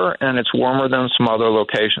safer and it's warmer than some other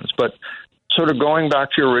locations. But sort of going back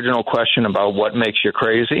to your original question about what makes you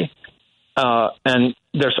crazy, and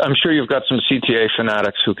I'm sure you've got some CTA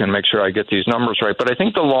fanatics who can make sure I get these numbers right. But I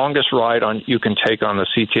think the longest ride you can take on the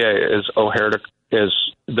CTA is O'Hare is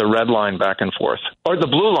the red line back and forth, or the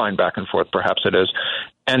blue line back and forth, perhaps it is.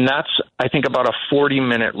 And that's, I think, about a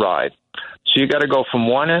 40-minute ride. So you got to go from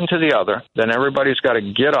one end to the other. Then everybody's got to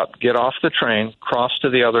get up, get off the train, cross to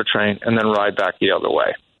the other train, and then ride back the other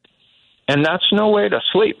way. And that's no way to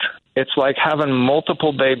sleep. It's like having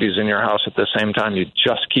multiple babies in your house at the same time. You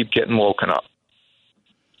just keep getting woken up.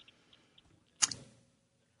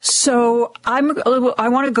 So I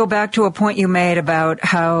want to go back to a point you made about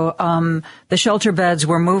how the shelter beds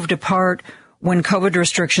were moved apart when COVID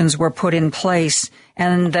restrictions were put in place,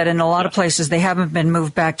 and that in a lot of places they haven't been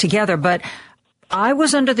moved back together. But I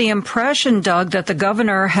was under the impression, Doug, that the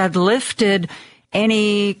governor had lifted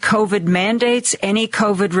any COVID mandates, any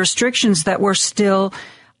COVID restrictions that were still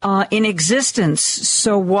in existence.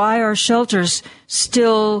 So why are shelters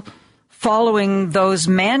still following those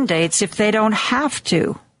mandates if they don't have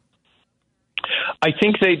to? I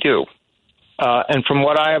think they do. And from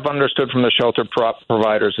what I have understood from the shelter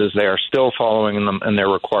providers is they are still following them and they're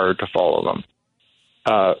required to follow them.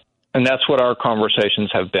 And that's what our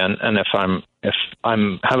conversations have been. And if I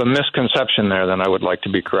have a misconception there, then I would like to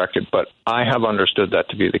be corrected. But I have understood that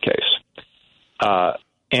to be the case.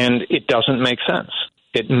 And it doesn't make sense.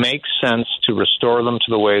 It makes sense to restore them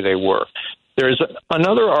to the way they were. There's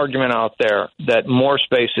another argument out there that more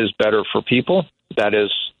space is better for people. That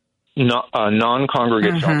is,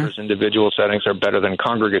 non-congregate shelters, individual settings are better than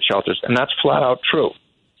congregate shelters, and that's flat out true.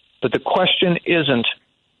 But the question isn't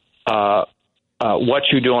what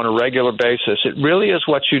you do on a regular basis. It really is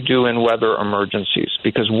what you do in weather emergencies,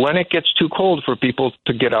 because when it gets too cold for people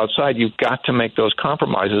to get outside, you've got to make those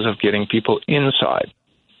compromises of getting people inside.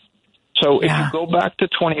 So if you go back to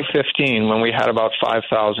 2015, when we had about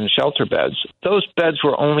 5,000 shelter beds, those beds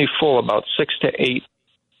were only full about 6 to 8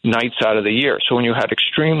 nights out of the year. So when you had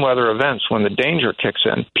extreme weather events, when the danger kicks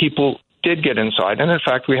in, people did get inside. And in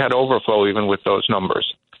fact, we had overflow even with those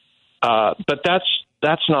numbers. But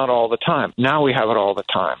that's not all the time. Now we have it all the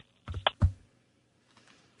time.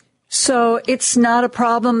 So it's not a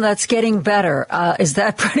problem that's getting better. Is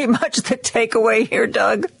that pretty much the takeaway here,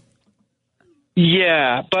 Doug?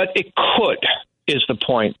 Yeah, but it could, is the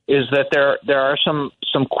point, is that there are some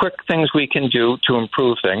quick things we can do to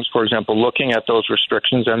improve things. For example, looking at those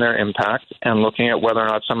restrictions and their impact and looking at whether or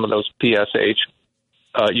not some of those PSH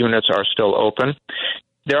units are still open.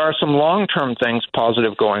 There are some long-term things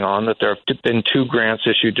positive going on, that there have been 2 grants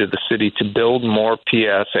issued to the city to build more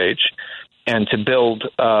PSH and to build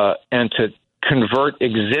and to convert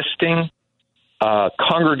existing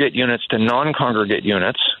congregate units to non-congregate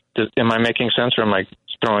units. Am I making sense, or am I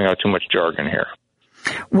throwing out too much jargon here?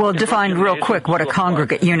 Well, define real quick what a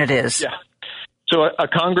congregate unit is. Yeah. So a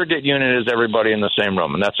congregate unit is everybody in the same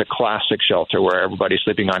room, and that's a classic shelter where everybody's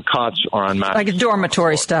sleeping on cots or on mattresses. Like a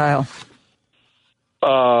dormitory style.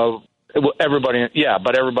 Everybody, yeah,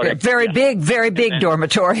 but everybody. Very big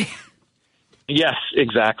dormitory. Yes,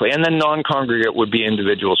 exactly. And then non-congregate would be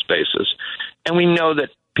individual spaces. And we know that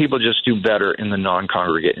people just do better in the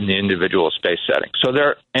non-congregate, in the individual space setting. So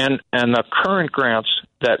and the current grants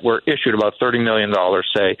that were issued, about $30 million,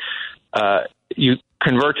 say you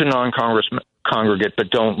convert to non-congregate, but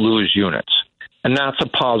don't lose units. And that's a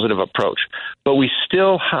positive approach. But we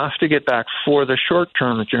still have to get back for the short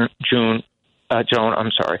term, Joan,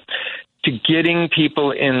 to getting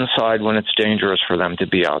people inside when it's dangerous for them to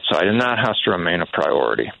be outside. And that has to remain a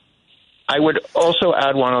priority. I would also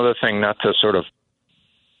add one other thing, not to sort of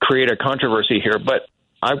create a controversy here, but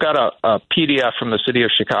I've got a PDF from the city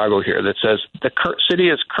of Chicago here that says the city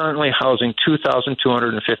is currently housing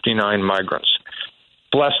 2,259 migrants.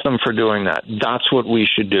 Bless them for doing that. That's what we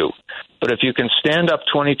should do. But if you can stand up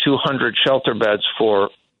 2,200 shelter beds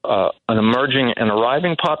for an emerging and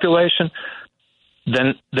arriving population,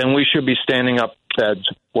 then we should be standing up beds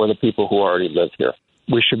for the people who already live here.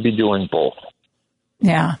 We should be doing both.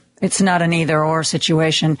 Yeah. It's not an either-or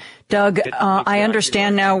situation. Doug, I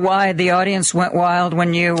understand now why the audience went wild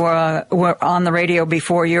when you were on the radio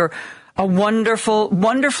before. You're a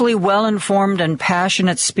wonderfully well-informed and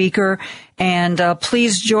passionate speaker, and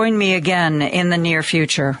please join me again in the near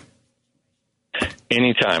future.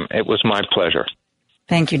 Anytime. It was my pleasure.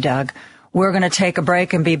 Thank you, Doug. We're going to take a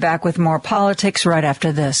break and be back with more politics right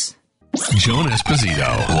after this. Joan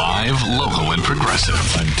Esposito, live, local, and progressive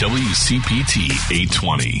on WCPT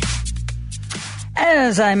 820.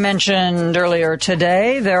 As I mentioned earlier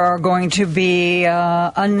today, there are going to be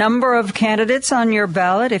a number of candidates on your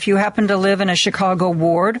ballot if you happen to live in a Chicago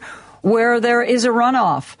ward where there is a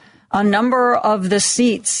runoff. A number of the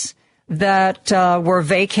seats that were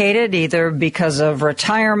vacated either because of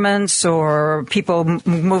retirements or people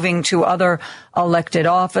moving to other elected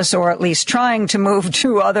office, or at least trying to move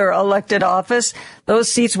to other elected office.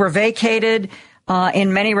 Those seats were vacated.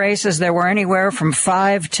 In many races, there were anywhere from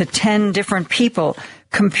 5 to 10 different people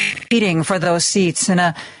competing for those seats. In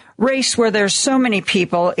a race where there's so many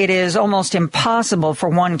people, it is almost impossible for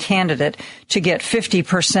one candidate to get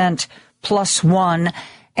 50% plus one.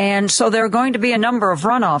 And so there are going to be a number of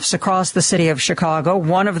runoffs across the city of Chicago.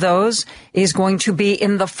 One of those is going to be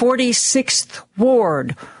in the 46th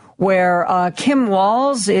Ward, where Kim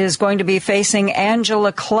Walz is going to be facing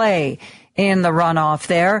Angela Clay in the runoff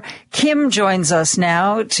there. Kim joins us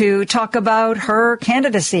now to talk about her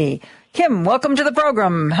candidacy. Kim, welcome to the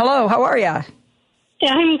program. Hello, how are you?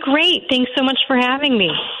 Yeah, I'm great. Thanks so much for having me.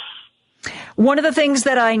 One of the things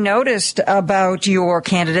that I noticed about your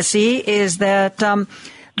candidacy is that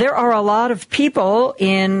there are a lot of people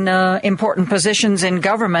in important positions in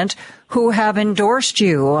government who have endorsed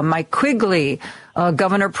you. Mike Quigley,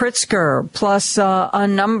 Governor Pritzker, plus a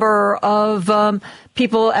number of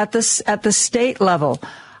people at the state level.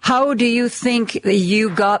 How do you think you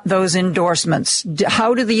got those endorsements?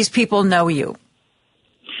 How do these people know you?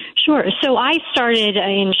 Sure. So I started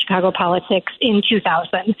in Chicago politics in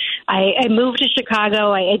 2000. I moved to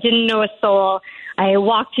Chicago. I didn't know a soul. I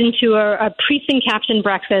walked into a precinct captain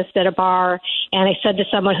breakfast at a bar, and I said to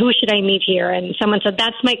someone, "Who should I meet here?" And someone said,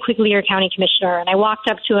 "That's Mike Quigley, your county commissioner." And I walked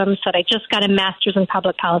up to him, said, "I just got a master's in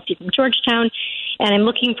public policy from Georgetown, and I'm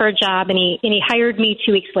looking for a job." And he hired me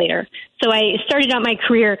 2 weeks later. So I started out my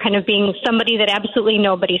career kind of being somebody that absolutely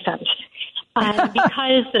nobody sent.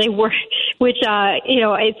 Because that I work, which,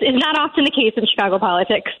 it's not often the case in Chicago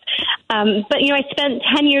politics. But, I spent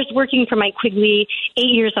 10 years working for Mike Quigley, 8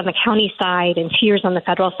 years on the county side and 2 years on the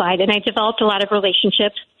federal side. And I developed a lot of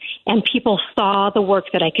relationships, and people saw the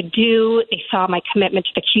work that I could do. They saw my commitment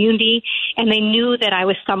to the community, and they knew that I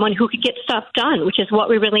was someone who could get stuff done, which is what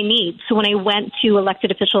we really need. So when I went to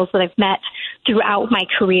elected officials that I've met throughout my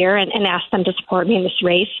career and asked them to support me in this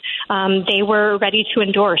race, they were ready to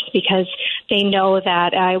endorse because they know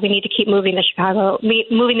that we need to keep moving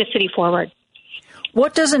the city forward.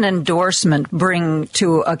 What does an endorsement bring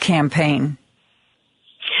to a campaign?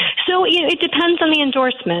 So it depends on the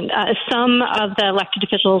endorsement. Some of the elected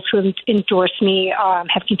officials who have endorsed me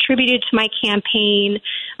have contributed to my campaign.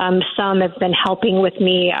 Some have been helping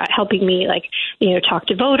me, talk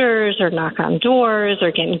to voters or knock on doors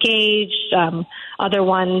or get engaged. Other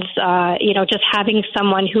ones, just having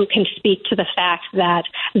someone who can speak to the fact that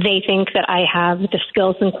they think that I have the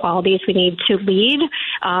skills and qualities we need to lead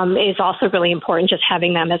is also really important. Just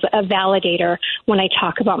having them as a validator when I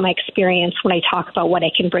talk about my experience, when I talk about what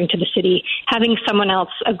I can bring to the city, having someone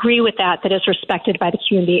else agree with that is respected by the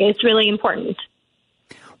community is really important.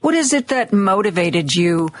 What is it that motivated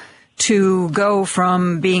you to go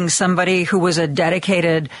from being somebody who was a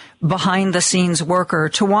dedicated behind-the-scenes worker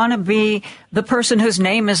to want to be the person whose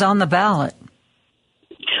name is on the ballot?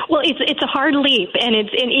 Well, it's a hard leap, and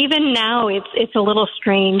even now it's a little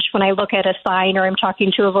strange when I look at a sign or I'm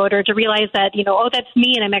talking to a voter to realize that that's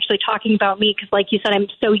me, and I'm actually talking about me because, like you said, I'm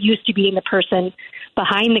so used to being the person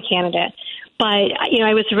behind the candidate. But,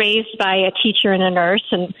 I was raised by a teacher and a nurse,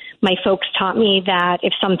 and my folks taught me that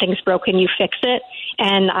if something's broken, you fix it.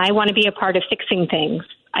 And I want to be a part of fixing things.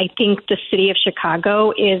 I think the city of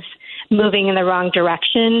Chicago is moving in the wrong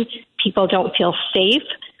direction. People don't feel safe.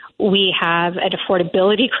 we have an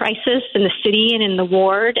affordability crisis in the city and in the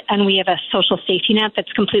ward, and we have a social safety net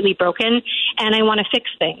that's completely broken, and I want to fix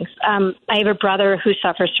things. I have a brother who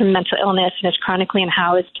suffers from mental illness and is chronically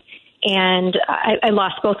unhoused, and I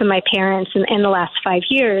lost both of my parents in the last 5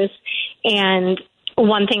 years, and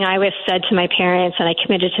one thing I always said to my parents, and I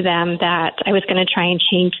committed to them, that I was going to try and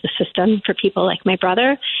change the system for people like my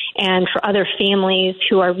brother and for other families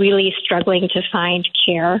who are really struggling to find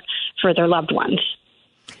care for their loved ones.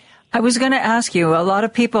 I was going to ask you, a lot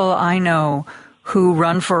of people I know who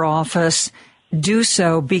run for office do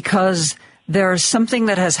so because there's something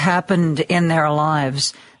that has happened in their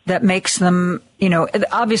lives that makes them,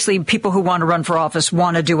 obviously people who want to run for office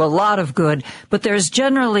want to do a lot of good, but there's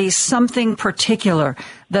generally something particular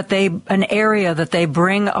an area that they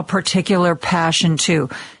bring a particular passion to.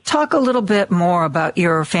 Talk a little bit more about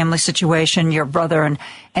your family situation, your brother,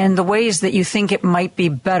 and the ways that you think it might be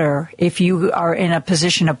better if you are in a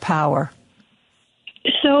position of power.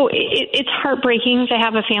 So it's heartbreaking to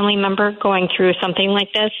have a family member going through something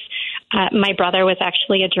like this. My brother was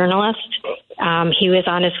actually a journalist. He was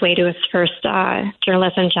on his way to his first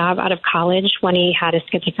journalism job out of college when he had a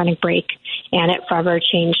schizophrenic break, and it forever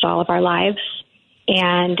changed all of our lives.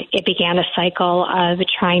 And it began a cycle of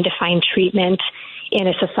trying to find treatment in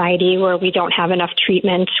a society where we don't have enough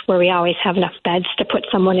treatment, where we always have enough beds to put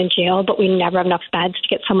someone in jail, but we never have enough beds to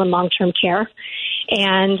get someone long-term care.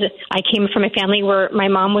 And I came from a family where my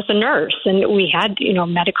mom was a nurse, and we had,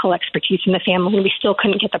 medical expertise in the family, and we still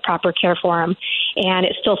couldn't get the proper care for him. And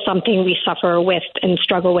it's still something we suffer with and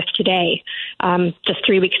struggle with today. Just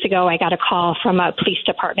 3 weeks ago, I got a call from a police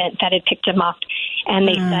department that had picked him up, and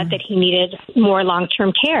they said that he needed more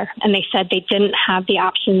long-term care. And they said they didn't have the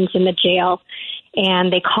options in the jail.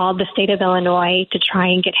 And they called the state of Illinois to try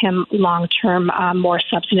and get him long-term, more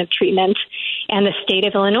substantive treatment. And the state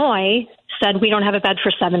of Illinois said, we don't have a bed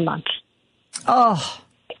for 7 months. Oh.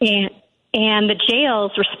 And the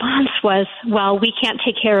jail's response was, well, we can't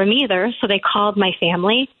take care of him either. So they called my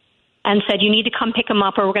family and said, you need to come pick him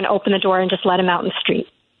up or we're going to open the door and just let him out in the street.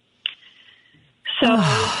 So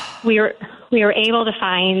we were able to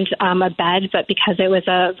find a bed, but because it was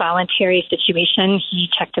a voluntary situation, he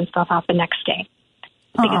checked himself out the next day.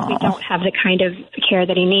 Because we don't have the kind of care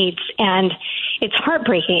that he needs. And it's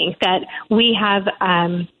heartbreaking that we have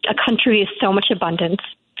a country with so much abundance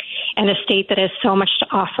and a state that has so much to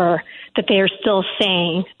offer that they are still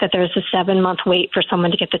saying that there's a 7-month wait for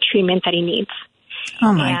someone to get the treatment that he needs.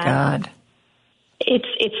 Oh, my God.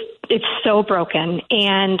 It's so broken.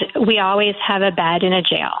 And we always have a bed in a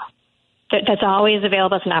jail. That's always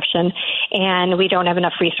available as an option, and we don't have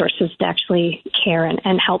enough resources to actually care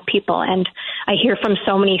and help people. And I hear from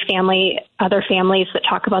so many other families that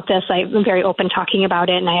talk about this. I'm very open talking about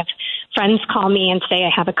it, and I have friends call me and say, I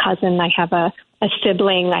have a cousin, I have a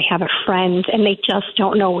sibling, I have a friend, and they just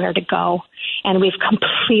don't know where to go. And we've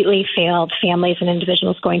completely failed families and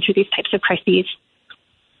individuals going through these types of crises.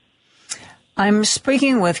 I'm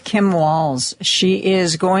speaking with Kim Walz. She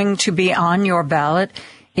is going to be on your ballot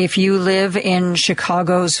if you live in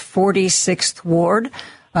Chicago's 46th Ward.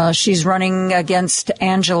 She's running against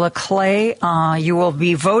Angela Clay. You will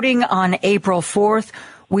be voting on April 4th.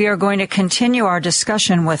 We are going to continue our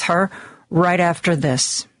discussion with her right after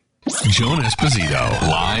this. Joan Esposito,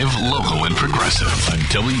 live, local, and progressive on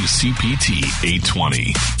WCPT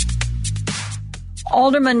 820.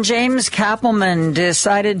 Alderman James Kappelman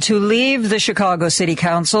decided to leave the Chicago City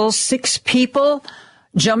Council. 6 people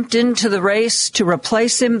jumped into the race to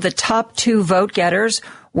replace him. The top 2 vote getters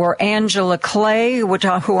were Angela Clay, who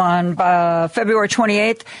on February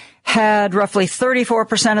 28th had roughly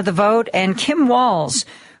 34% of the vote, and Kim Walz,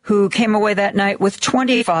 who came away that night with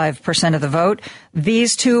 25% of the vote.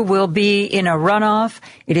 These 2 will be in a runoff.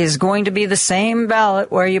 It is going to be the same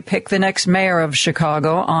ballot where you pick the next mayor of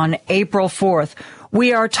Chicago on April 4th.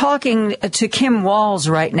 We are talking to Kim Walz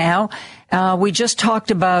right now. We just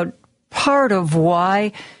talked about part of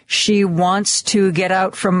why she wants to get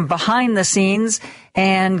out from behind the scenes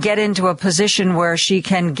and get into a position where she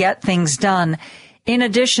can get things done. In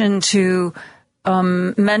addition to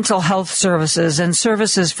mental health services and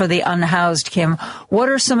services for the unhoused, Kim, what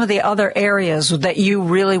are some of the other areas that you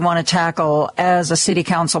really want to tackle as a city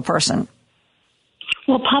council person?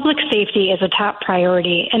 Well, public safety is a top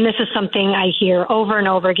priority, and this is something I hear over and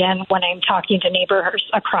over again when I'm talking to neighbors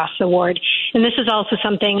across the ward. And this is also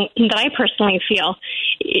something that I personally feel.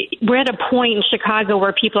 We're at a point in Chicago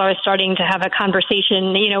where people are starting to have a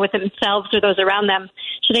conversation, with themselves or those around them.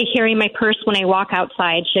 Should I carry my purse when I walk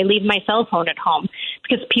outside? Should I leave my cell phone at home?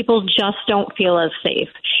 because people just don't feel as safe.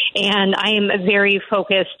 And I am very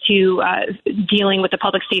focused to dealing with the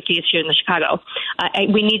public safety issue in Chicago.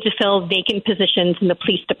 We need to fill vacant positions in the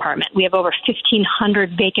police department. We have over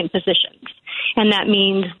 1,500 vacant positions. And that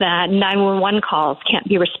means that 911 calls can't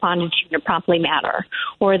be responded to in a promptly manner,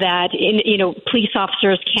 or that police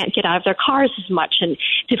officers can't get out of their cars as much and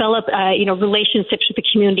develop relationships with the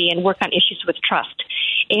community and work on issues with trust.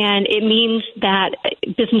 And it means that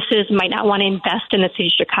businesses might not want to invest in the city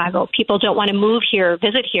of Chicago. People don't want to move here,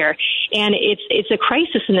 visit here. And it's a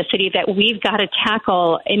crisis in the city that we've got to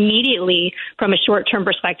tackle immediately from a short-term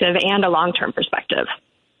perspective and a long-term perspective.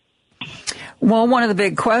 Well, one of the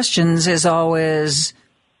big questions is always,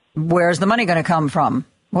 where's the money going to come from?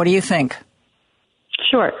 What do you think?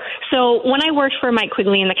 Sure. So when I worked for Mike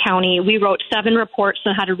Quigley in the county, we wrote 7 reports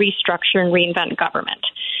on how to restructure and reinvent government,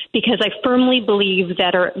 because I firmly believe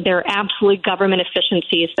that there are absolute government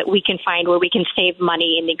efficiencies that we can find where we can save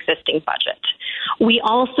money in the existing budget. We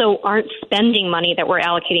also aren't spending money that we're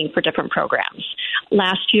allocating for different programs.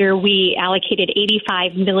 Last year, we allocated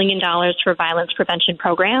 $85 million for violence prevention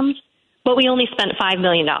programs, but we only spent $5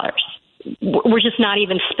 million. We're just not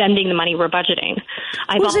even spending the money we're budgeting.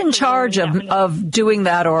 Who's in charge of doing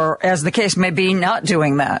that, or, as the case may be, not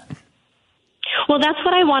doing that? Well, that's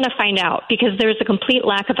what I want to find out, because there's a complete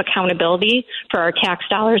lack of accountability for our tax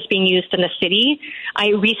dollars being used in the city. I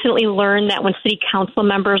recently learned that when city council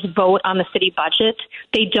members vote on the city budget,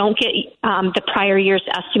 they don't get the prior year's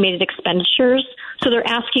estimated expenditures. So they're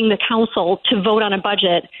asking the council to vote on a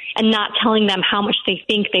budget and not telling them how much they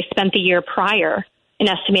think they spent the year prior in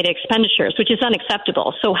estimated expenditures, which is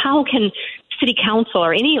unacceptable. So how can city council,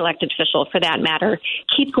 or any elected official for that matter,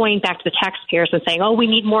 keep going back to the taxpayers and saying, oh, we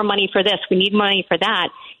need more money for this, we need money for that,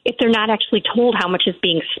 if they're not actually told how much is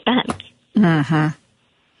being spent? Mm-hmm.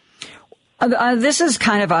 This is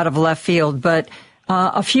kind of out of left field, but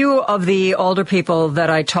a few of the older people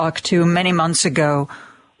that I talked to many months ago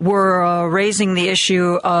were raising the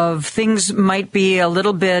issue of things might be a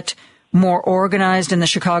little bit more organized in the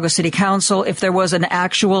Chicago City Council if there was an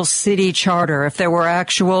actual city charter, if there were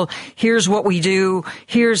actual, here's what we do,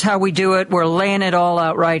 here's how we do it, we're laying it all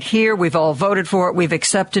out right here, we've all voted for it, we've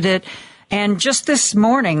accepted it. And just this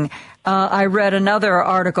morning, I read another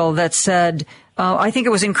article that said, I think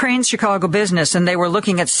it was in Crane's Chicago Business, and they were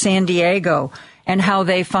looking at San Diego and how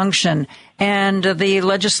they function. And the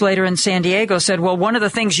legislator in San Diego said, well, one of the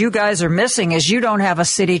things you guys are missing is you don't have a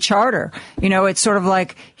city charter. You know, it's sort of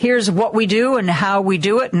like, here's what we do and how we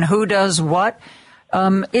do it and who does what.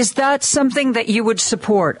 Is that something that you would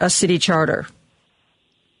support, a city charter?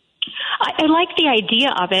 I like the idea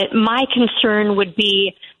of it. My concern would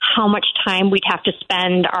be how much time we'd have to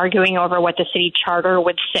spend arguing over what the city charter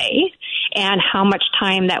would say, and how much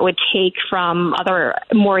time that would take from other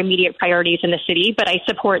more immediate priorities in the city. But I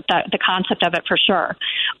support the concept of it for sure.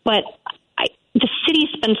 But the city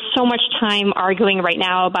spends so much time arguing right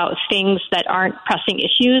now about things that aren't pressing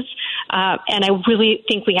issues. And I really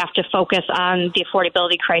think we have to focus on the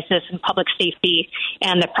affordability crisis and public safety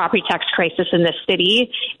and the property tax crisis in this city,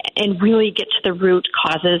 and really get to the root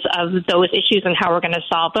causes of those issues and how we're going to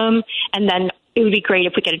solve them. And then it would be great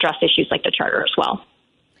if we could address issues like the charter as well.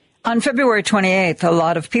 On February 28th, a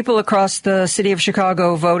lot of people across the city of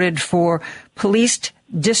Chicago voted for police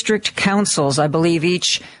district councils. I believe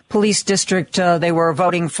each police district, they were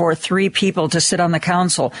voting for 3 people to sit on the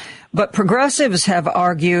council. But progressives have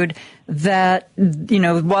argued that, you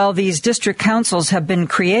know, while these district councils have been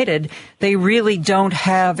created, they really don't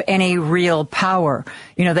have any real power.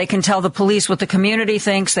 You know, they can tell the police what the community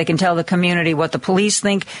thinks. They can tell the community what the police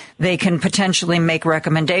think. They can potentially make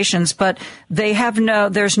recommendations, but they have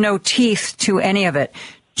there's no teeth to any of it.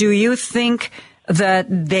 Do you think that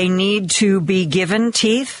they need to be given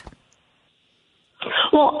teeth?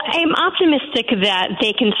 Well, I'm optimistic that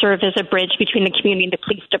they can serve as a bridge between the community and the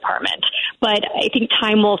police department. But I think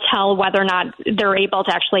time will tell whether or not they're able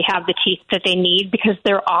to actually have the teeth that they need, because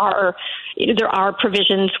there are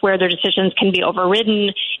provisions where their decisions can be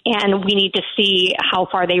overridden, and we need to see how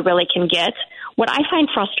far they really can get. What I find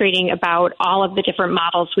frustrating about all of the different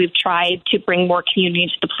models we've tried to bring more community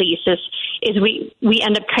into the police is we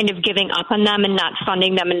end up kind of giving up on them and not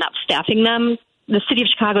funding them and not staffing them. The city of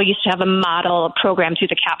Chicago used to have a model program through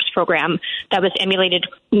the CAPS program that was emulated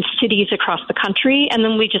in cities across the country, and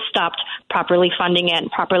then we just stopped properly funding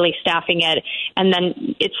it, properly staffing it, and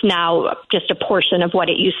then it's now just a portion of what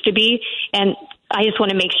it used to be. And I just want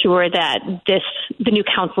to make sure that the new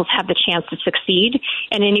councils have the chance to succeed,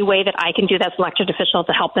 and any way that I can do that as an elected official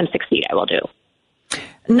to help them succeed, I will do.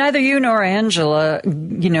 Neither you nor Angela,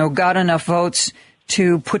 got enough votes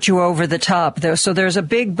to put you over the top. So there's a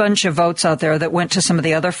big bunch of votes out there that went to some of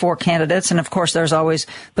the other 4 candidates. And of course, there's always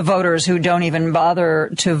the voters who don't even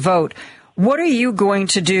bother to vote. What are you going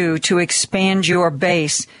to do to expand your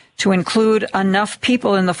base to include enough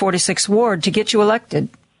people in the 46th ward to get you elected?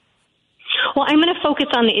 Well, I'm going to focus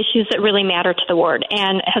on the issues that really matter to the ward.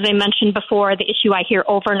 And as I mentioned before, the issue I hear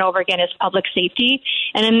over and over again is public safety.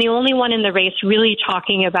 And I'm the only one in the race really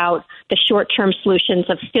talking about the short-term solutions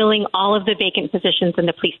of filling all of the vacant positions in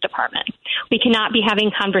the police department. We cannot be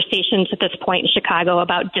having conversations at this point in Chicago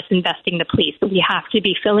about disinvesting the police. We have to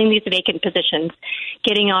be filling these vacant positions,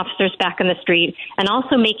 getting officers back on the street, and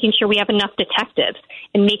also making sure we have enough detectives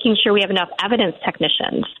and making sure we have enough evidence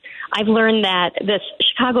technicians. I've learned that the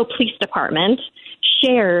Chicago Police Department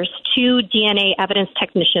shares 2 DNA evidence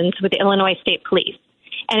technicians with the Illinois State Police.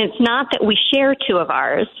 And it's not that we share 2 of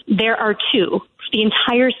ours. There are 2 for the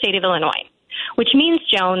entire state of Illinois, which means,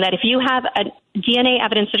 Joan, that if you have a DNA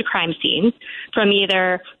evidence at a crime scene from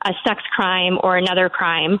either a sex crime or another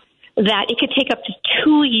crime, that it could take up to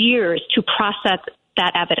 2 years to process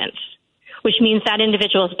that evidence, which means that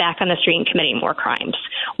individual is back on the street and committing more crimes.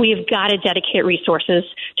 We've got to dedicate resources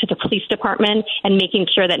to the police department and making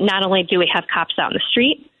sure that not only do we have cops out in the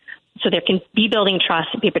street, so there can be building trust,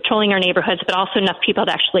 be patrolling our neighborhoods, but also enough people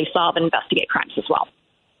to actually solve and investigate crimes as well.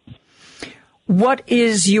 What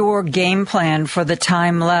is your game plan for the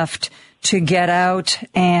time left to get out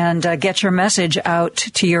and get your message out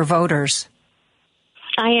to your voters?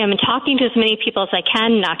 I am talking to as many people as I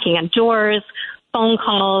can, knocking on doors, phone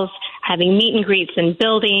calls, having meet and greets in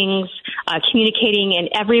buildings, communicating in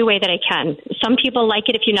every way that I can. Some people like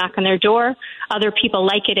it if you knock on their door. Other people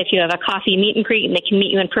like it if you have a coffee meet and greet and they can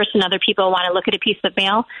meet you in person. Other people want to look at a piece of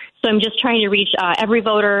mail. So I'm just trying to reach every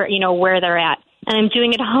voter, where they're at. And I'm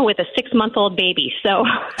doing it all with a 6-month-old baby. So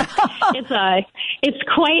it's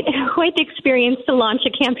quite the experience to launch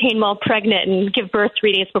a campaign while pregnant and give birth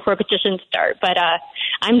 3 days before petitions start. But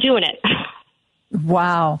I'm doing it.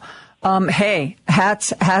 Wow. Hey,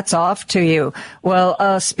 hats off to you.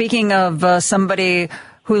 Well, speaking of somebody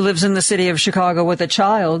who lives in the city of Chicago with a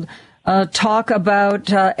child, talk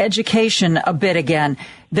about education a bit again.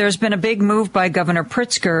 There's been a big move by Governor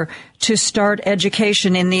Pritzker to start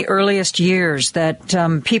education in the earliest years,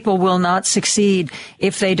 that people will not succeed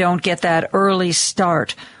if they don't get that early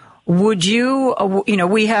start. Would you,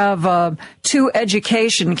 we have 2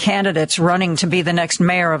 education candidates running to be the next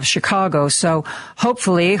mayor of Chicago. So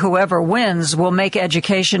hopefully whoever wins will make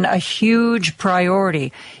education a huge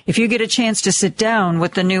priority. If you get a chance to sit down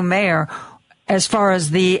with the new mayor, as far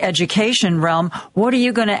as the education realm, what are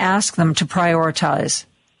you going to ask them to prioritize?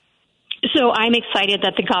 So I'm excited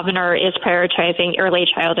that the governor is prioritizing early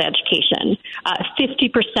childhood education.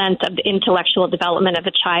 50% of the intellectual development of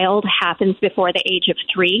a child happens before the age of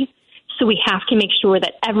 3. So we have to make sure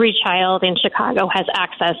that every child in Chicago has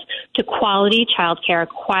access to quality childcare,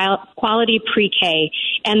 quality pre-K,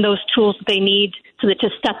 and those tools that they need to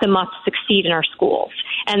set them up to succeed in our schools.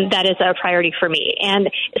 And that is a priority for me.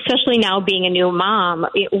 And especially now being a new mom,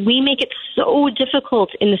 we make it so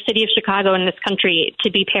difficult in the city of Chicago and this country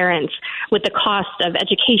to be parents with the cost of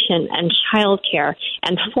education and childcare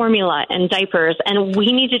and formula and diapers. And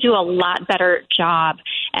we need to do a lot better job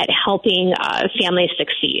at helping families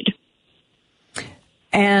succeed.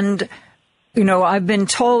 And, I've been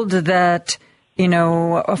told that,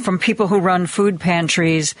 from people who run food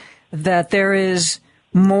pantries, that there is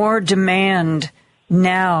more demand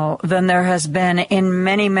now than there has been in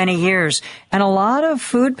many, many years. And a lot of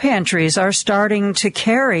food pantries are starting to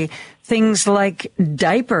carry things like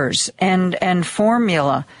diapers and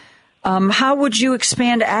formula. How would you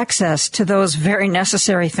expand access to those very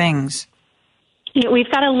necessary things?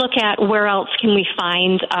 We've got to look at where else can we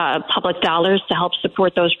find public dollars to help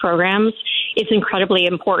support those programs. It's incredibly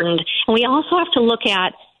important. And we also have to look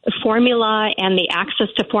at formula and the access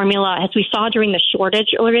to formula. As we saw during the shortage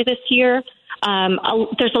earlier this year,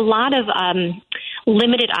 there's a lot of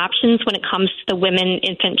limited options when it comes to the Women,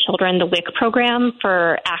 Infant, Children, the WIC program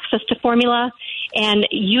for access to formula. And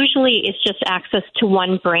usually it's just access to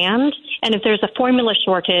one brand. And if there's a formula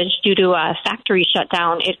shortage due to a factory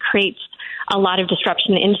shutdown, it creates a lot of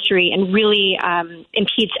disruption in the industry and really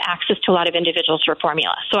impedes access to a lot of individuals for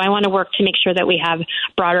formula. So I want to work to make sure that we have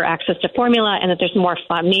broader access to formula and that there's more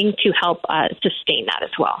funding to help sustain that as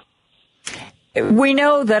well. We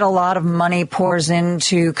know that a lot of money pours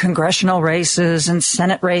into congressional races and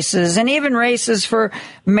Senate races and even races for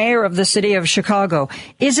mayor of the city of Chicago.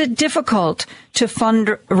 Is it difficult to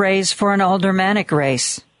fundraise for an aldermanic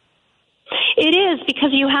race? It is, because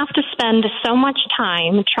you have to spend so much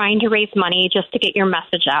time trying to raise money just to get your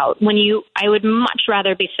message out. I would much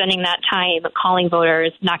rather be spending that time calling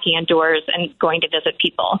voters, knocking on doors, and going to visit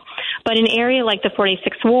people. But in an area like the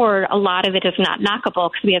 46th Ward, a lot of it is not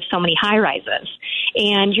knockable because we have so many high-rises.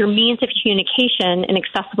 And your means of communication in an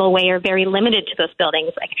accessible way are very limited to those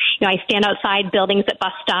buildings. Like, I stand outside buildings at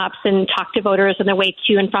bus stops and talk to voters on their way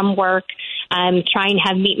to and from work, try and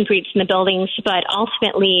have meet and greets in the buildings. But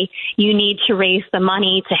ultimately, you need to raise the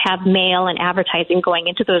money to have mail and advertising going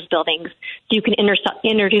into those buildings so you can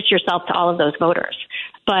introduce yourself to all of those voters.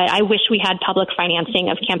 But I wish we had public financing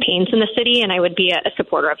of campaigns in the city, and I would be a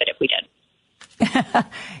supporter of it if we did.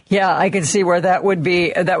 Yeah, I can see where that would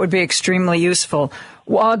be extremely useful.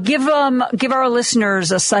 Well, give our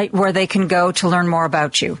listeners a site where they can go to learn more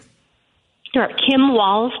about you. Sure.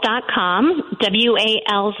 KimWalz.com,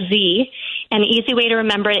 WALZ. And the easy way to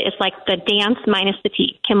remember it is like the dance minus the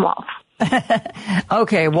T, Kim Walz.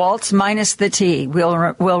 Okay, waltz minus the T. We'll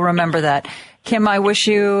remember that. Kim, I wish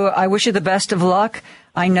you the best of luck.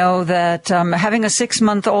 I know that having a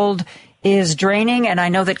 6-month-old is draining, and I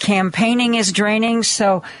know that campaigning is draining.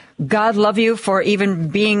 So God love you for even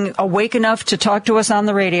being awake enough to talk to us on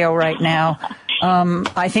the radio right now.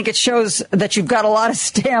 I think it shows that you've got a lot of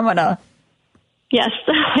stamina. Yes,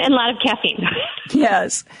 and a lot of caffeine.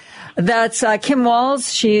 Yes. That's Kim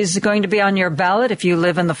Walz. She's going to be on your ballot. If you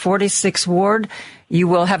live in the 46th Ward, you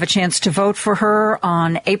will have a chance to vote for her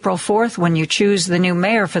on April 4th when you choose the new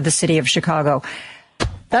mayor for the city of Chicago.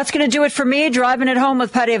 That's going to do it for me. Driving it home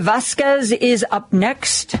with Patty Vasquez is up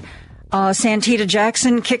next. Santita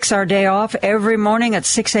Jackson kicks our day off every morning at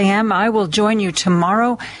 6 a.m. I will join you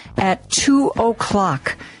tomorrow at 2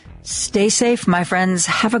 o'clock. Stay safe, my friends.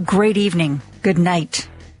 Have a great evening. Good night.